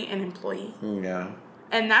merely an employee. Yeah.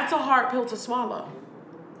 And that's a hard pill to swallow.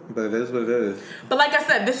 But it is what it is. But like I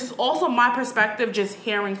said, this is also my perspective, just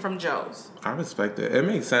hearing from Joe's. I respect it. It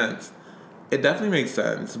makes sense. It definitely makes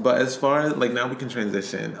sense. But as far as, like, now we can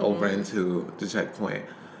transition over into the checkpoint.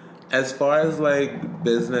 As far as, like,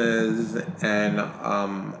 business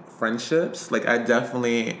and friendships, like, I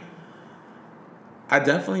definitely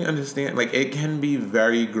understand. Like, it can be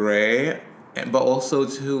very gray, but also,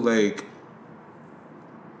 too,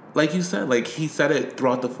 like you said, like, he said it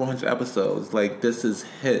throughout the 400 episodes, like, this is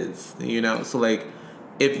his, you know? So, like,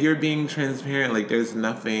 if you're being transparent, like, there's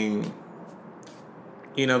nothing,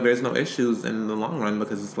 you know, there's no issues in the long run,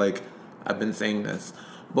 because it's like, I've been saying this.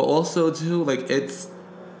 But also, too, like, it's,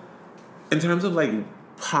 in terms of, like,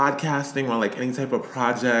 podcasting or, like, any type of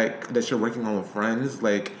project that you're working on with friends,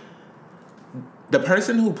 like, the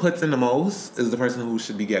person who puts in the most is the person who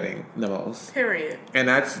should be getting the most. Period. And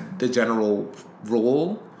that's the general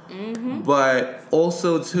rule. Mm-hmm. But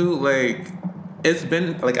also, too, like, it's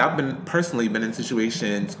been, like, I've personally been in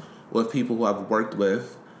situations with people who I've worked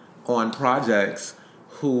with on projects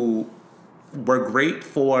who were great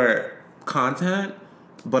for content,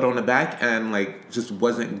 but on the back end, like, just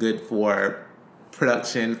wasn't good for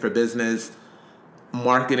production, for business,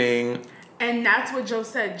 marketing. And that's what Joe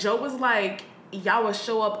said. Joe was like, y'all would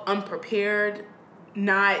show up unprepared,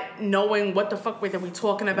 not knowing what the fuck were we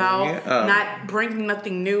talking about, not bringing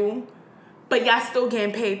nothing new, but y'all still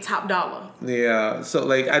getting paid top dollar. Yeah, so,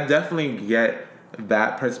 like, I definitely get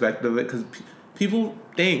that perspective of it, because people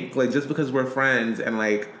think, like, just because we're friends and,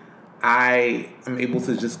 like, I am able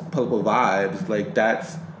to just pull up a vibes, like,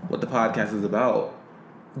 that's what the podcast is about.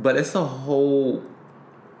 But it's a whole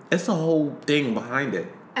thing behind it.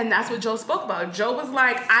 And that's what Joe spoke about. Joe was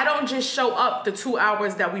like, I don't just show up the 2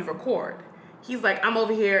 hours that we record. He's like, I'm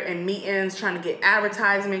over here in meetings, trying to get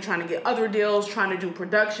advertisement, trying to get other deals, trying to do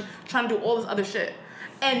production, trying to do all this other shit.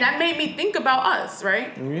 And that made me think about us,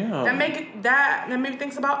 right? Yeah. That made me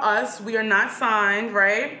think about us. We are not signed,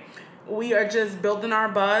 right? We are just building our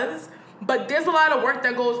buzz. But there's a lot of work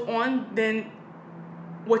that goes on than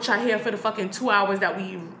what y'all hear for the fucking 2 hours that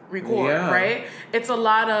we record, right? It's a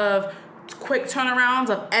lot of quick turnarounds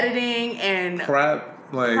of editing and prep,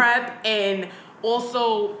 and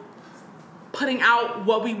also putting out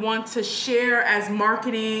what we want to share as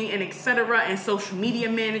marketing and etc. and social media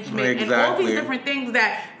management and all these different things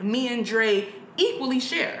that me and Dre equally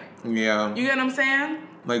share. Yeah. You get what I'm saying?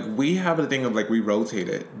 Like, we have a thing of, like, we rotate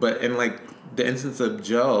it. But in, like, the instance of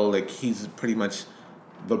Joe, like, he's pretty much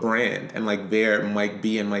the brand. And, like, they're Mike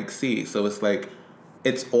B and Mike C. So it's, like,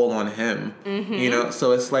 it's all on him. Mm-hmm. You know?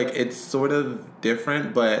 So it's, like, it's sort of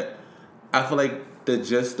different. But I feel like the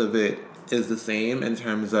gist of it is the same in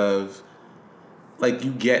terms of, like,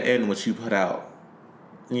 you get in what you put out.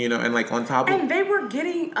 You know, and like on top of... And they were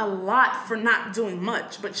getting a lot for not doing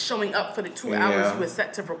much, but showing up for the 2 hours you were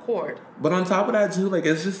set to record. But on top of that too, like,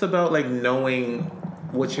 it's just about like knowing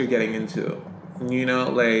what you're getting into. You know,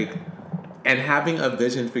 like, and having a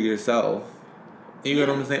vision for yourself. You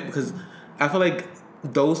know what I'm saying? Because I feel like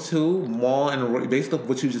those two, Mal and Rory, based off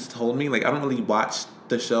what you just told me, like, I don't really watch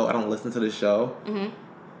the show. I don't listen to the show. Mm-hmm.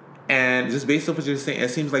 And just based off what you're saying,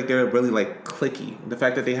 it seems like they're really, like, cliquey. The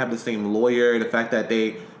fact that they have the same lawyer, the fact that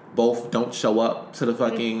they both don't show up to the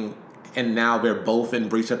fucking... And now they're both in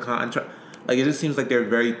breach of contract. Like, it just seems like they're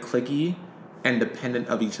very cliquey and dependent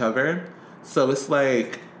of each other. So it's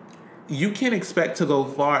like, you can't expect to go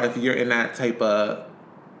far if you're in that type of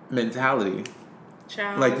mentality.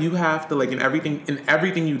 Child. Like, you have to, like, in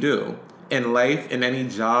everything you do, in life, in any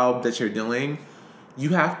job that you're doing,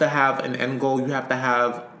 you have to have an end goal. You have to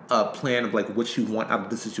have a plan of, like, what you want out of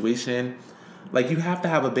the situation. Like, you have to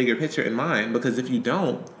have a bigger picture in mind, because if you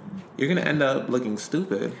don't, you're going to end up looking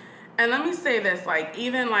stupid. And let me say this, like,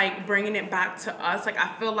 even, like, bringing it back to us, like,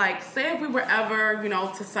 I feel like, say if we were ever, you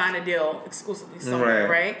know, to sign a deal exclusively somewhere,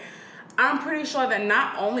 right? I'm pretty sure that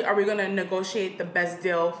not only are we going to negotiate the best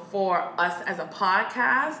deal for us as a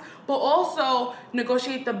podcast, but also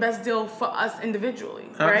negotiate the best deal for us individually,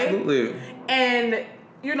 right? Absolutely. And,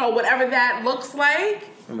 you know, whatever that looks like,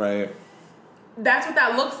 right, that's what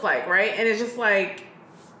that looks like, right? And it's just like,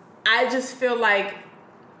 I just feel like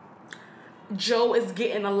Joe is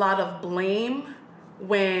getting a lot of blame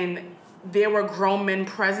when there were grown men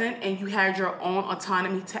present and you had your own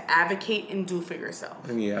autonomy to advocate and do for yourself.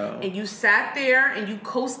 Yeah. And you sat there and you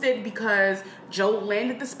coasted because Joe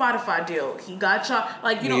landed the Spotify deal. He got y'all,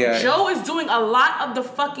 like, you know, Joe is doing a lot of the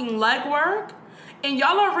fucking legwork. And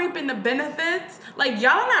y'all are reaping the benefits. Like,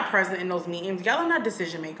 y'all are not present in those meetings. Y'all are not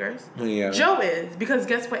decision makers. Yeah. Joe is. Because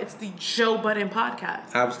guess what? It's the Joe Budden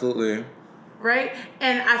podcast. Absolutely. Right?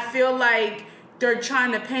 And I feel like they're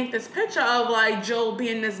trying to paint this picture of, like, Joe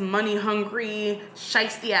being this money-hungry,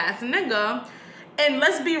 shiesty-ass nigga. And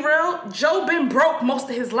let's be real, Joe been broke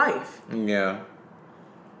most of his life. Yeah.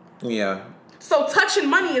 Yeah. So touching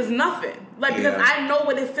money is nothing. Like, because I know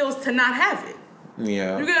what it feels to not have it.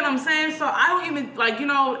 Yeah. You get what I'm saying? So I don't even, like, you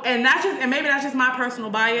know, and maybe that's just my personal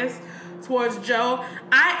bias towards Joe.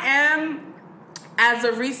 I am, as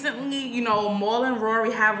of recently, you know, Mal and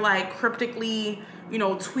Rory have, like, cryptically, you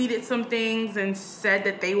know, tweeted some things and said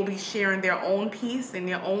that they will be sharing their own piece and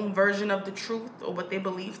their own version of the truth, or what they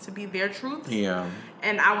believe to be their truth. Yeah.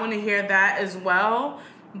 And I want to hear that as well.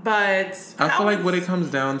 But I feel like what it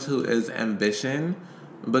comes down to is ambition,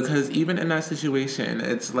 because even in that situation,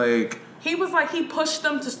 it's like, he was like, he pushed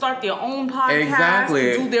them to start their own podcast,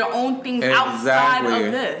 to do their own things outside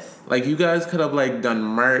of this. Like, you guys could have, like, done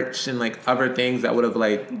merch and, like, other things that would have,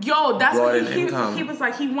 like, that's what he was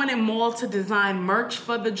like. He wanted Mal to design merch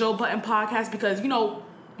for the Joe Budden podcast because, you know,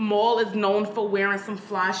 Mal is known for wearing some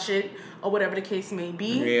fly shit or whatever the case may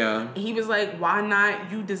be. Yeah. And he was like, why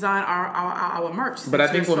not you design our merch? But I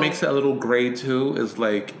think what makes it a little gray, too, is,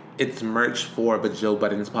 like, it's merch for the Joe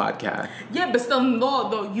Budden's podcast. Yeah, but still,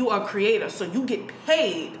 though, you are a creator, so you get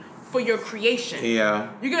paid for your creation.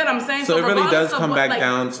 Yeah. You get what I'm saying? So it really does come back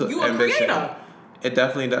down to you ambition. A creator. It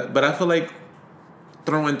definitely does. But I feel like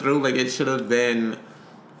through and through, like, it should have been,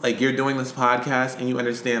 like, you're doing this podcast and you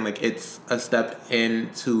understand, like, it's a step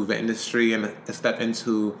into the industry and a step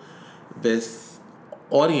into this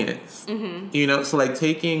audience. Mm-hmm. You know? So, like,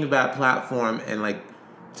 taking that platform and, like,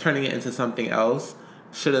 turning it into something else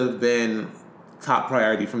should have been top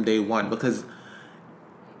priority from day one, because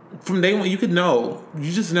from day one you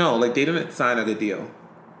just know, like, they didn't sign a good deal,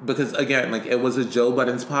 because again, like, it was a Joe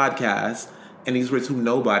Budden's podcast and these were two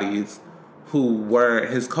nobodies who were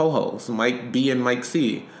his co-hosts, Mike B and Mike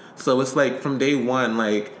C. So it's like, from day one,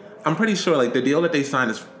 like, I'm pretty sure, like, the deal that they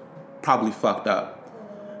signed is probably fucked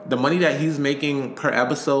up. The money that he's making per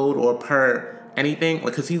episode or per anything, like,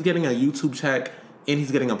 because he's getting a YouTube check and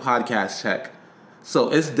he's getting a podcast check.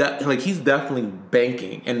 So it's like, he's definitely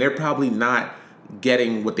banking, and they're probably not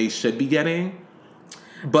getting what they should be getting.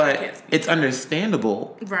 But it's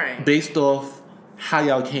understandable, right? Based off how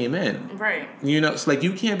y'all came in, right? You know, it's like,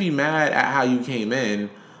 you can't be mad at how you came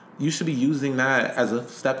in you should be using that as a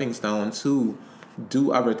stepping stone to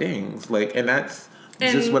do other things. Like, and that's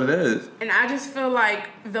just what it is. And I just feel like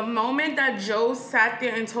the moment that Joe sat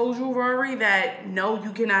there and told you, Rory, that no,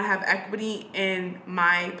 you cannot have equity in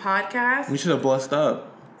my podcast. We should have bust up.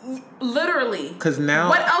 Literally. Because now...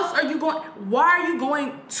 What else are you going... Why are you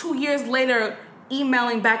going 2 years later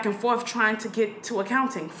emailing back and forth trying to get to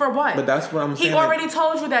accounting? For what? But that's what I'm saying. He already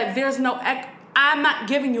told you that there's no... I'm not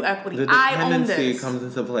giving you equity. The I own dependency this. comes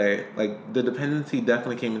into play. Like, the dependency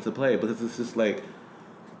definitely came into play because it's just like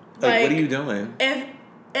what are you doing?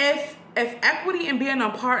 If equity and being a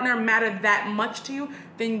partner matter that much to you,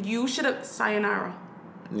 then you should have sayonara.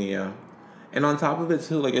 Yeah. And on top of it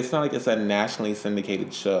too, like it's not like it's a nationally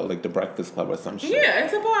syndicated show like The Breakfast Club or some shit. Yeah,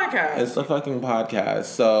 it's a podcast. It's a fucking podcast.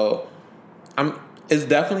 So it's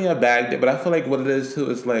definitely a bag, but I feel like what it is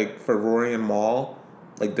too is like for Rory and Mal,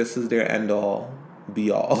 like this is their end all,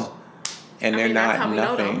 be all. And they're not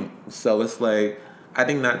nothing. So it's like I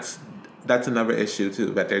think that's another issue too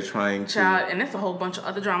that they're trying to. Child, and it's a whole bunch of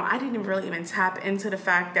other drama. I didn't really even tap into the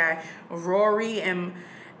fact that Rory and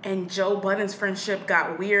Joe Budden's friendship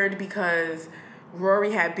got weird because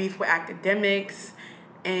Rory had beef with Academics,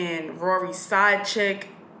 and Rory's side chick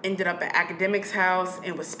ended up at Academics' house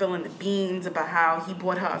and was spilling the beans about how he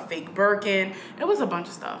bought her a fake Birkin. It was a bunch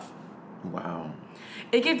of stuff. Wow.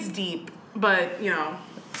 It gets deep, but you know.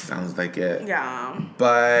 Sounds like it. Yeah.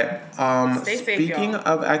 But Stay safe, speaking y'all.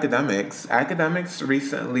 of Academics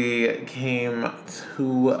recently came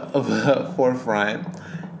to the forefront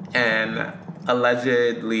and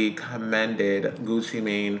allegedly commended Gucci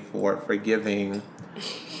Mane for forgiving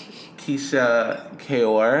Keisha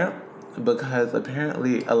Kaur because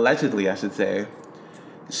allegedly, I should say,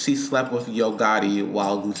 she slept with Yo Gotti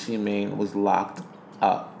while Gucci Mane was locked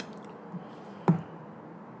up.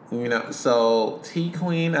 You know, so T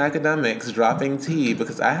Queen Academics dropping tea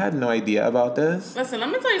because I had no idea about this. Listen, let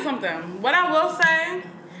me tell you something. What I will say,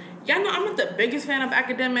 y'all know I'm not the biggest fan of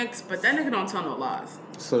Academics, but that nigga don't tell no lies.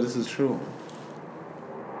 So this is true.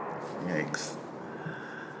 Yikes.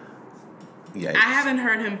 I haven't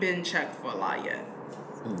heard him been checked for a lie yet.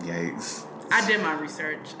 Yikes. I did my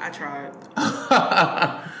research. I tried.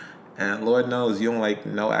 And Lord knows you don't like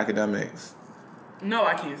no Academics. No,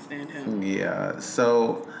 I can't stand him. Yeah.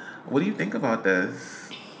 So, what do you think about this?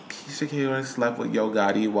 Keisha Kaur slept with Yo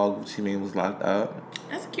Gotti while Gucci Mane was locked up.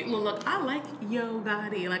 That's a cute little look. I like Yo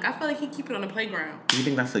Gotti. Like, I feel like he keep it on the playground. You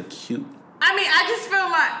think that's a cute... I mean, I just feel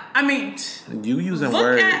like, you using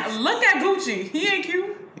words. Look at Gucci. He ain't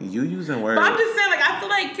cute. You using words. But I'm just saying, like, I feel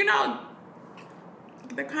like, you know,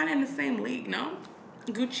 they're kind of in the same league, no?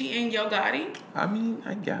 Gucci and Yo Gotti. I mean,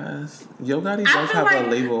 I guess. Yo Gotti does have a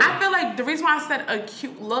label. I feel like the reason why I said a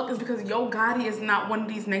cute look is because Yo Gotti is not one of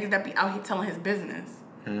these niggas that be out here telling his business.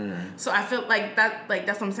 So I feel like that's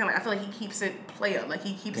what I'm saying. Like, I feel like he keeps it player. Like,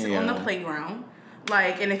 he keeps it on the playground.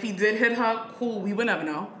 Like, and if he did hit her, cool, we would never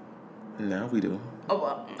know. No, we do. Oh,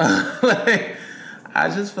 well. Like, I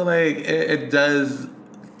just feel like it does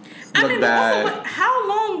look bad. Also, how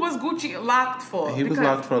long was Gucci locked for? He was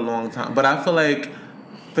locked for a long time. But I feel like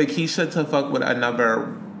for Keisha to fuck with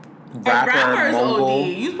another rapper mogul,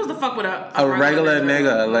 you supposed to fuck with a regular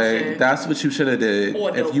nigga. Like, shit. That's what you should have did.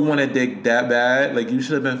 If you want to dig that bad, like, you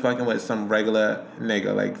should have been fucking with some regular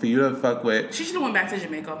nigga. Like, for you to fuck with... She should have went back to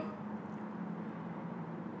Jamaica.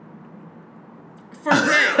 For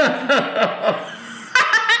dick.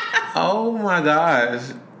 Oh my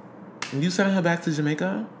gosh. You sending her back to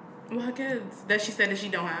Jamaica? Well, her kids that she said that she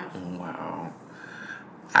don't have. Wow.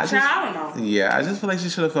 I don't know. Yeah, I just feel like she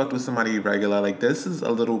should have fucked with somebody regular. Like, this is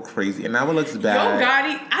a little crazy. And now it looks bad. Yo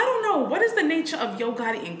Gotti, I don't know. What is the nature of Yo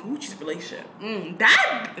Gotti and Gucci's relationship?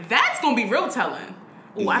 That's going to be real telling.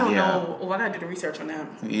 Oh, I don't know. Oh, I got to do the research on that.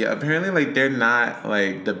 Yeah, apparently, like, they're not,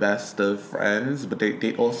 like, the best of friends, but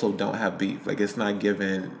they also don't have beef. Like, it's not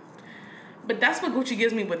given. But that's what Gucci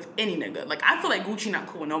gives me with any nigga. Like, I feel like Gucci not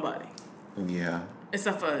cool with nobody. Yeah.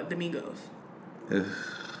 Except for the Migos. Ugh,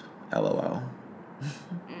 LOL.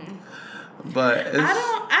 But it's...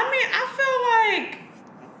 I feel like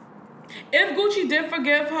if Gucci did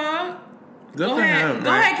forgive her, go ahead. Go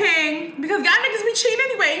ahead, King. Because y'all niggas be cheating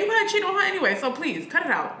anyway. You might cheat on her anyway. So please, cut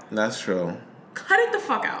it out. That's true. Cut it the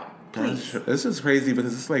fuck out. Please. This is crazy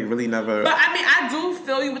because it's like really never... But I mean, I do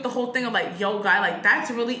feel you with the whole thing of like, yo, guy, like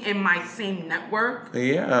that's really in my same network.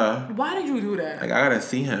 Yeah. Why did you do that? Like, I gotta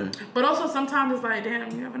see him. But also sometimes it's like, damn,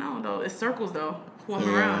 you never know though. It's circles though. Who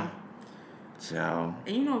I'm around. Ciao.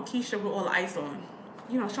 And you know Keisha with all the ice on.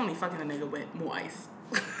 You know, she only fucking a nigga with more ice.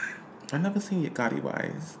 I never seen Gotti with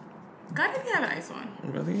ice. Gotti didn't have ice on.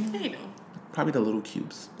 Really? Yeah, he do. Probably the little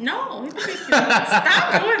cubes. No, he's pretty cute.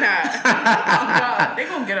 Stop doing that. Oh God, they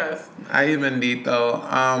gonna get us. I even need though.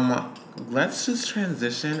 Let's just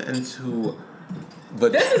transition into.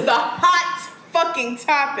 But This is the hot fucking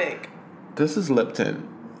topic. this is Lipton.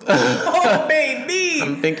 Oh baby,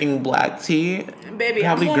 I'm thinking black tea. baby,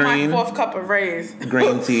 probably I'm on green. my 4th cup of Rays.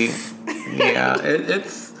 Green tea. Yeah,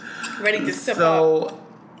 it's. Ready to sip up. So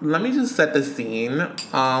let me just set the scene.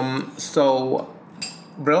 So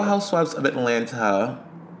Real Housewives of Atlanta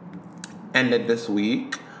ended this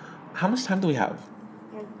week. How much time do we have?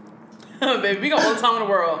 Baby, we got all the time in the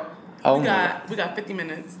world. Oh we my. got 50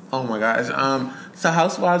 minutes. Oh my gosh. So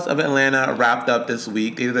Housewives of Atlanta wrapped up this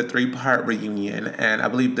week. They did a 3-part reunion, and I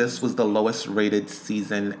believe this was the lowest rated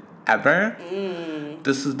season ever.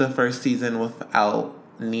 This is the first season without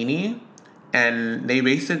Nene, and they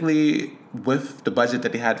basically, with the budget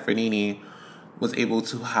that they had for Nene, was able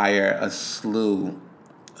to hire a slew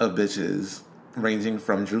of bitches, ranging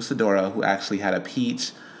from Drew Sidora, who actually had a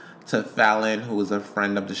peach, to Fallon, who was a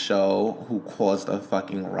friend of the show, who caused a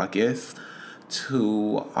fucking ruckus,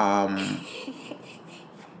 to Not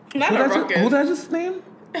who a ruckus. did I just name?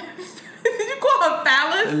 Did you call her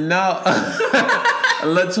Fallon? No.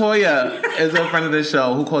 LaToya is a friend of the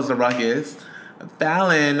show who caused a ruckus.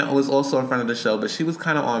 Fallon was also a friend of the show, but she was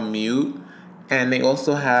kind of on mute. And they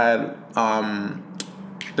also had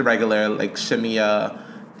the regular, like Shamia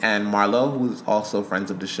and Marlo, who's also friends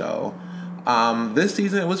of the show. This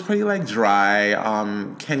season, it was pretty, like, dry.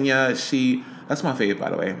 Kenya, that's my favorite, by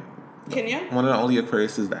the way. Kenya? One of the only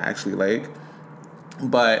Aquariuses that I actually like.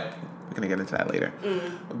 But we're going to get into that later.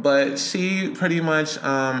 But she pretty much,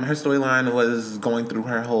 her storyline was going through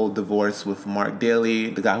her whole divorce with Mark Daly,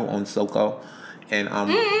 the guy who owns Soko. And,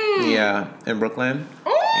 yeah, in Brooklyn.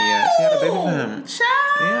 Ooh, Yeah, she had a baby for him.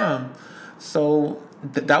 Child. Yeah. So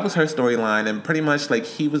that was her storyline. And pretty much, like,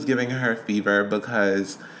 he was giving her fever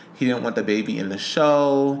because he didn't want the baby in the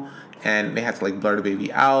show. And they had to, like, blur the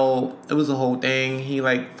baby out. It was a whole thing. He,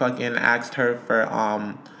 like, fucking asked her for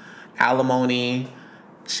alimony.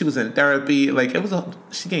 She was in therapy. Like,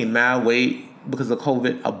 she gained mad weight because of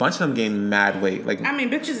COVID. A bunch of them gained mad weight. Like, I mean,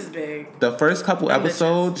 bitches is big. the first couple Bitches.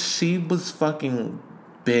 episodes, she was fucking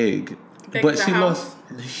big. Big But as a she house.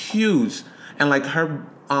 lost huge. And, like, her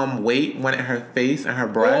weight went in her face and her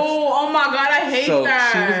breasts. Oh my God, I hate So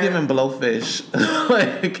that. she was giving blowfish.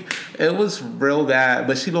 Like, it was real bad.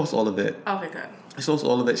 But she lost all of it. Okay, good. She lost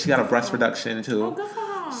all of it. She got a breast reduction, too. Oh, good for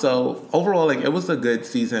her. So overall, like, it was a good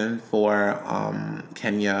season for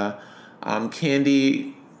Kenya.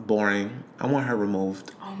 Candy, boring. I want her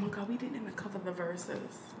removed. Oh my God, we didn't even cover the verses.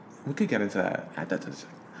 We could get into that. Add that to the check.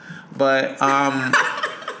 But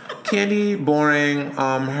Candy, boring.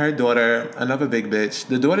 Her daughter, another big bitch.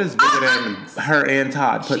 The daughter's bigger than her and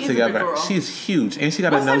Todd put She is a big together. girl. She's huge, and she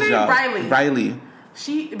got What's a her nose name? job. Riley.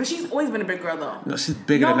 But she's always been a big girl though. No, she's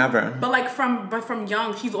bigger than ever. But like from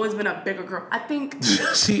young, she's always been a bigger girl. I think.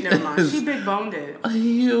 She Never mind. is She big boned it.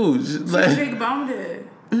 huge. She Like, big boned it.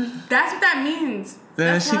 That's what that means.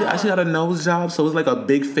 man, That's she got her. a nose job, so it's like a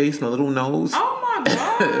big face and a little nose. Oh my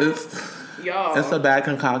God. Yo. It's a bad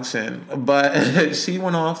concoction. But she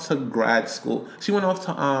went off to grad school. She went off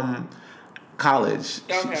to college.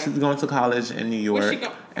 Okay. She's going to college in New Where's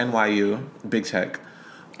York. she NYU. Big check.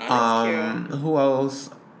 Oh, that's Who else?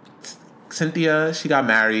 Cynthia, she got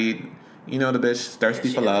married. You know the bitch, thirsty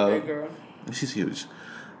cute. for She is a love. big girl. She's huge.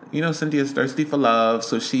 You know Cynthia's thirsty for love,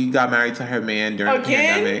 so she got married to her man during the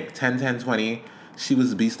Again? pandemic. 10-10-20. She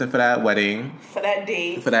was beasting for that wedding. For that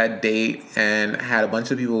date. And had a bunch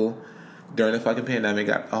of people during the fucking pandemic,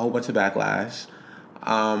 got a whole bunch of backlash.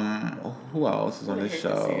 Who else is on this hate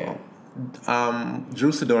to see show?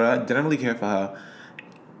 Drew Sidora, didn't really care for her.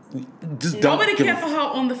 Nobody cared for her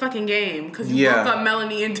on the fucking game because you Yeah. broke up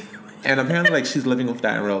Melanie and. And apparently, like, she's living with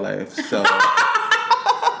that in real life. So,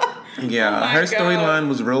 yeah, Oh my her God. storyline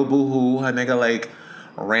was real boo-hoo. Her nigga, like,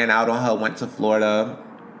 ran out on her, went to Florida.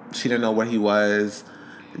 She didn't know where he was.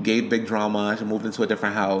 Gave big drama. She moved into a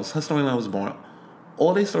different house. Her storyline was boring.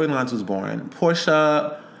 All these storylines was boring.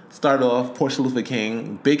 Portia started off, Portia Luther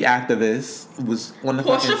King, big activist, was on the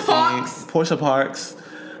Portia fucking Parks. scene. Portia Parks.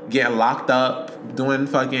 Getting locked up, doing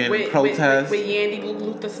fucking protests. With Yandy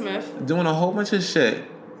Luther Smith. Doing a whole bunch of shit,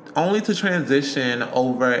 only to transition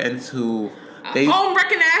over into Home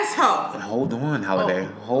wrecking asshole. Hold on, Holiday.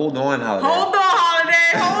 Hold on, Holiday. Hold on,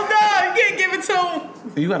 Holiday. Hold on. You can't give it to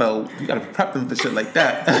him. You gotta prep them for shit like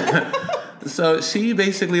that. So she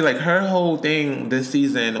basically, like, her whole thing this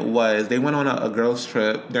season was they went on a girls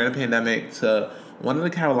trip during the pandemic to one of the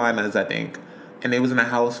Carolinas, I think, and they was in a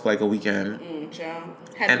house for like a weekend. Child.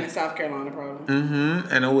 Had to be South Carolina, probably.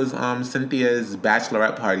 And it was Cynthia's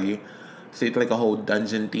bachelorette party. So they did like a whole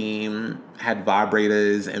dungeon theme, had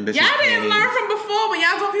vibrators and bitches. Y'all didn't learn from before when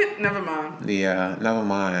y'all told people. Never mind. Yeah, never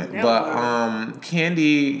mind. But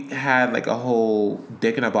Candy had like a whole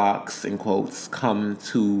dick in a box, in quotes, come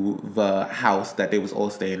to the house that they was all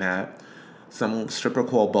staying at. Some stripper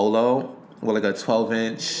called Bolo with like a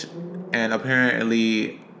 12-inch, and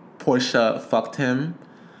apparently Portia fucked him.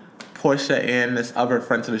 Portia and this other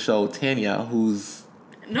friend to the show, Tanya, who's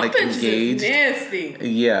like engaged. Nasty.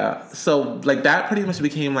 Yeah. So like that pretty much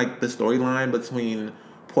became like the storyline between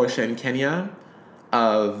Portia and Kenya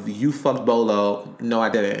of you fucked Bolo, no I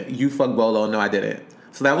didn't. You fucked Bolo, no I didn't.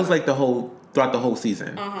 So that was like throughout the whole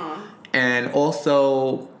season. And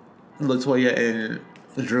also LaToya and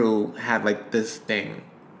Drew had like this thing.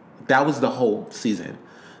 That was the whole season.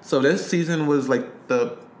 So this season was like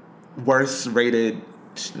the worst rated.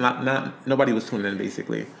 Not nobody was tuning in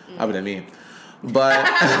basically, other than me. But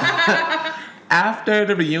after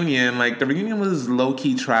the reunion, like the reunion was low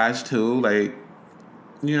key trash too. Like,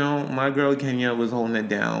 you know, my girl Kenya was holding it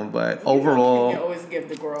down, but overall, Kenya always give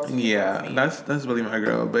the girls. Yeah, that's really my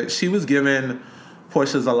girl. But she was giving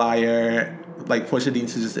Portia's a liar. Like Portia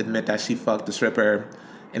needs to just admit that she fucked the stripper,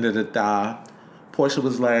 and Portia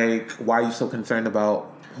was like, "Why are you so concerned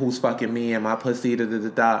about who's fucking me and my pussy?"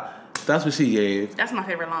 That's what she gave. That's my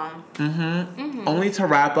favorite line. Only to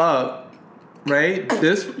wrap up, right?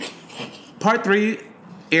 This part 3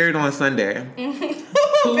 aired on Sunday.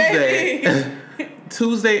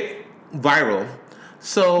 Tuesday, viral.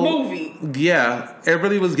 So movie. Yeah, it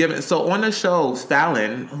really was given. So on the show,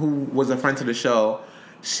 Fallon, who was a friend to the show,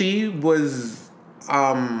 she was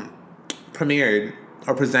premiered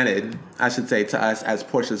or presented, I should say, to us as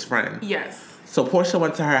Portia's friend. Yes. So Portia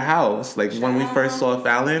went to her house, like when we first saw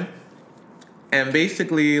Fallon, and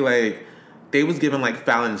basically like they was giving like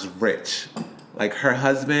Fallon's rich. Like her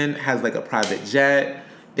husband has like a private jet.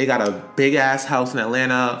 They got a big ass house in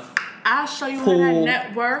Atlanta. I'll show you pool, her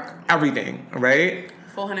network. Everything, right?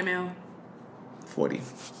 400 mil. 40.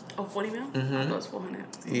 Oh, 40 mil? I thought it was 400.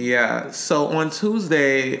 Yeah. So on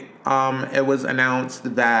Tuesday, it was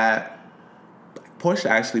announced that Portia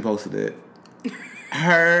actually posted it.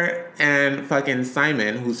 Her and fucking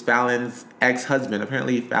Simon, who's Fallon's ex-husband.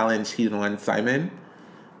 Apparently Fallon cheated on Simon.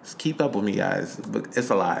 Just keep up with me, guys. But it's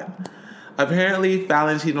a lot. Apparently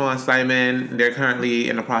Fallon cheated on Simon. They're currently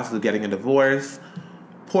in the process of getting a divorce.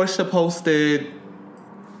 Portia posted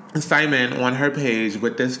Simon on her page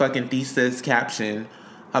with this fucking thesis caption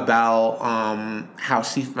about how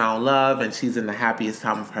she found love and she's in the happiest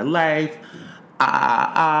time of her life.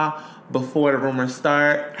 Before the rumors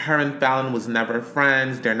start, her and Fallon was never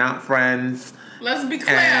friends. They're not friends. Let's be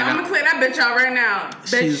clear. I'm gonna clear that bitch out right now.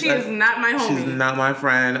 Bitch, she is not my homie. She's not my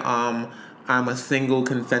friend. I'm a single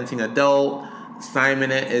consenting adult.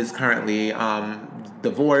 Simon is currently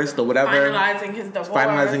divorced or whatever.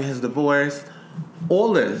 Finalizing his divorce.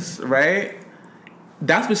 All this, right?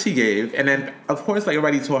 That's what she gave. And then, of course, like,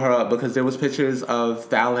 everybody tore her up because there was pictures of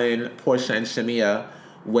Fallon, Portia, and Shamia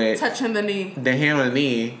with... touching the knee. The hand on the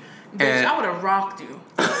knee. Bitch, and I would have rocked you.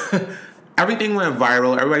 Everything went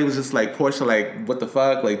viral. Everybody was just like, Portia, like, what the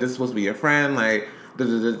fuck? Like, this is supposed to be your friend. Like,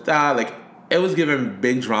 da-da-da-da. Like, it was giving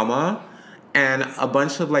big drama. And a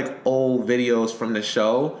bunch of, like, old videos from the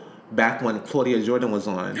show back when Claudia Jordan was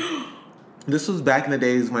on. This was back in the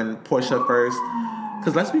days when Portia first...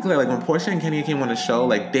 Because let's be clear, like, when Portia and Kenya came on the show,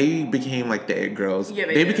 like, they became, like, the it girls. Yeah,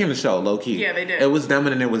 they became the show, low-key. Yeah, they did. It was them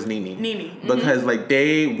and then it was Nene. Mm-hmm. Because, like,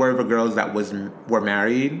 they were the girls that were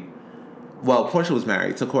married. Well, Portia was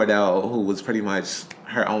married to Cordell, who was pretty much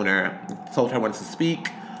her owner. Told her when to speak,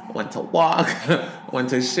 when to walk, when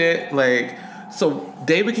to shit. Like, so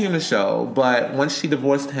they became the show. But once she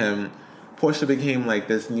divorced him, Portia became, like,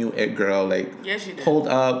 this new it girl. Like, yeah, she did. Pulled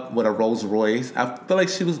up with a Rolls Royce. I feel like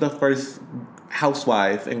she was the first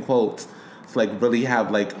housewife, in quotes, to, like, really have,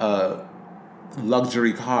 like, a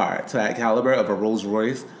luxury car to that caliber of a Rolls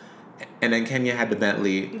Royce. And then Kenya had the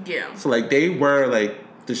Bentley. Yeah. So, like, they were,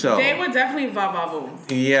 like, the show. They were definitely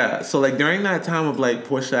va-va-voo. Yeah. So, like, during that time of, like,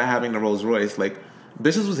 Portia having the Rolls Royce, like,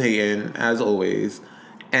 bitches was hating, as always.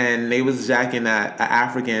 And they was jacking at an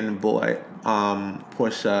African boy,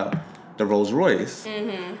 Portia, the Rolls Royce.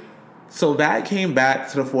 Mm-hmm. So that came back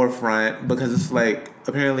to the forefront because it's like,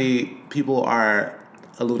 apparently people are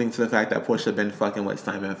alluding to the fact that Portia been fucking with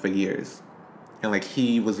Simon for years. And, like,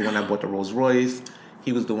 he was the one that bought the Rolls Royce.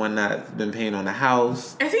 He was the one that's been paying on the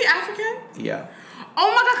house. Is he African? Yeah. Oh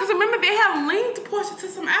my God, because remember they had linked Portia to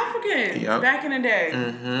some Africans back in the day.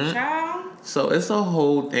 Mm-hmm. Child. So it's a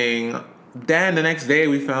whole thing. Then the next day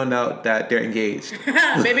we found out that they're engaged.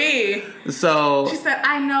 Baby. So she said,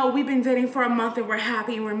 I know, we've been dating for a month and we're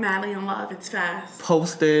happy and we're madly in love. It's fast.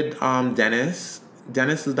 Posted Dennis.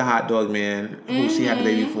 Dennis is the hot dog man who she had the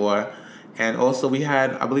baby for. And also we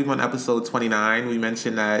had, I believe on episode 29, we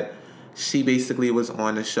mentioned that she basically was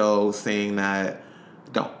on the show saying that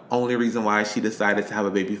the only reason why she decided to have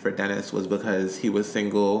a baby for Dennis was because he was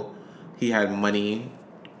single, he had money,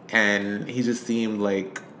 and he just seemed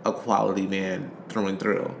like a quality man through and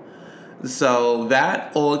through. So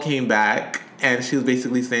that all came back, and she was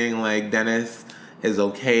basically saying like Dennis is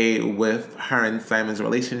okay with her and Simon's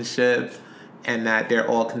relationship, and that they're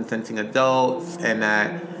all consenting adults, and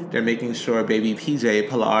that they're making sure baby PJ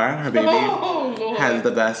Pilar, her baby, has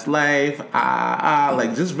the best life.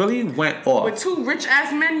 Like just really went off. With two rich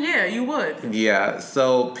ass men, yeah, you would. Yeah,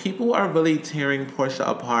 so people are really tearing Portia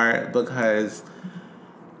apart because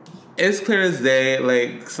it's clear as day,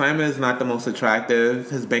 like, Simon is not the most attractive.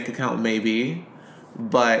 His bank account may be,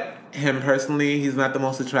 but him personally, he's not the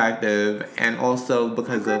most attractive. And also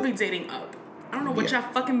because of... be dating up. I don't know what y'all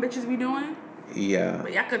fucking bitches be doing. Yeah.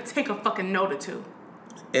 But y'all could take a fucking note or two.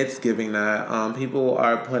 It's giving that. People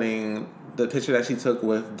are putting the picture that she took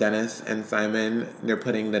with Dennis and Simon, they're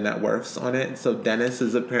putting the net worths on it. So Dennis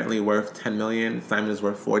is apparently worth $10 million. Simon is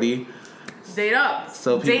worth 40. Date up.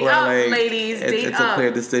 So people date are up, like, ladies. It's a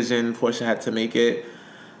clear decision. Portia had to make it.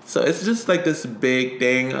 So it's just like this big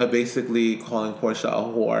thing of basically calling Portia a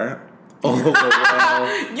whore. All over the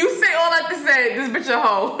world. You say all that to say this bitch a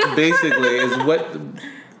hoe. Basically, is what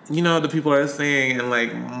the people are saying, and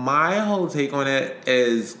like my whole take on it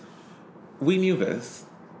is, we knew this.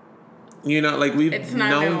 Like we've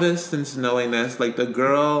known this since knowing this. Like the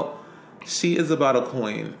girl, she is about a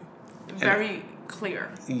coin. Very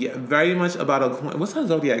clear. Yeah, very much about a coin. What's her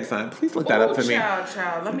zodiac sign? Please look that up for me.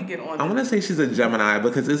 Child. Let me get on. I want to say she's a Gemini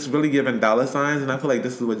because it's really giving dollar signs, and I feel like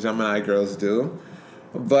this is what Gemini girls do.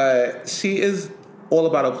 But she is all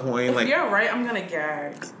about a coin. If like you're right, I'm gonna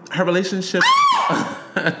gag. Her relationship.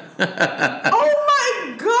 Oh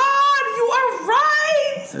my God, you are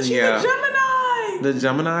right. She's a Gemini. The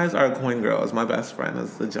Geminis are coin girls. My best friend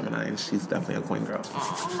is a Gemini, and she's definitely a coin girl.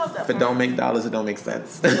 Oh, I love that. If it don't make dollars, it don't make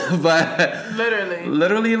sense. But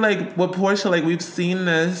literally, like with Portia, like we've seen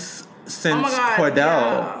this since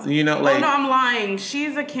Cordell. Yeah. Like. Oh no, I'm lying.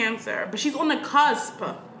 She's a Cancer, but she's on the cusp.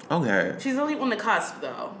 Okay. She's really on the cusp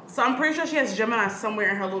though, so I'm pretty sure she has Gemini somewhere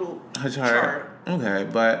in her chart. Okay,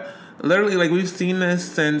 but literally, like we've seen this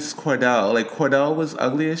since Cordell. Like Cordell was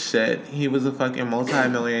ugly as shit. He was a fucking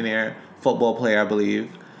multi-millionaire football player, I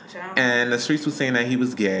believe. Child. And the streets were saying that he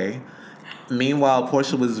was gay. Meanwhile,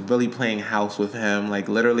 Portia was really playing house with him. Like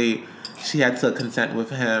literally, she had to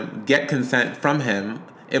get consent from him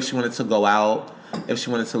if she wanted to go out, if she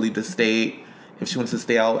wanted to leave the state, if she wanted to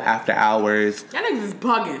stay out after hours. That niggas is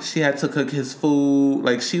bugging. She had to cook his food.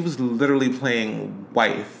 Like she was literally playing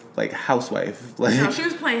wife, like housewife. Like no, she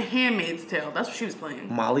was playing Handmaid's Tale. That's what she was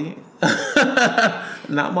playing. Molly,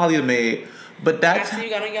 not Molly the maid. But that's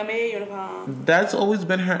always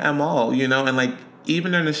been her MO, and like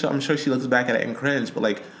even in the show, I'm sure she looks back at it and cringe, but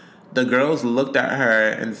like the girls looked at her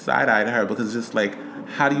and side-eyed her because it's just like,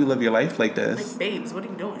 how do you live your life like this? Like, babes, what are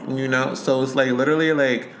you doing? So it's like literally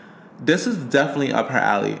like, this is definitely up her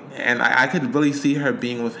alley, and I could really see her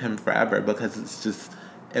being with him forever because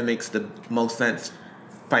it makes the most sense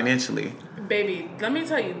financially. Baby, let me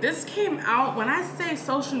tell you, this came out when I say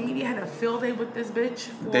social media had a field day with this bitch.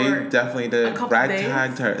 They definitely did.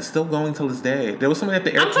 Ragtagged her. It's still going till this day. There was somebody at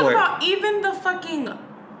the airport. I'm talking about even the fucking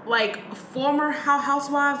like former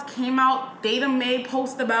Housewives came out. Data made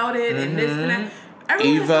post about it and this and that.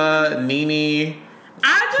 Eva, Nene,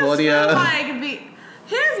 Claudia. Feel like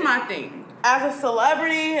here's my thing. As a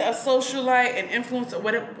celebrity, a socialite, an influencer,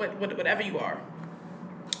 whatever you are.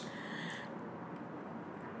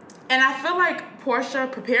 And I feel like Portia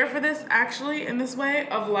prepared for this actually in this way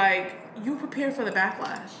of like, you prepare for the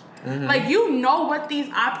backlash. Mm-hmm. Like, what these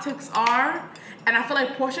optics are. And I feel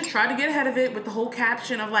like Portia tried to get ahead of it with the whole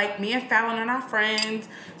caption of like, me and Fallon are not friends.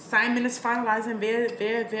 Simon is finalizing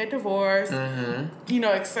their divorce. Mm-hmm.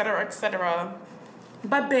 Et cetera, et cetera.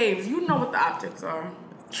 But babes, you know what the optics are.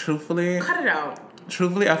 Truthfully. Cut it out.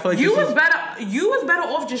 Truthfully, I feel like you was better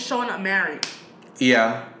off just showing up married.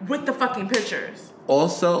 Yeah. With the fucking pictures.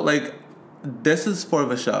 Also, like, this is for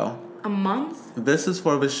the show. A month? This is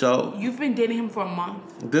for the show. You've been dating him for a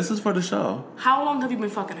month. This is for the show. How long have you been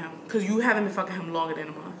fucking him? Because you haven't been fucking him longer than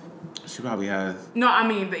a month. She probably has. No, I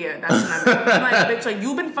mean, yeah, that's not it. I'm like, bitch, like,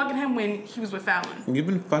 you've been fucking him when he was with Fallon. You've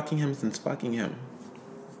been fucking him since fucking him.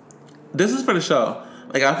 This is for the show.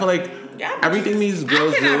 Like, I feel like everything these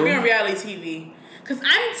girls do. I cannot be on reality TV. Because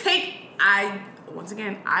once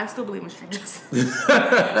again, I still believe in street justice.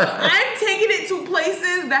 I'm taking it to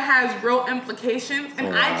places that has real implications,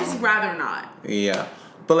 and I just rather not. Yeah.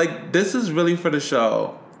 But, like, this is really for the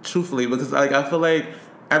show, truthfully, because, like, I feel like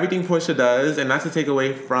everything Portia does, and not to take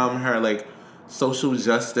away from her, like, social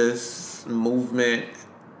justice movement.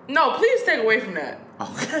 No, please take away from that.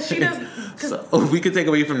 Okay. Because she does. So we could take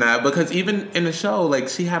away from that, because even in the show, like,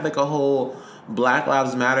 she had, like, a whole Black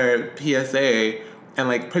Lives Matter PSA, and,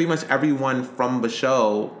 like, pretty much everyone from the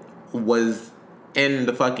show was in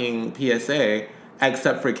the fucking PSA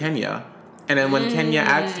except for Kenya. And then when Kenya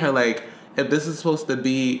asked her, like, if this is supposed to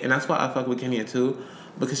be, and that's why I fuck with Kenya too,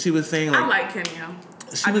 because she was saying, like, I like Kenya.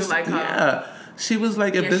 I do like her. Yeah, she was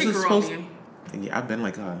like, if this is supposed, yeah, I've been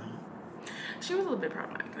like her. She was a little bit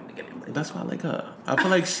problematic in the beginning. That's why I like her. I feel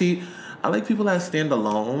like I like people that stand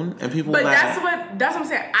alone and people but that. But that's what I'm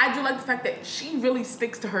saying. I do like the fact that she really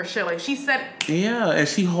sticks to her shit. Like, she said. Yeah, and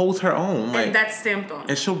she holds her own. Like, and that's stamped on.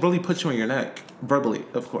 And she'll really put you on your neck verbally,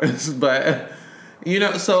 of course. But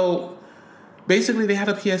so. Basically, they had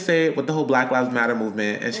a PSA with the whole Black Lives Matter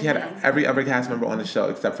movement, and she had every other cast member on the show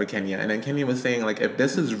except for Kenya. And then Kenya was saying, like, if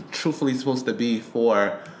this is truthfully supposed to be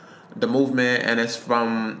for the movement and it's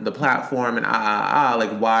from the platform and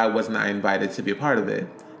like, why wasn't I invited to be a part of it?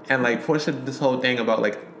 And, like, Portia did this whole thing about,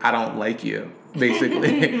 like, I don't like you,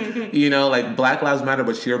 basically. Like, Black Lives Matter,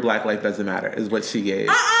 but your black life doesn't matter, is what she gave.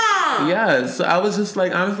 Yeah, so I was just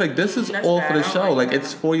like, this is all for the show. Like,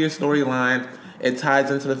 it's for your storyline. It ties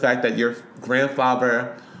into the fact that your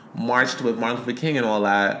grandfather marched with Martin Luther King and all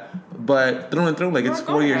that. But through and through, like, it's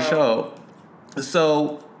for your show.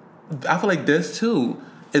 So I feel like this, too,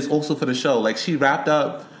 is also for the show. Like, she wrapped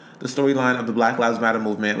up the storyline of the Black Lives Matter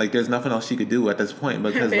movement. Like, there's nothing else she could do at this point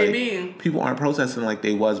because, like, people aren't protesting like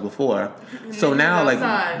they was before. So now,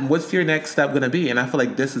 like, what's your next step going to be? And I feel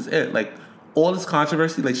like this is it. Like, all this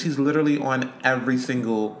controversy, like, she's literally on every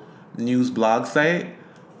single news blog site.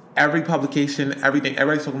 Every publication, everything,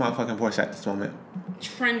 everybody's talking about fucking Portia at this moment.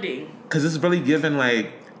 Trending. Because it's really giving,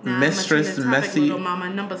 like, mistress, messy. Little mama,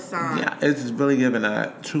 number sign. Yeah, it's really giving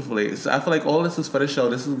that, truthfully. So I feel like all this is for the show.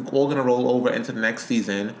 This is all going to roll over into the next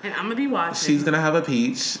season. And I'm going to be watching. She's going to have a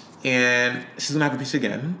peach, and she's going to have a peach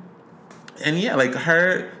again. And yeah, like,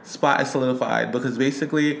 her spot is solidified because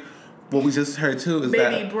basically what we just heard too is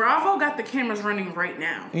that... Baby, Bravo got the cameras running right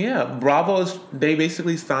now. Yeah, they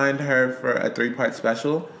basically signed her for a 3-part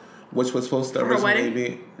special, which was supposed to originally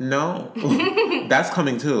be... No. That's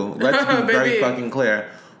coming too. Let's be very fucking clear.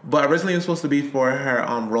 But originally it was supposed to be for her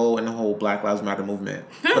role in the whole Black Lives Matter movement.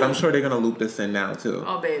 But I'm sure they're going to loop this in now too.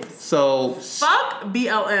 Oh, babes. So... Fuck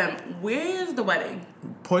BLM. Where's the wedding?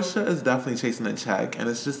 Portia is definitely chasing a check. And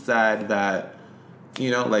it's just sad that,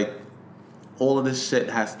 like, all of this shit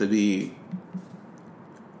has to be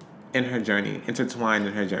in her journey. Intertwined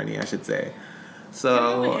in her journey, I should say. So...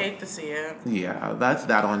 I really hate to see it. Yeah, that's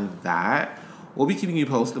that on that. We'll be keeping you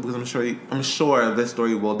posted because I'm sure this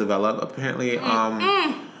story will develop. Apparently,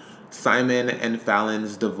 Simon and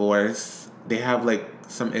Fallon's divorce, they have, like,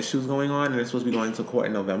 some issues going on, and they're supposed to be going to court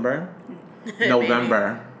in November.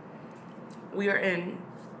 November. We are in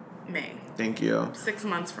May. Thank you. 6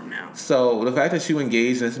 months from now. So the fact that she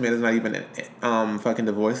engaged and this man is not even fucking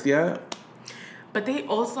divorced yet. But they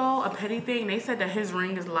also, a petty thing, they said that his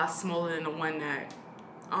ring is a lot smaller than the one that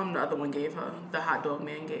the other one gave her. The hot dog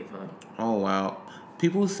man gave her. Oh, wow.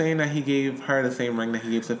 People saying that he gave her the same ring that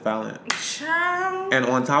he gave to Fallon. Child. And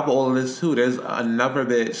on top of all of this, too, there's another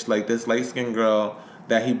bitch, like this light-skinned girl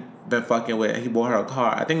that he been fucking with, and he bought her a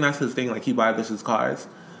car. I think that's his thing, like, he buys bitches cars.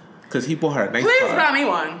 Because he bought her a nice car. Please buy me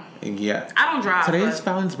one. Yeah. I don't drive. Today's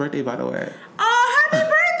Fallon's birthday, by the way. Oh, happy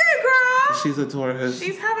birthday, girl. She's a tourist.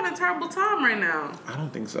 She's having a terrible time right now. I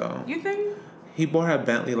don't think so. You think? He bought her a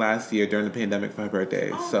Bentley last year during the pandemic for her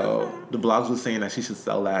birthday. Oh, so the blogs was saying that she should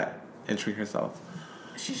sell that and treat herself.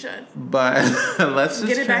 She should. But let's just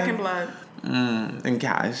get it back in blood. In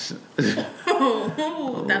cash.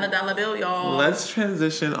 Dollar bill, y'all. Let's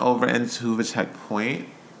transition over into the checkpoint.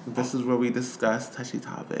 This is where we discuss touchy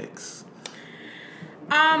topics.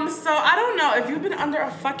 So I don't know if you've been under a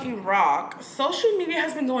fucking rock. Social media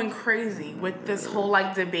has been going crazy with this whole,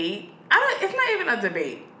 like, debate. It's not even a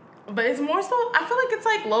debate, but it's more so, I feel like it's,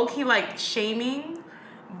 like, low-key, like, shaming,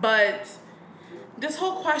 but this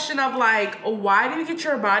whole question of, like, why do you get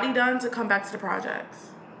your body done to come back to the projects?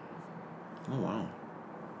 Oh, wow.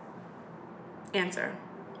 Answer.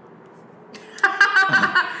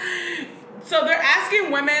 So they're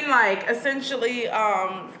asking women, like, essentially,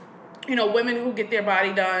 women who get their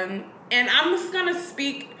body done. And I'm just going to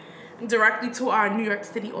speak directly to our New York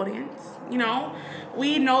City audience.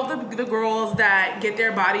 We know the girls that get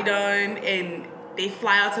their body done, and they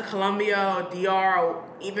fly out to Colombia or DR or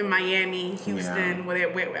even Miami, Houston,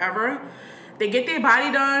 wherever. They get their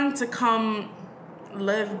body done to come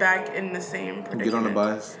live back in the same predicament. Get on the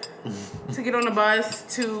bus. To get on the bus,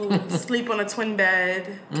 to sleep on a twin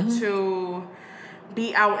bed, to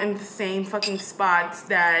be out in the same fucking spots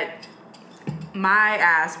that my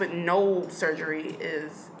ass with no surgery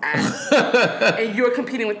is at. And you're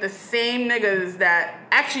competing with the same niggas that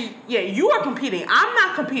actually, you are competing. I'm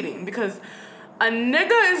not competing because a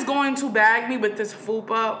nigga is going to bag me with this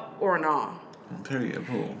fupa or nah. Period,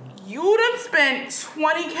 boo. You done spent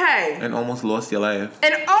 $20K. And almost lost your life.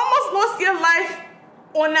 And almost lost your life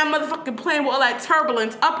on that motherfucking plane with all that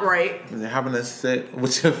turbulence upright. And having to sit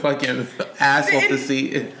with your fucking ass off the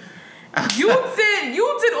seat. You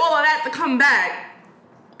did all of that to come back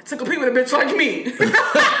to compete with a bitch like me.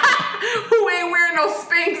 Who ain't wearing no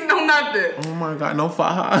Spanx, no nothing. Oh my God, no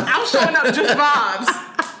faja. I'm showing up just vibes.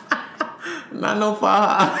 Not no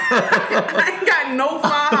faja. I ain't got no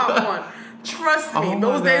faja on. Trust me,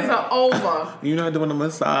 those days are over. You're not doing a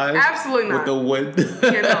massage? Absolutely not. With the wood?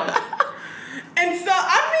 You know. And so,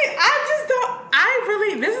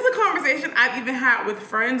 this is a conversation I've even had with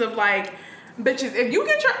friends of like, bitches, if you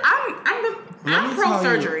get your, I'm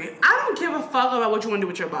pro-surgery. I don't give a fuck about what you want to do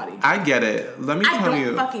with your body. I get it. Let me tell you. I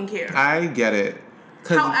don't fucking care. I get it.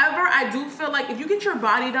 However, I do feel like if you get your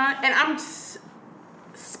body done, and I'm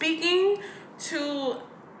speaking to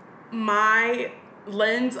my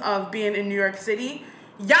lens of being in New York City,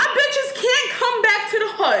 y'all bitches can't come back to the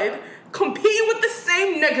hood competing with the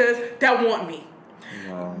same niggas that want me.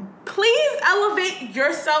 Wow. Please elevate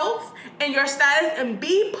yourself and your status and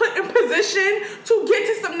be put in position to get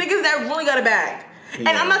to some niggas that really got a bag. Yeah.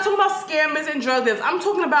 And I'm not talking about scammers and drug dealers. I'm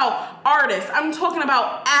talking about artists. I'm talking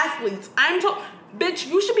about athletes. Bitch,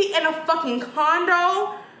 you should be in a fucking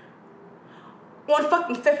condo on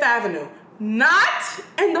fucking Fifth Avenue. Not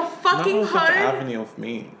in the fucking hood. Fifth Avenue for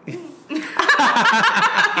me. He's so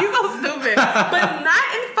stupid. But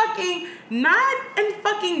not in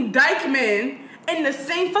fucking Dykeman in the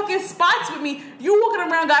same fucking spots with me. You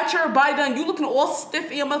walking around, got your body done. You looking all stiff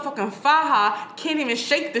in your motherfucking faja. Can't even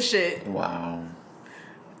shake the shit. Wow.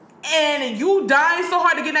 And you dying so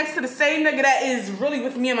hard to get next to the same nigga that is really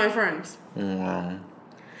with me and my friends. Wow.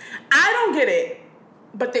 I don't get it.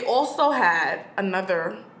 But they also had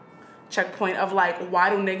another checkpoint of like, why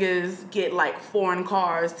do niggas get like foreign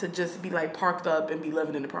cars to just be like parked up and be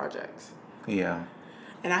living in the projects? Yeah.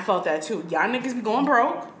 And I felt that too. Y'all niggas be going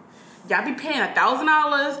broke. Y'all be paying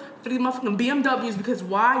 $1,000 for these motherfucking BMWs because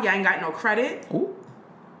why? Y'all ain't got no credit. Ooh.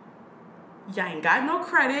 Y'all ain't got no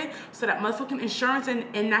credit, so that motherfucking insurance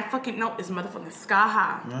and that fucking note is motherfucking sky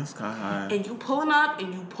high. Not sky high. And you pulling up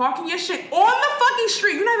and you parking your shit on the fucking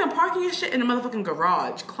street. You're not even parking your shit in the motherfucking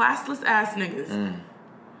garage. Classless ass niggas.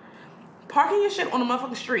 Parking your shit on the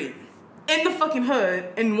motherfucking street in the fucking hood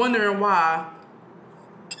and wondering why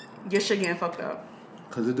your shit getting fucked up.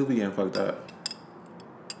 Cause it do be getting fucked up.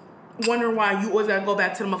 Wondering why you always gotta go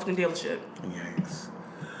back to the motherfucking dealership. Yikes.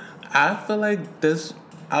 I feel like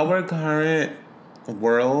our current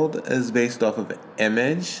world is based off of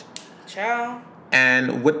image. Ciao.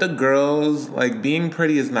 And with the girls, like, being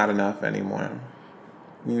pretty is not enough anymore.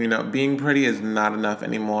 You know, being pretty is not enough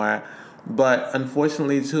anymore. But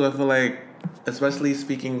unfortunately, too, I feel like, especially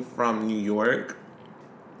speaking from New York,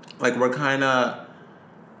 like, we're kind of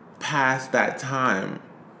past that time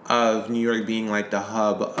of New York being, like, the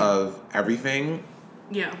hub of everything.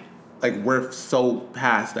 Yeah. Like, we're so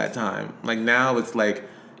past that time. Like, now it's, like,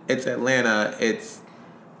 it's Atlanta, I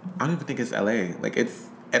don't even think it's LA. Like, it's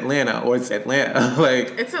Atlanta or it's Atlanta. Like,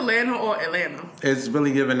 it's Atlanta or Atlanta. It's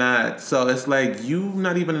really giving that. So it's like you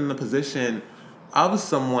not even in the position of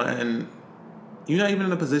someone, you're not even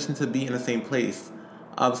in a position to be in the same place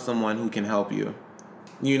of someone who can help you.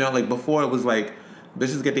 You know, like before it was like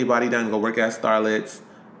bitches get their body done, go work at Starlets,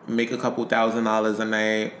 make a couple $1,000s a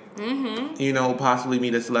night. Mm-hmm. You know, possibly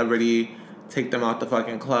meet a celebrity, take them out the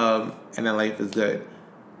fucking club, and then life is good.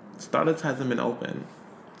 Starlets hasn't been open.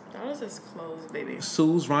 Starlets is closed, baby.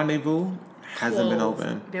 Sue's Rendezvous hasn't been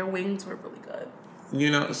open. Their wings were really good.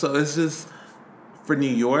 You know, so it's just, for New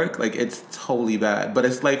York, like, it's totally bad. But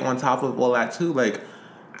it's, like, on top of all that, too, like,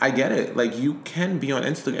 I get it. Like, you can be on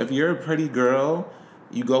Instagram. If you're a pretty girl,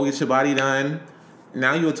 you go get your body done,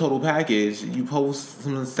 now you're a total package. You post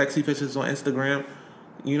some sexy pictures on Instagram,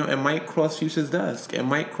 you know, it might cross Fuchsia's desk. It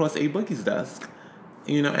might cross A Boogie's desk.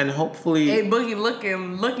 You know, and hopefully... A Boogie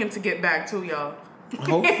looking to get back, too, y'all.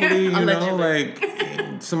 Hopefully, you know, like,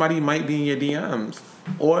 somebody might be in your DMs.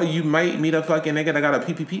 Or you might meet a fucking nigga that got a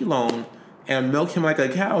PPP loan and milk him like a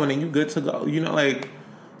cow and then you good to go. You know, like,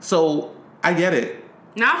 so I get it.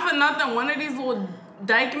 Not for nothing. One of these little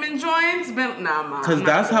Dykeman joints been nah. Because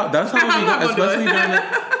that's how we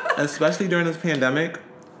got, especially during this pandemic.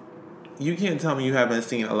 You can't tell me you haven't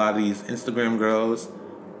seen a lot of these Instagram girls,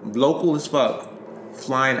 local as fuck,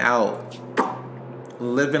 flying out,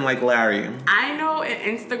 living like Larry. I know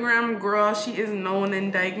an Instagram girl. She is known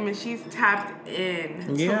in Dykeman. She's tapped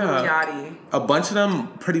in to Yachty. A bunch of them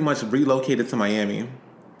pretty much relocated to Miami.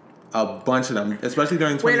 A bunch of them, especially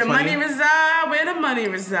during 2020. Where the money reside, where the money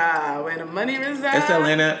reside, where the money reside. It's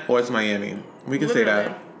Atlanta or it's Miami. We can say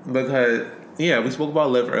that. Because, we spoke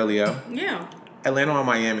about Liv earlier. Yeah. Atlanta or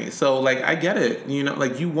Miami. So, like, I get it. You know,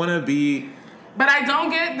 like, you want to be... But I don't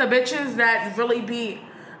get the bitches that really be...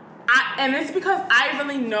 and it's because I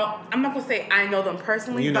really know... I'm not going to say I know them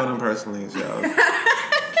personally. You know them personally, Joe.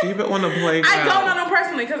 Keep it on the playground. I don't know them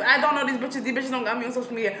personally because I don't know these bitches. These bitches don't got me on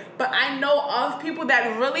social media. But I know of people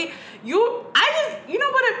that really... You know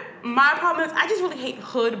what my problem is? I just really hate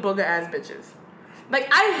hood booger ass bitches. Like,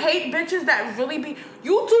 I hate bitches that really be...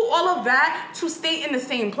 You do all of that to stay in the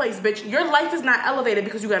same place, bitch. Your life is not elevated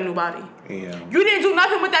because you got a new body. Yeah. You didn't do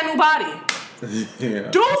nothing with that new body. Yeah.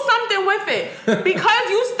 Do something with it. Because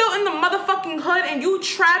you still in the motherfucking hood and you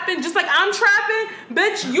trapping just like I'm trapping,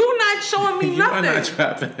 bitch, you not showing me nothing. You are not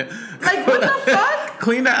trapping. Like, what the fuck?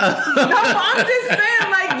 Clean that up. No, I'm just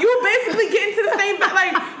saying, like, you basically get into the same...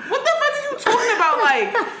 Like, what the fuck are you talking about?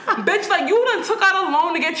 Like, bitch, like, you done took out a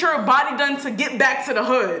loan to get your body done to get back to the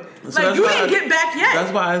hood. So like, you didn't get back yet.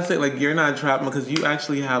 That's why I say, like, you're not trapping because you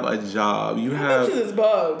actually have a job. You have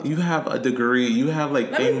a degree. You have,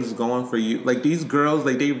 like, things going for you. Like, these girls,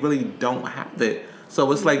 like, they really don't have it.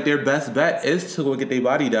 So it's like their best bet is to go get their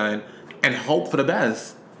body done and hope for the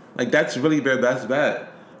best. Like, that's really their best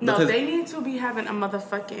bet. No, they need to be having a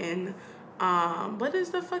motherfucking... what is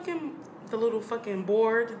the little fucking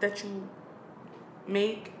board that you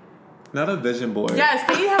make? Not a vision board. Yes,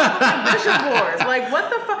 they have a fucking vision board. Like, what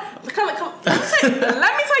the fuck?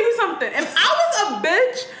 Let me tell you something. If I was a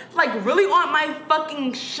bitch, like, really on my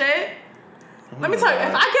fucking shit, let me tell you,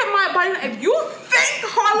 if I get my body done, if you think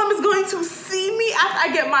Harlem is going to see me after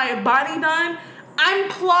I get my body done, I'm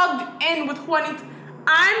plugged in with who I need to.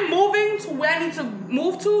 I'm moving to where I need to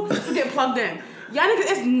move to get plugged in. Y'all niggas,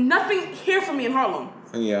 there's nothing here for me in Harlem.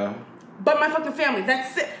 Yeah. But my fucking family.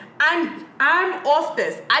 That's it. I'm off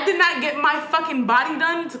this. I did not get my fucking body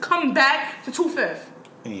done to come back to 2/5.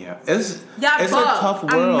 Yeah, it's a tough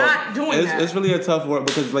world. I'm not doing that. It's really a tough world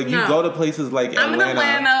because like you go to places like Atlanta. I'm in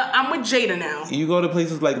Atlanta. I'm with Jada now. You go to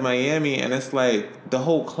places like Miami, and it's like the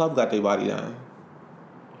whole club got their body done.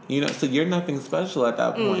 You know, so you're nothing special at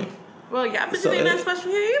that point. Well, yeah, bitches ain't nothing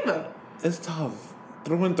special here either. It's tough.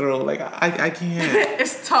 Through and through, like I can't.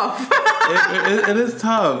 It's tough. it is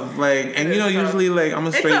tough. Like, and you know, usually like I'm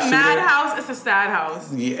a straight shooter. It's a mad house. It's a sad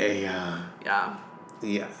house.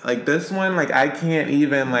 Yeah. Like this one, like I can't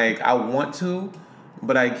even like I want to,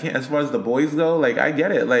 but I can't. As far as the boys go, like I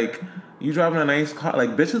get it. Like you driving a nice car,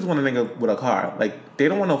 like bitches want a nigga with a car. Like they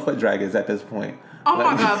don't want no foot draggers at this point. Oh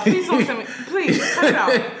my god! Please don't send me. Please cut it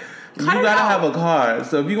out. You gotta have a car.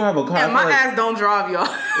 So if you gonna have a car, and my ass don't drive, y'all.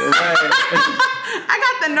 Right. I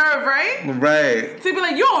got the nerve, right? Right. To be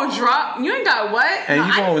like, you don't drop. You ain't got what? And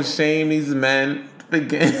you gonna shame these men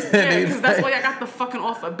again. Yeah, because that's why I got the fucking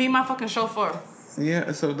offer. Be my fucking chauffeur.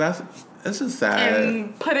 Yeah, so it's just sad.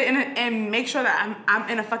 And put it in and make sure that I'm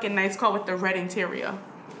in a fucking nice car with the red interior.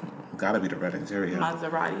 Gotta be the red interior.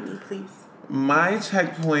 Maserati, me, please. My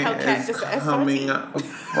checkpoint is coming up.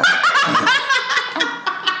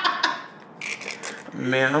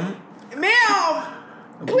 Ma'am,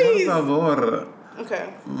 please. Por favor.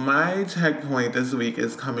 Okay. My checkpoint this week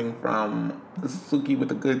is coming from Suki with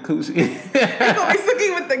the good coochie. It's gonna be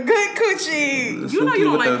Suki with the good coochie. You know you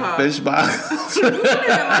don't like her. Fish box. You don't even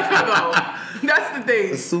like her though. That's the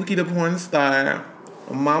thing. Suki the porn star.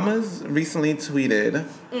 Mama's recently tweeted.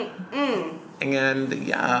 And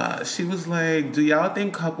yeah, she was like, do y'all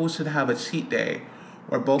think couples should have a cheat day?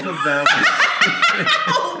 Where both of them...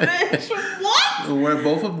 Oh, bitch, what? Where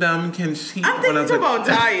both of them can cheat on a... I'm thinking about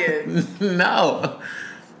diet. No.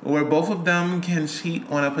 Where both of them can cheat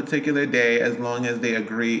on a particular day as long as they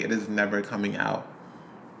agree it is never coming out.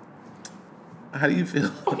 How do you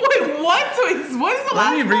feel? Wait, what? What is the last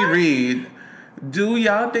part? Let me reread. Do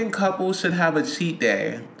y'all think couples should have a cheat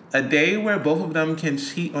day? A day where both of them can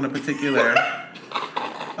cheat on a particular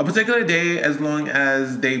day as long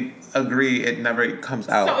as they agree it never comes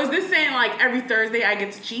out. So is this saying like every Thursday I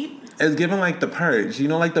get to cheat? It's given like The Purge. You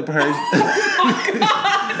know, like The Purge? Oh my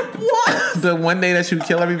God. What? The one day that you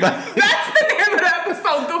kill everybody. That's the name of the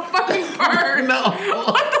episode. The fucking Purge. No.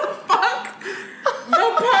 What the fuck? The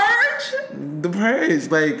Purge? The Purge.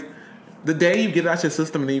 Like, The day you get it out your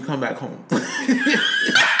system and then you come back home. I'm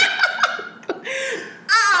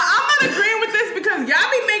not agreeing with this because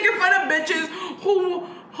y'all be making fun of bitches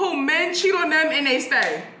who men cheat on them and they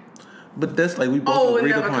stay. But that's like we both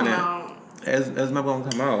agreed upon it. Out. It's never gonna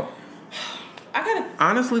come out. I gotta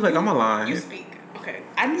honestly like I'm a lie. You speak. Okay.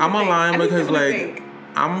 I'm a lie because like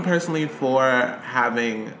I'm personally for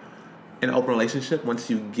having an open relationship once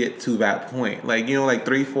you get to that point. Like, you know, like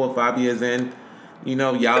 3, 4, 5 years in, you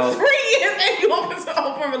know, y'all 3 years and you open to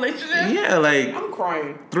open relationship? Yeah, like I'm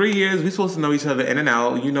crying. 3 years, we supposed to know each other in and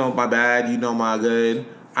out. You know my bad, you know my good.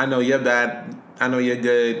 I know you're bad, I know you're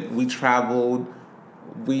good. We traveled,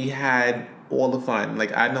 we had all the fun.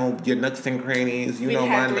 Like I know your nooks and crannies, you know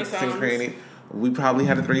my nooks and crannies. We probably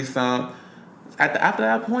had a threesome. After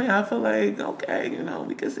that point, I feel like, okay, you know,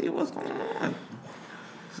 we can see what's going on.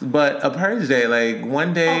 But a purge day, like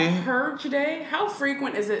one day. A purge day? How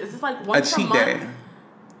frequent is it? Is this like once a month? A cheat day.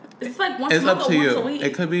 Is it like once a month or once a week?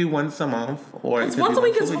 It could be once a month or once a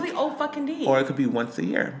week is really old fucking deep. Or it could be once a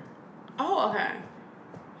year. Oh, okay.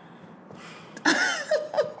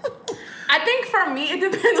 I think for me, it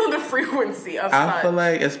depends on the frequency of I feel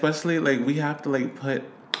like, especially like we have to like put.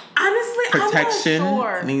 Honestly, protection I'm not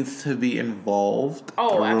sure. Needs to be involved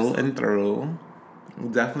through absolutely. And through.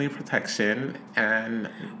 Definitely protection and.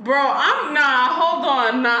 Bro, hold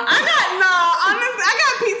on, I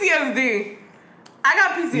got PTSD.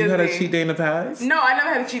 You had a cheat day in the past? No, I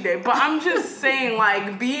never had a cheat day. But I'm just saying,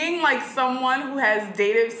 like, being like someone who has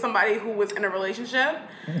dated somebody who was in a relationship,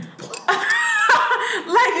 like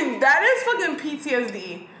that is fucking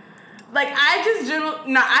PTSD. Like I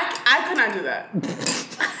could not do that.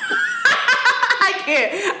 I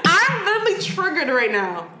can't. I'm literally triggered right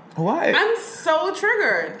now. Why? I'm so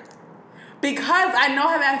triggered. Because I know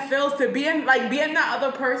how that feels to be in that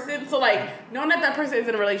other person. So like knowing that person is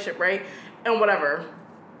in a relationship, right? And whatever.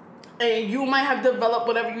 And you might have developed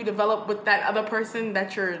whatever you developed with that other person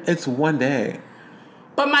that you're... It's one day.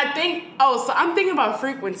 But my thing... Oh, so I'm thinking about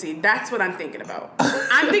frequency. That's what I'm thinking about.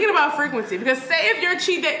 I'm thinking about frequency. Because say if you're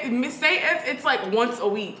cheat day... Say if it's like once a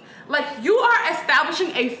week. Like, you are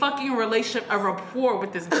establishing a fucking relationship, a rapport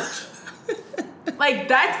with this bitch. Like,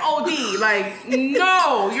 that's OD. Like,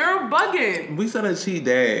 no, you're bugging. We said a cheat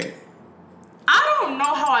day. I don't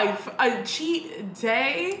know how a cheat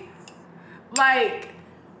day... Like,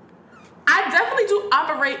 I definitely do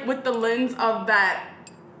operate with the lens of that.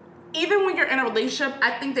 Even when you're in a relationship,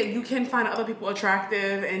 I think that you can find other people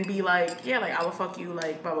attractive and be like, yeah, like, I will fuck you,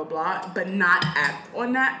 like, blah, blah, blah, but not act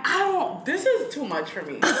on that. This is too much for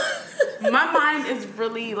me. My mind is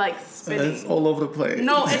really, like, spinning. It's all over the place.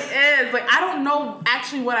 No, it is. Like, I don't know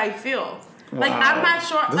actually what I feel. Wow. Like, I'm not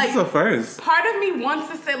sure. This like, is a first. Part of me wants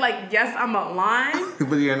to say, like, yes, I'm aligned.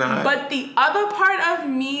 But you're not. But the other part of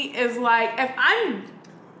me is like, if I'm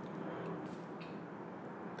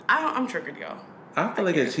triggered, y'all. I feel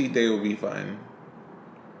like a cheat day would be fun.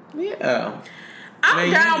 Yeah.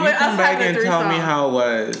 I'm down with us having a threesome. Come back and tell me how it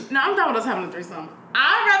was. No, I'm down with us having a threesome.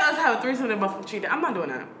 I'd rather us have a threesome than motherfucking cheat day. I'm not doing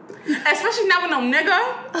that. Especially not with no nigga.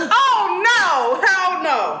 Oh, no. Hell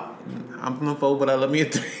no. I'm from the fold, but I love me a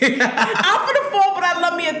threesome. I'm from the fold, but I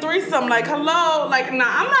love me a threesome. Like, hello. Like, nah,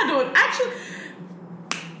 I'm not doing... Actually...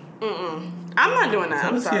 I'm not doing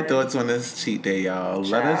that. What's your thoughts on this cheat day, y'all?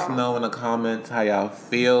 Let us know in the comments how y'all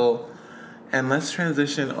feel. And let's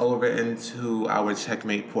transition over into our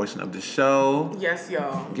checkmate portion of the show. Yes,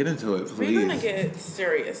 y'all. Get into it, please. We're gonna get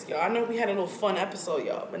serious, y'all. I know we had a little fun episode,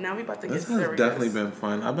 y'all, but now we about to get serious. This has definitely been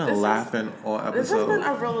fun. I've been laughing all episode. This has been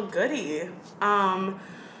a real goodie.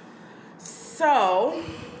 So,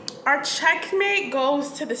 our checkmate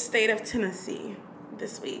goes to the state of Tennessee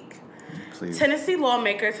this week. Please. Tennessee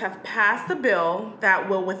lawmakers have passed a bill that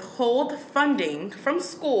will withhold funding from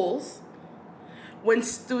schools when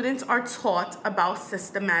students are taught about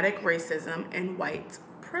systematic racism and white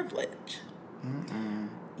privilege.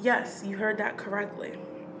 Yes, you heard that correctly.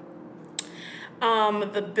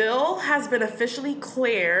 The bill has been officially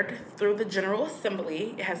cleared through the General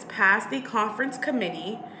Assembly. It has passed the conference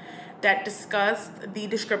committee that discussed the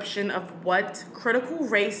description of what critical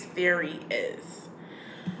race theory is.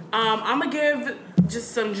 I'm going to give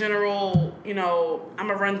just some general, I'm going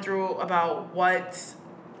to run through about what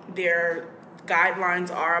their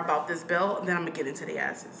guidelines are about this bill, and then I'm going to get into the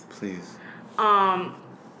asses. Please.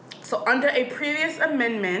 So under a previous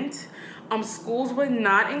amendment, schools would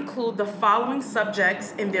not include the following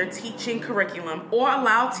subjects in their teaching curriculum or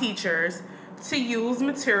allow teachers to use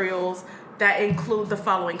materials that include the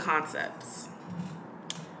following concepts.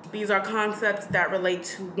 These are concepts that relate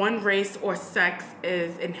to one race or sex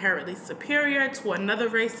is inherently superior to another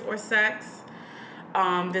race or sex.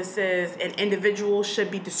 This is an individual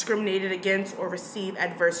should be discriminated against or receive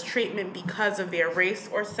adverse treatment because of their race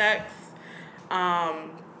or sex.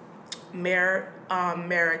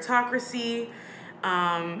 Meritocracy.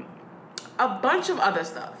 A bunch of other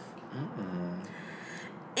stuff.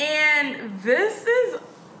 And this is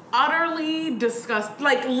utterly disgusting.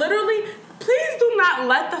 Like, literally, please do not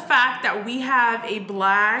let the fact that we have a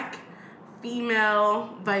black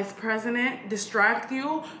female vice president distract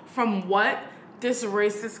you from what this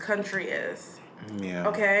racist country is. Yeah.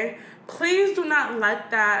 Okay? Please do not let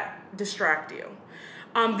that distract you.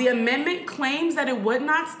 The amendment claims that it would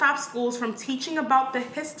not stop schools from teaching about the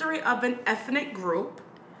history of an ethnic group.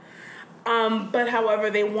 But however,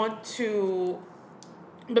 they want to...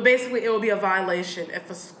 But basically, it will be a violation if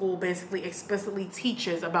a school basically explicitly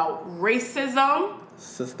teaches about racism.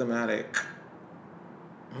 Systematic.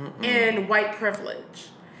 And white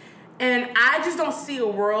privilege. And I just don't see a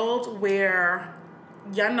world where...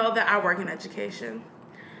 Y'all know that I work in education.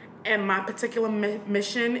 And my particular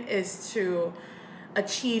mission is to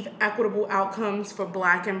achieve equitable outcomes for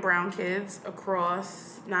black and brown kids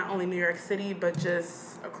across not only New York City, but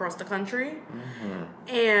just across the country.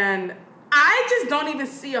 And I just don't even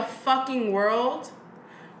see a fucking world.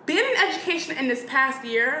 Being in education in this past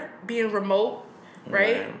year, being remote,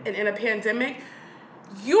 right? And in a pandemic,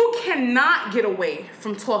 you cannot get away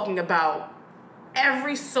from talking about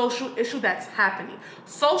every social issue that's happening.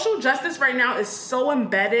 Social justice right now is so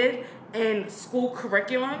embedded in school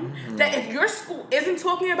curriculum that if your school isn't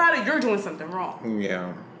talking about it, you're doing something wrong.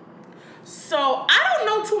 Yeah. So I don't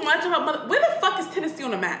know too much about where the fuck is Tennessee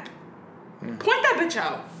on the map? Point that bitch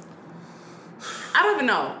out. I don't even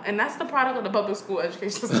know. And that's the product of the public school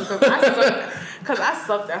education system. Because I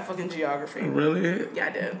sucked at fucking geography. Really? Yeah, I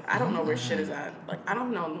did. I don't know where shit is at. Like, I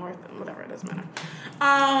don't know north, whatever, it doesn't matter.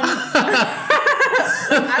 I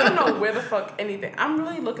don't know where the fuck anything. I'm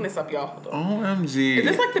really looking this up, y'all. Hold on. OMG. Is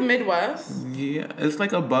this like the Midwest? Yeah, it's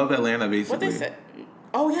like above Atlanta, basically. What they said?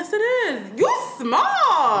 Oh, yes, it is. You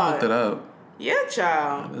smart. Looked it up. Yeah,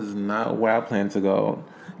 child. This is not where I plan to go.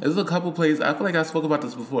 There's a couple places, I feel like I spoke about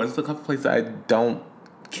this before. There's a couple places I don't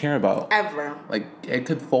care about. Ever. Like, it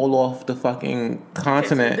could fall off the fucking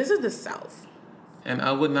continent. Okay, so this is the South. And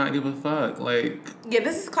I would not give a fuck. Like... Yeah,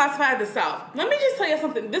 this is classified as the South. Let me just tell you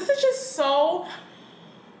something. This is just so...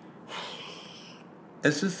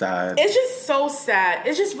 It's just sad. It's just so sad.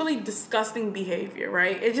 It's just really disgusting behavior,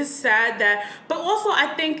 right? It's just sad that... But also,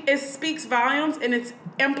 I think it speaks volumes in its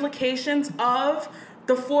implications of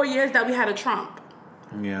the 4 years that we had a Trump.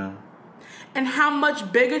 Yeah. And how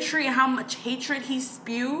much bigotry and how much hatred he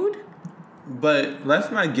spewed. But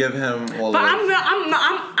let's not give him all. But I'm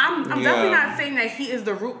definitely not saying that he is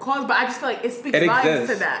the root cause. But I just feel like it speaks volumes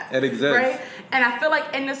to that. It exists, right? And I feel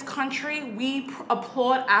like in this country we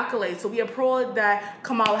applaud accolades. So we applaud that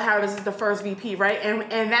Kamala Harris is the first VP, right?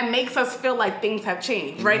 And that makes us feel like things have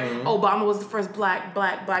changed, right? Obama was the first black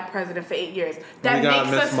president for 8 years. That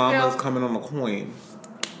makes Miss us Mama's feel coming on the coin.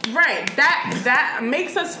 Right. That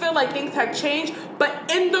makes us feel like things have changed.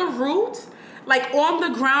 But in the root, like on the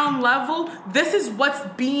ground level, this is what's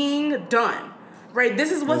being done. Right?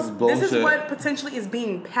 This is what potentially is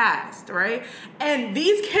being passed, right? And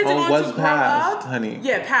these kids are going to grow up. Honey.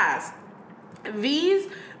 Yeah, passed. These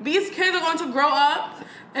kids are going to grow up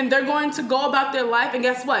and they're going to go about their life, and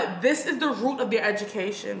guess what? This is the root of their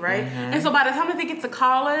education, right? And so by the time that they get to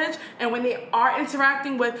college and when they are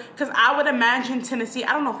interacting with, because I would imagine Tennessee,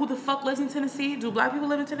 I don't know who the fuck lives in Tennessee. Do black people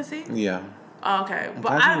live in Tennessee? Yeah. Okay. But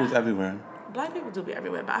black people's everywhere. Black people do be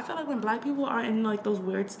everywhere, but I feel like when black people are in like those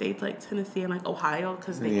weird states like Tennessee and like Ohio,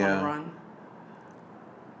 because they want to run.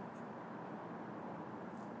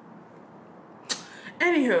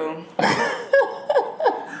 Anywho.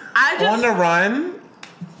 On the run?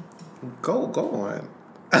 Go on.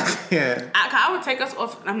 I would take us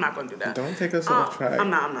off. I'm not going to do that. Don't take us off track. I'm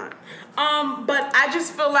not. But I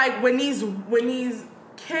just feel like when these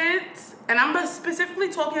kids, and I'm specifically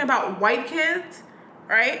talking about white kids,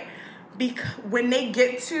 right? When they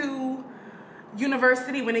get to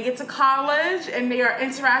university, when they get to college, and they are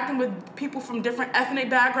interacting with people from different ethnic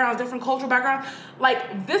backgrounds, different cultural backgrounds,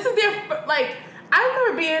 like this is their like.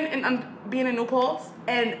 I remember being in New Paltz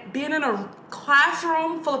and being in a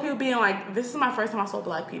classroom full of people being like, "This is my first time I saw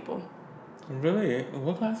black people." Really?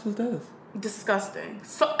 What class was this? Disgusting.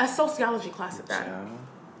 So a sociology class at that. Yeah.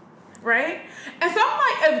 Right? And so I'm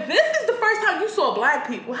like, if this is the first time you saw black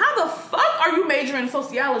people, how the fuck are you majoring in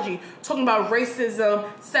sociology, talking about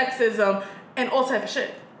racism, sexism, and all type of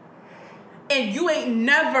shit? And you ain't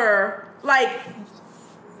never, like,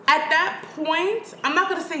 at that point, I'm not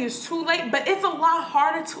gonna say it's too late, but it's a lot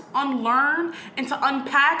harder to unlearn and to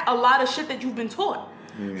unpack a lot of shit that you've been taught.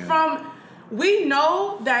 Yeah. We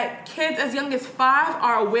know that kids as young as 5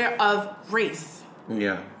 are aware of race.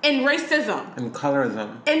 Yeah. And racism. And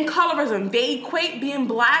colorism. They equate being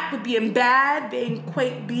black with being bad. They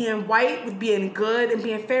equate being white with being good and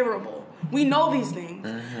being favorable. We know these things.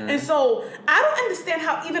 Mm-hmm. And so I don't understand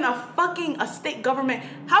how even a state government,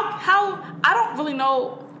 how I don't really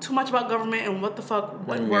know too much about government and what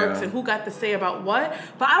works and who got to say about what,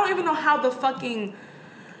 but I don't even know how the fucking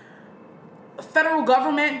federal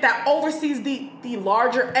government that oversees the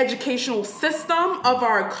larger educational system of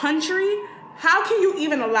our country, how can you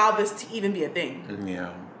even allow this to even be a thing?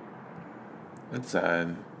 Yeah. It's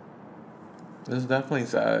sad. It's definitely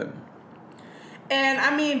sad. And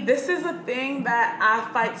I mean, this is a thing that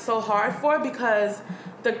I fight so hard for because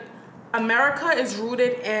America is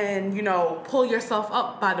rooted in, pull yourself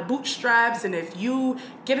up by the bootstraps, and if you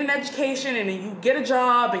get an education and then you get a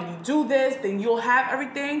job and you do this, then you'll have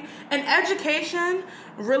everything. And education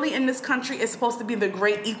really in this country is supposed to be the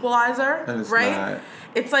great equalizer, and it's right? Not.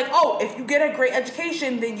 It's like, if you get a great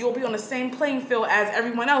education, then you'll be on the same playing field as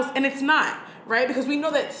everyone else, and it's not, right? Because we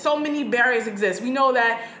know that so many barriers exist. We know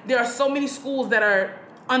that there are so many schools that are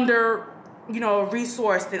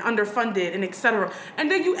resourced and underfunded and etc.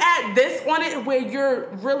 And then you add this on it where you're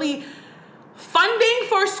really funding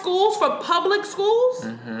for schools, for public schools.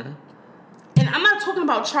 Mm-hmm. And I'm not talking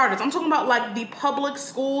about charters. I'm talking about like the public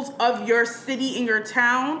schools of your city and your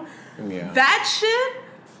town. Yeah. That shit,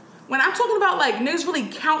 when I'm talking about like niggas really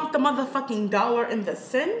count the motherfucking dollar and the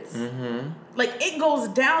cents, like it goes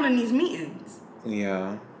down in these meetings.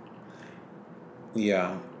 Yeah.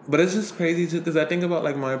 Yeah. But it's just crazy too, because I think about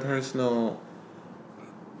like my personal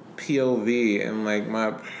POV and like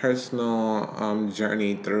my personal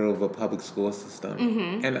journey through the public school system.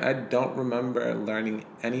 Mm-hmm. And I don't remember learning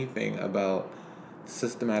anything about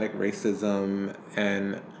systematic racism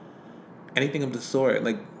and anything of the sort.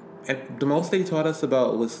 Like, the most they taught us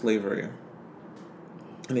about was slavery.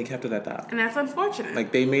 And they kept it at that. And that's unfortunate.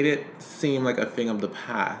 Like, they made it seem like a thing of the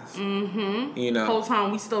past. Mm-hmm. The whole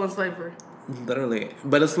time we still in slavery. Literally.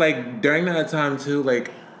 But it's like, during that time, too,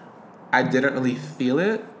 like, I didn't really feel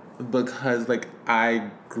it because, like,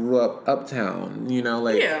 I grew up uptown,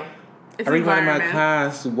 like... Yeah. Everybody in my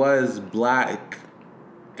class was black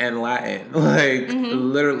and Latin. Like,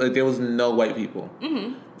 literally, there was no white people.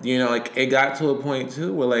 Mm-hmm. Like, it got to a point,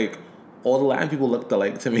 too, where, like, all the Latin people looked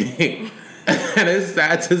alike to me. And it's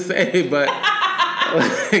sad to say, but,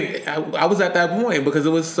 like, I was at that point because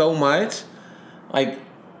it was so much. Like...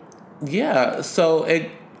 Yeah, so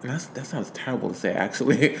that sounds terrible to say,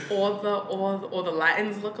 actually. All the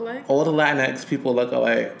Latins look alike? All the Latinx people look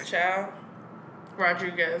alike. Child.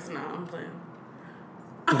 Rodriguez, no, I'm playing.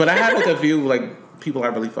 But I had like a few like people I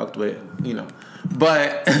really fucked with,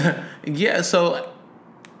 But yeah, so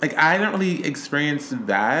like I didn't really experience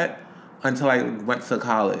that until I went to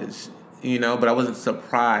college, but I wasn't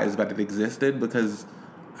surprised that it existed because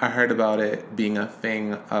I heard about it being a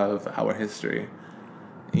thing of our history.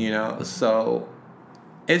 So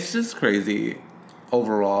it's just crazy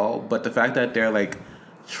overall. But the fact that they're like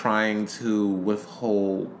trying to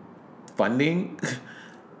withhold funding,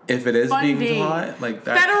 if it is being taught, like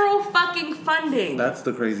that. Federal fucking funding. That's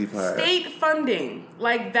the crazy part. State funding.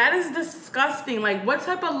 Like, that is disgusting. Like, what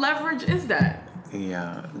type of leverage is that?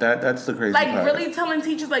 Yeah, that's the crazy part. Like, really telling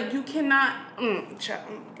teachers, like, you cannot...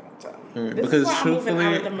 This because is why I'm truthfully... moving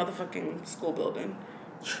out of the motherfucking school building.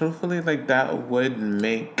 Truthfully, like, that would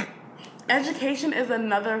make... Education is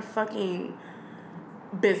another fucking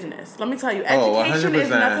business. Let me tell you, education is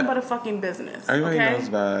nothing but a fucking business. Everybody knows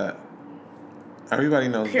that. Everybody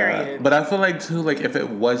knows Period. that. But I feel like, too, like, if it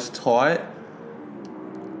was taught,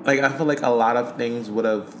 like, I feel like a lot of things would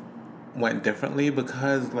have went differently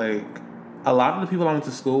because, like, a lot of the people I went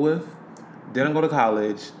to school with didn't go to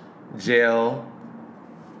college, jail,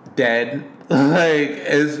 dead. Like,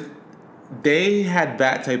 they had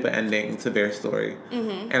that type of ending to their story.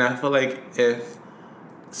 Mm-hmm. And I feel like if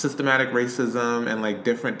systematic racism and, like,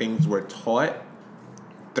 different things were taught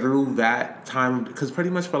through that time, because pretty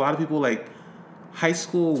much for a lot of people, like, high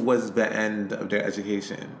school was the end of their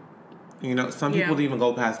education. Some people didn't even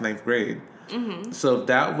go past 9th grade. Mm-hmm. So if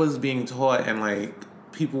that was being taught and, like,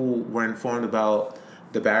 people were informed about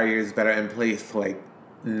the barriers that are in place to, like,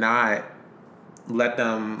 not let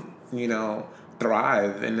them,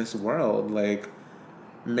 thrive in this world, like,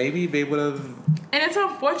 maybe they would have... And it's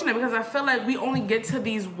unfortunate because I feel like we only get to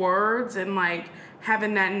these words and, like,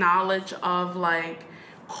 having that knowledge of, like,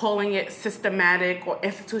 calling it systematic or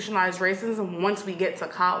institutionalized racism once we get to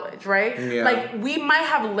college, right? Yeah. Like, we might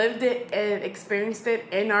have lived it and experienced it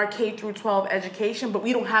in our K through 12 education, but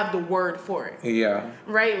we don't have the word for it. Yeah.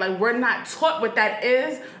 Right? Like, we're not taught what that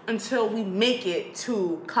is until we make it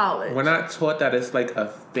to college. We're not taught that it's like a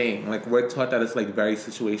thing. Like, we're taught that it's like very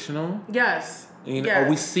situational. Yes. You know, yes. or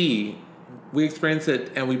we experience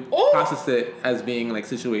it and we process it as being like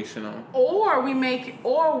situational. Or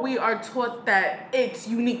we are taught that it's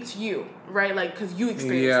unique to you, right? Like, because you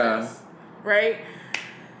experience this, right?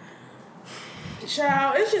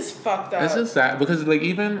 Child, it's just fucked up. It's just sad because, like,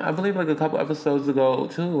 even I believe like a couple episodes ago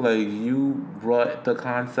too, like you brought the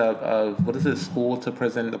concept of what is it, school to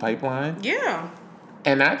prison, the pipeline. Yeah.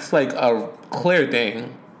 And that's like a clear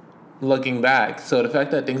thing, looking back. So the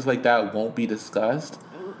fact that things like that won't be discussed.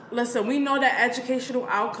 Listen, we know that educational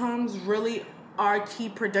outcomes really are key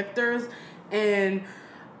predictors in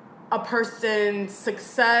a person's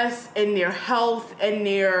success, in their health, in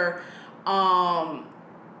their,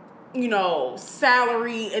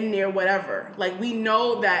 salary, in their whatever. Like, we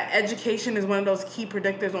know that education is one of those key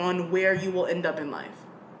predictors on where you will end up in life.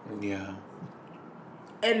 Yeah.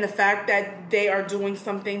 And the fact that they are doing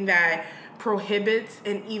something that prohibits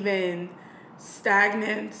and even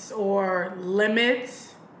stagnates or limits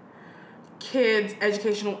kids'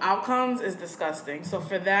 educational outcomes is disgusting. So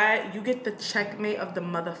for that, you get the checkmate of the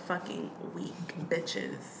motherfucking week,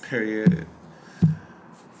 bitches. Period.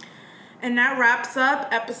 And that wraps up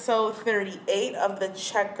episode 38 of the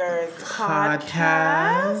Checkers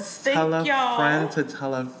podcast. Tell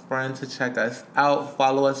a friend to check us out.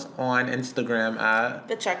 Follow us on Instagram at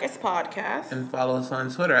The Checkers Podcast. And follow us on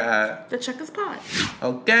Twitter at The Checkers Pod.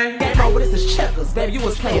 Okay. Game over, this is Checkers. Baby, you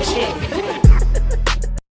was playing chess.